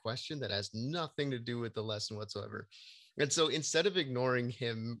ask a question that has nothing to do with the lesson whatsoever. And so instead of ignoring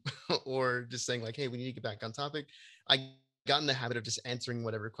him or just saying like, hey, we need to get back on topic, I got in the habit of just answering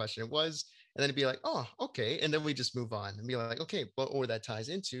whatever question it was, and then it'd be like, oh, okay, and then we just move on and be like, okay, or that ties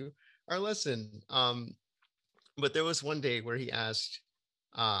into our lesson. But there was one day where he asked,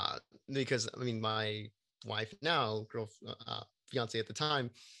 because I mean, my wife now, fiance at the time,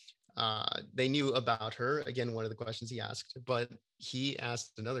 they knew about her. Again, one of the questions he asked, but he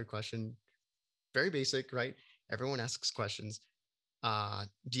asked another question, very basic, right? Everyone asks questions.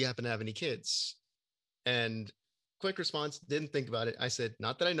 Do you happen to have any kids? And quick response, didn't think about it. I said,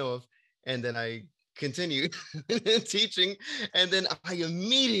 not that I know of. And then I continued teaching. And then I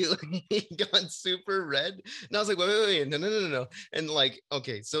immediately got super red. And I was like, wait, no, no, no, no, no. And like,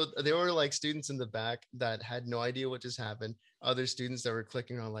 okay, so there were like students in the back that had no idea what just happened. Other students that were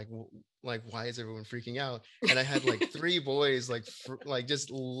clicking on like, why is everyone freaking out? And I had like three boys like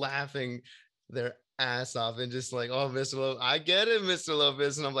just laughing their ass off and just like, oh, Mr. Lopez, I get it, Mr.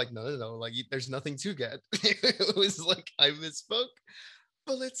 Lopez. And I'm like, no, no, no, like there's nothing to get. It was like I misspoke,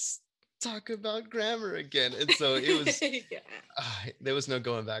 but let's talk about grammar again. And so it was, Yeah. there was no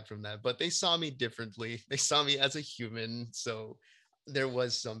going back from that. But they saw me differently. They saw me as a human. So there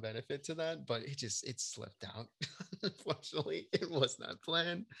was some benefit to that, but it slipped out. Unfortunately, it was not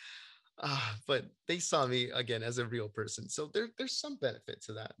planned. But they saw me again as a real person. So there's some benefit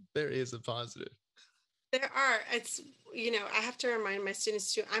to that. There is a positive. There are. It's, I have to remind my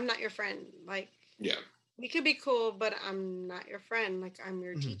students too, I'm not your friend. Like, Yeah. we could be cool, but I'm not your friend. Like, I'm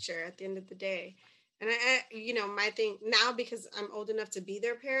your Mhm. teacher at the end of the day. And my thing now, because I'm old enough to be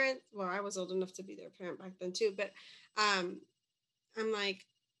their parent. Well, I was old enough to be their parent back then too. But um, I'm like,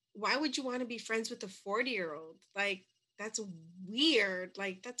 why would you want to be friends with a 40-year-old? Like, that's weird.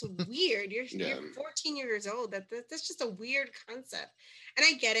 Like, that's weird. You're Yeah. 14 years old. That's just a weird concept. And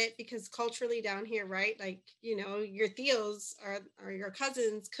I get it because culturally down here, right? Like, your Theos or your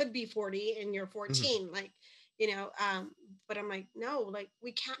cousins could be 40 and you're Mhm. 14. Like, but I'm like, no, like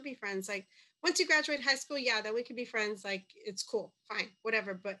we can't be friends. Like, once you graduate high school, yeah, then we could be friends. Like, it's cool, fine,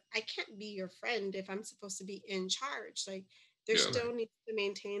 whatever. But I can't be your friend if I'm supposed to be in charge. Like, there Yeah. Right. still needs to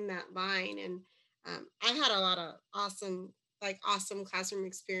maintain that line. And I had a lot of awesome classroom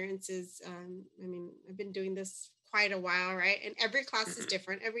experiences. I mean, I've been doing this quite a while, right? And every class is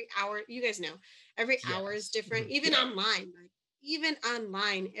different. Every hour, you guys know, every hour is Yes. different. Mhm. Even Yeah. online, like even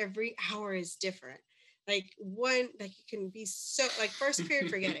online, every hour is different. Like one, like you can be so like first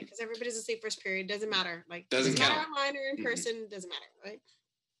period, forget it, because everybody's the same first period. Doesn't matter. Like Doesn't doesn't matter count. online or in Mhm. person. Doesn't matter, right?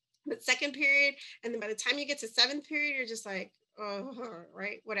 But second period, and then by the time you get to seventh period, you're just like, oh,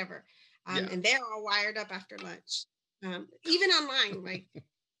 right, whatever. Yeah. And they're all wired up after lunch, even online. Like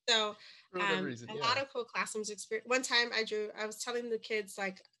so, For whatever reason. a Yeah. lot of cool classrooms experience. One time I drew. I was telling the kids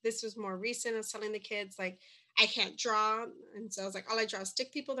like this was more recent. I was telling the kids like I can't draw, and so I was like, all I draw is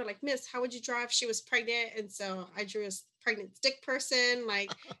stick people. They're like, Miss, how would you draw if she was pregnant? And so I drew a pregnant stick person. Like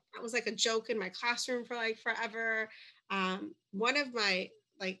that was like a joke in my classroom for like forever. One of my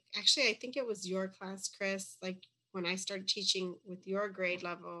actually I think it was your class, Chris. Like when I started teaching with your grade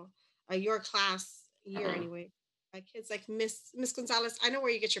level, your class year Uh-huh. anyway. My kids like Miss Gonzalez. I know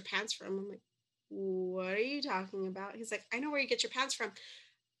where you get your pants from. I'm like, what are you talking about? He's like, I know where you get your pants from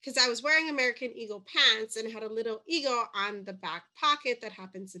because I was wearing American Eagle pants and had a little eagle on the back pocket that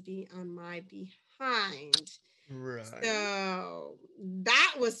happens to be on my behind. Right. So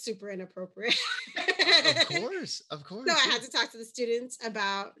that was super inappropriate. Of course. Of So course. I Yeah. had to talk to the students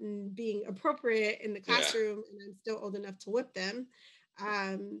about being appropriate in the Yeah. classroom, and I'm still old enough to whip them.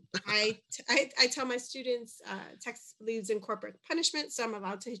 I tell my students Texas believes in corporate punishment, so I'm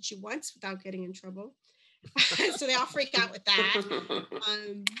allowed to hit you once without getting in trouble. So they all freak out with that.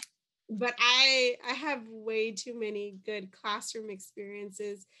 Um, but I have way too many good classroom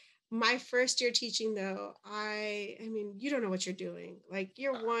experiences. My first year teaching though, I mean, you don't know what you're doing. Like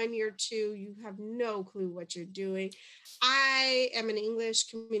year one, year two, you have no clue what you're doing. I am an English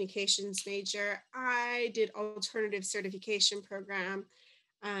communications major. I did alternative certification program.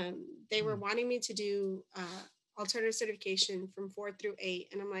 They were Mm. wanting me to do alternative certification from 4 through 8,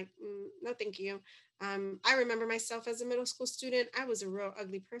 and I'm like, no, thank you. I remember myself as a middle school student. I was a real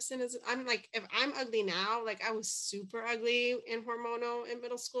ugly person. I'm like, if I'm ugly now, like I was super ugly and hormonal in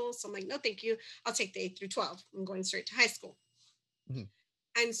middle school. So I'm like, no, thank you. I'll take the 8 through 12. I'm going straight to high school. Mhm.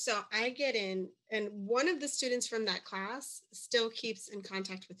 And so I get in, and one of the students from that class still keeps in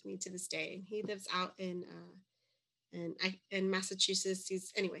contact with me to this day. He lives out in Massachusetts.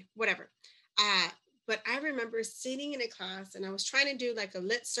 He's anyway, whatever. Uh, but I remember sitting in a class and I was trying to do like a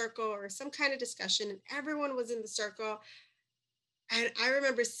lit circle or some kind of discussion, and everyone was in the circle. And I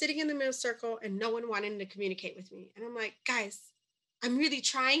remember sitting in the middle circle and no one wanted to communicate with me. And I'm like, guys, I'm really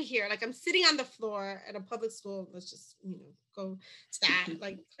trying here. Like I'm sitting on the floor at a public school. Let's just, go to that.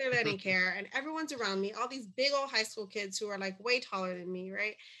 Like clearly I didn't care. And everyone's around me, all these big old high school kids who are like way taller than me,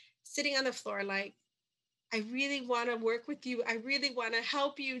 right? Sitting on the floor, like I really want to work with you. I really want to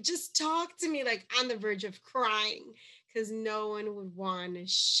help you. Just talk to me, like on the verge of crying, because no one would want to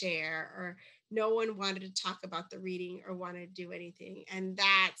share, or no one wanted to talk about the reading or want to do anything. And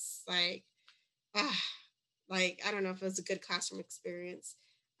that's ah, like, I don't know if it was a good classroom experience.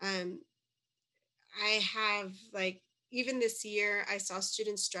 Um, I have like, even this year, I saw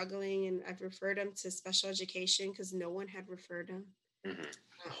students struggling and I've referred them to special education because no one had referred them. Mhm.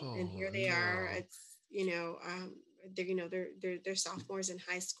 And Oh, here they are. no. It's, they're sophomores in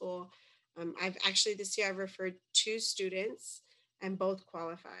high school. I've actually this year I've referred two students and both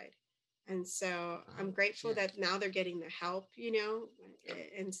qualified. And so I'm Oh, grateful yeah. that now they're getting the help,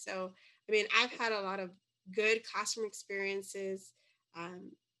 And so, I mean, I've had a lot of good classroom experiences.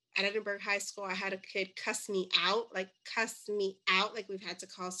 Um, at Edinburgh High School, I had a kid cuss me out, like we've had to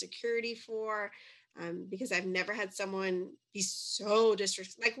call security for, because I've never had someone be so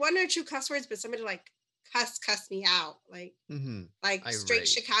disrespectful, like one or two cuss words, but somebody like cuss me out, Mm-hmm. like straight Irate.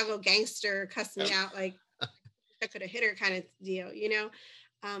 Chicago gangster cuss me Yep. out, like I could have hit her kind of deal.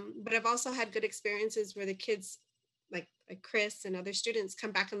 But I've also had good experiences where the kids, like Chris and other students,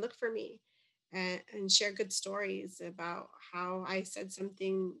 come back and look for me and share good stories about how I said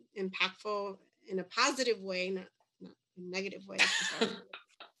something impactful in a positive way, not a negative way.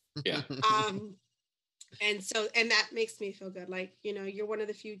 Yeah. Um, and that makes me feel good. Like, you're one of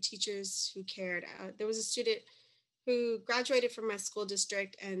the few teachers who cared. There was a student who graduated from my school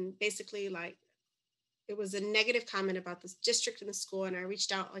district, and basically, like, it was a negative comment about this district and the school. And I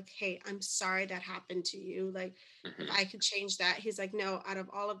reached out, like, hey, I'm sorry that happened to you. Like, if Mhm. I could change that. He's like, no, out of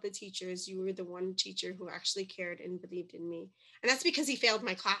all of the teachers, you were the one teacher who actually cared and believed in me. And that's because he failed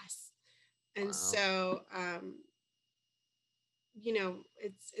my class. And Wow. so,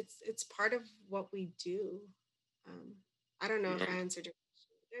 it's part of what we do. Um, I don't know if I Mhm. answered your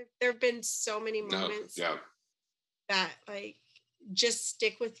question. There have been so many No. moments Yeah. that, like, just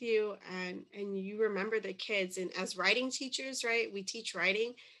stick with you, and you remember the kids. And as writing teachers, right, we teach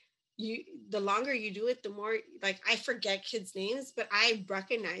writing. You The longer you do it, the more, like, I forget kids' names, but I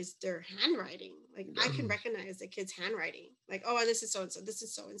recognize their handwriting. Like, I Yeah. can recognize the kid's handwriting. Like, oh, this is so and so. This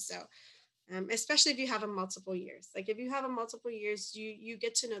is so and so. Especially if you have a multiple years. Like, if you have a multiple years, you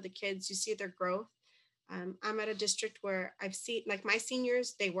get to know the kids. You see their growth. I'm at a district where I've seen, like, my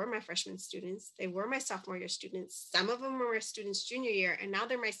seniors, they were my freshman students. They were my sophomore year students. Some of them were my students junior year, and now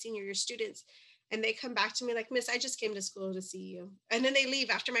they're my senior year students. And they come back to me like, Miss, I just came to school to see you. And then they leave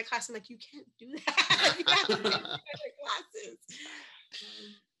after my class. I'm like, you can't do that. You have to finish your classes.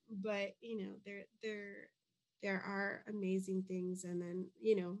 But there are amazing things. And then,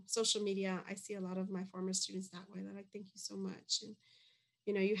 social media, I see a lot of my former students that way. They're like, thank you so much. And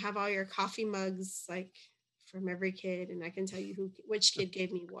you have all your coffee mugs, like, from every kid, and I can tell you which kid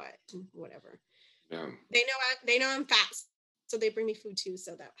gave me what and whatever. Yeah. They know I'm fat, so they bring me food too,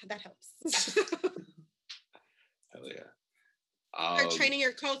 so that helps. Hell yeah. Start training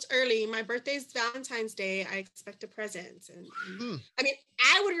your coach early. My birthday's Valentine's Day. I expect a present, and I mean,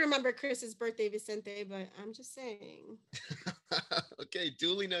 I would remember Chris's birthday, Vicente, but I'm just saying. Okay,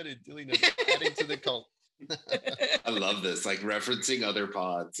 duly noted. Duly noted. Adding to the cult. I love this, like referencing other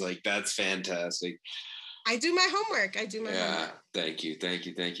pods. Like, that's fantastic. I do my homework. Yeah. Thank you.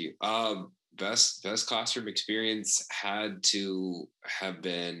 Best classroom experience had to have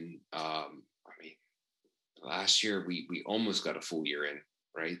been, I mean, last year we almost got a full year in,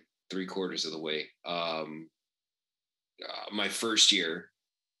 right? 3/4 of the way. My first year,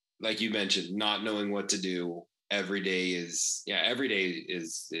 like you mentioned, not knowing what to do. Every day is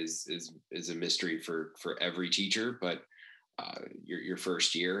a mystery for every teacher, but your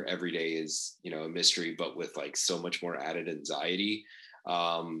first year, every day is, a mystery, but with like so much more added anxiety.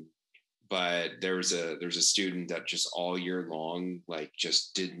 But there's a student that just all year long, like,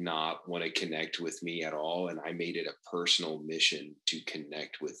 just did not want to connect with me at all, and I made it a personal mission to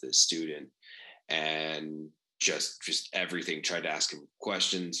connect with this student, and just everything. Tried to ask him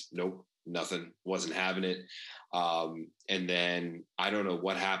questions. Nope, nothing. Wasn't having it. And then I don't know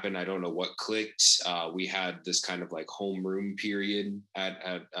what happened. I don't know what clicked. We had this kind of like homeroom period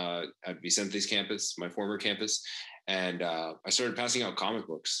at Vicente's campus, my former campus, and I started passing out comic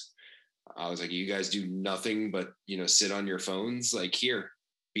books. I was like, you guys do nothing but, sit on your phones. Like, here,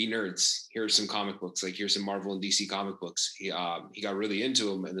 be nerds. Here's some comic books. Like, here's some Marvel and DC comic books. He got really into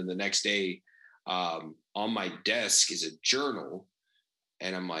them. And then the next day, on my desk is a journal.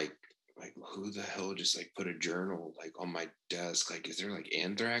 And I'm like, who the hell just like put a journal like on my desk? Like, is there like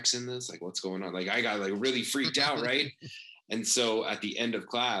anthrax in this? Like, what's going on? Like, I got like really freaked out. Right. And so at the end of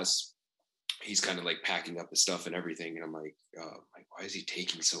class, he's kind of like packing up his stuff and everything. And I'm like, why is he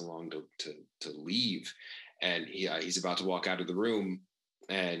taking so long to leave? And he's about to walk out of the room,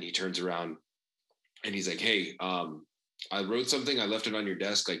 and he turns around and he's like, hey, I wrote something. I left it on your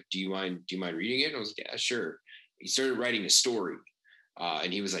desk. Like, do you mind reading it? And I was like, yeah, sure. He started writing a story.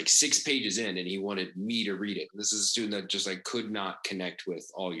 And he was like 6 pages in, and he wanted me to read it. This is a student that just like could not connect with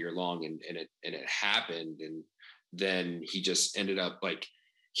all year long, and it happened. And then he just ended up like,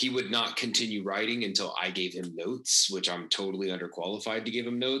 he would not continue writing until I gave him notes, which I'm totally underqualified to give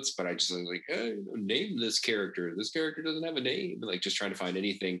him notes. But I just was like, hey, name this character. This character doesn't have a name. Like, just trying to find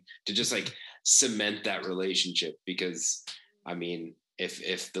anything to just like cement that relationship. Because I mean,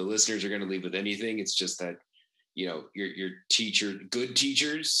 if the listeners are going to leave with anything, it's just that, you know, your good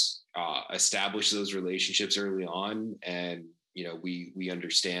teachers establish those relationships early on, and you know, we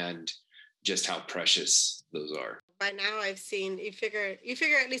understand just how precious those are. By now, I've seen you figure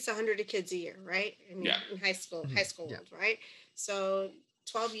at least 100 kids a year, right? In high school world, right? So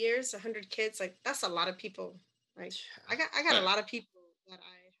 12 years, 100 kids, like that's a lot of people. Like I got a lot of people that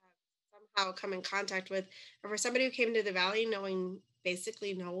I have somehow come in contact with, and for somebody who came to the Valley knowing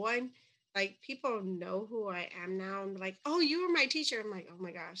basically no one, like people know who I am now. I'm like, oh, you were my teacher. I'm like, oh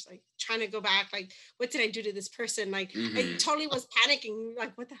my gosh, like trying to go back, like, what did I do to this person? Like, I totally was panicking.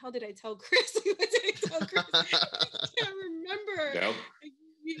 Like, what the hell did I tell Chris? Like, what did I tell Chris? I can't remember. Nope. Like,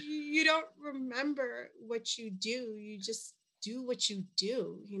 you don't remember what you do. You just do what you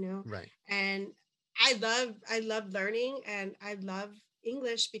do, you know? Right. And I love learning, and I love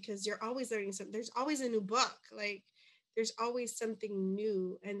English because you're always learning something. There's always a new book. Like, there's always something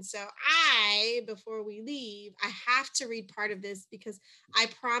new. And so before we leave, I have to read part of this because I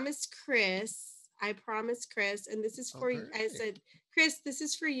promised Chris, and this is for you. I said, Chris, this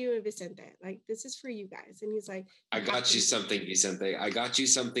is for you and Vicente. Like, this is for you guys. And he's like, I got you something, Vicente. I got you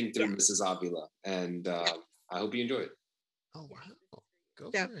something through Mrs. Avila. And I hope you enjoy it. Oh, wow.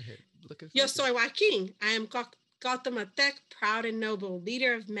 Go for it. Looking Yo soy Joaquin. I am Guatemaltec, proud and noble,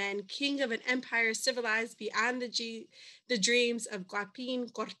 leader of men, king of an empire civilized beyond the dreams of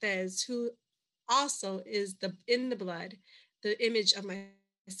Guapin Cortez, who also is in the blood, the image of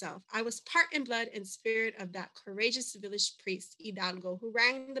myself. I was part in blood and spirit of that courageous village priest, Hidalgo, who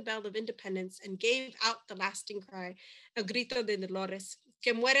rang the bell of independence and gave out the lasting cry, El Grito de Dolores,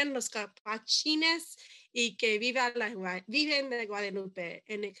 que mueren los capachines y que viven de Guadalupe.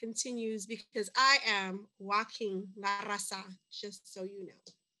 And it continues because I am walking la raza, just so you know.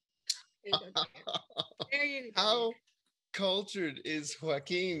 There you go. How cultured is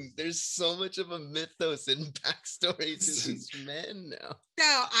Joaquin? There's so much of a mythos and backstory to these men now.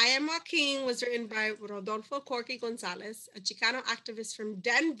 So, I Am Joaquin was written by Rodolfo Corky Gonzalez, a Chicano activist from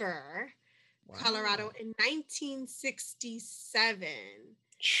Denver, Colorado in 1967.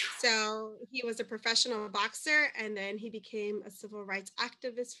 So he was a professional boxer, and then he became a civil rights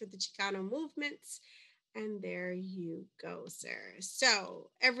activist for the Chicano movements. And there you go, sir.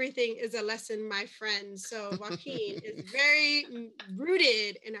 So everything is a lesson, my friend. So Joaquin is very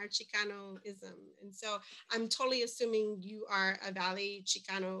rooted in our Chicanoism. And so I'm totally assuming you are a Valley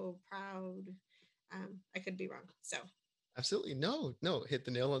Chicano proud. I could be wrong. So absolutely no, hit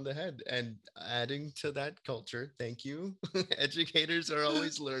the nail on the head. And adding to that culture, thank you. Educators are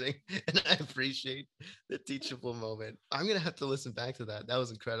always learning, and I appreciate the teachable moment. I'm gonna have to listen back to that. That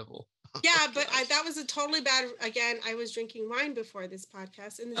was incredible. Yeah, but that was a totally bad. Again, I was drinking wine before this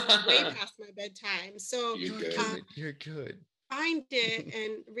podcast, and this is way past my bedtime. So you're good. You're good. Find it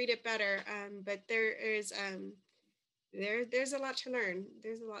and read it better. But there is there's a lot to learn.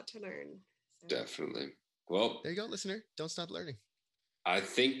 There's a lot to learn. So. Definitely. Well, there you go, listener. Don't stop learning. I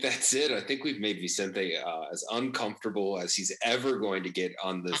think that's it. I think we've made Vicente as uncomfortable as he's ever going to get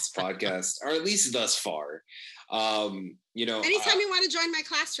on this podcast, or at least thus far. You know, anytime you want to join my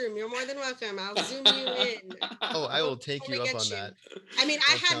classroom, you're more than welcome. I'll Zoom you in. Oh, I will take you up on that. I mean,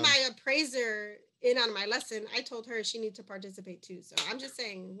 I had my appraiser in on my lesson. I told her she needs to participate too. So I'm just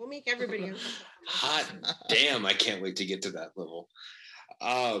saying, we'll make everybody uncomfortable. Hot damn! I can't wait to get to that level.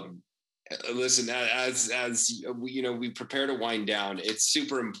 Listen, as you know, we prepare to wind down. It's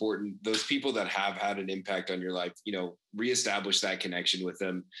super important. Those people that have had an impact on your life, you know, reestablish that connection with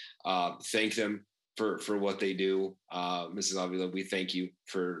them. Thank them for what they do. Mrs. Avila, we thank you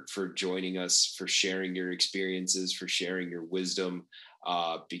for joining us, for sharing your experiences, for sharing your wisdom.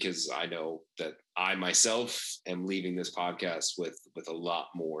 Because I know that I myself am leaving this podcast with a lot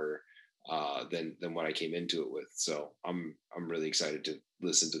more than what I came into it with. So I'm really excited to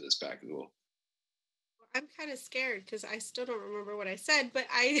listen to this back as well. I'm kind of scared because I still don't remember what I said, but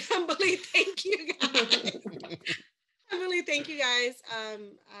I humbly thank you guys. Humbly thank you guys.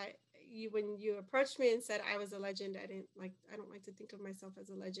 when you approached me and said I was a legend, I don't like to think of myself as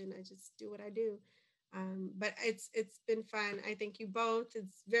a legend. I just do what I do. But it's been fun. I thank you both.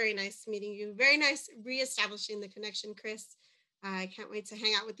 It's very nice meeting you. Very nice reestablishing the connection, Chris. I can't wait to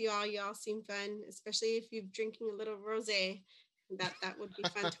hang out with you all. You all seem fun, especially if you're drinking a little rosé. That would be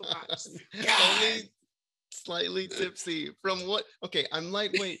fun to watch. Only slightly tipsy from what? Okay, I'm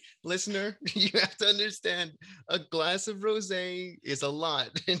lightweight. Listener, you have to understand a glass of rosé is a lot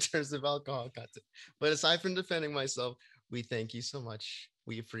in terms of alcohol content. But aside from defending myself, we thank you so much.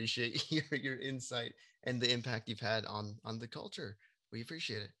 We appreciate your insight and the impact you've had on the culture. We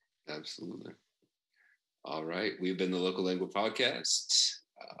appreciate it. Absolutely. All right. We've been the Local Language Podcast.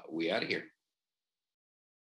 We out of here.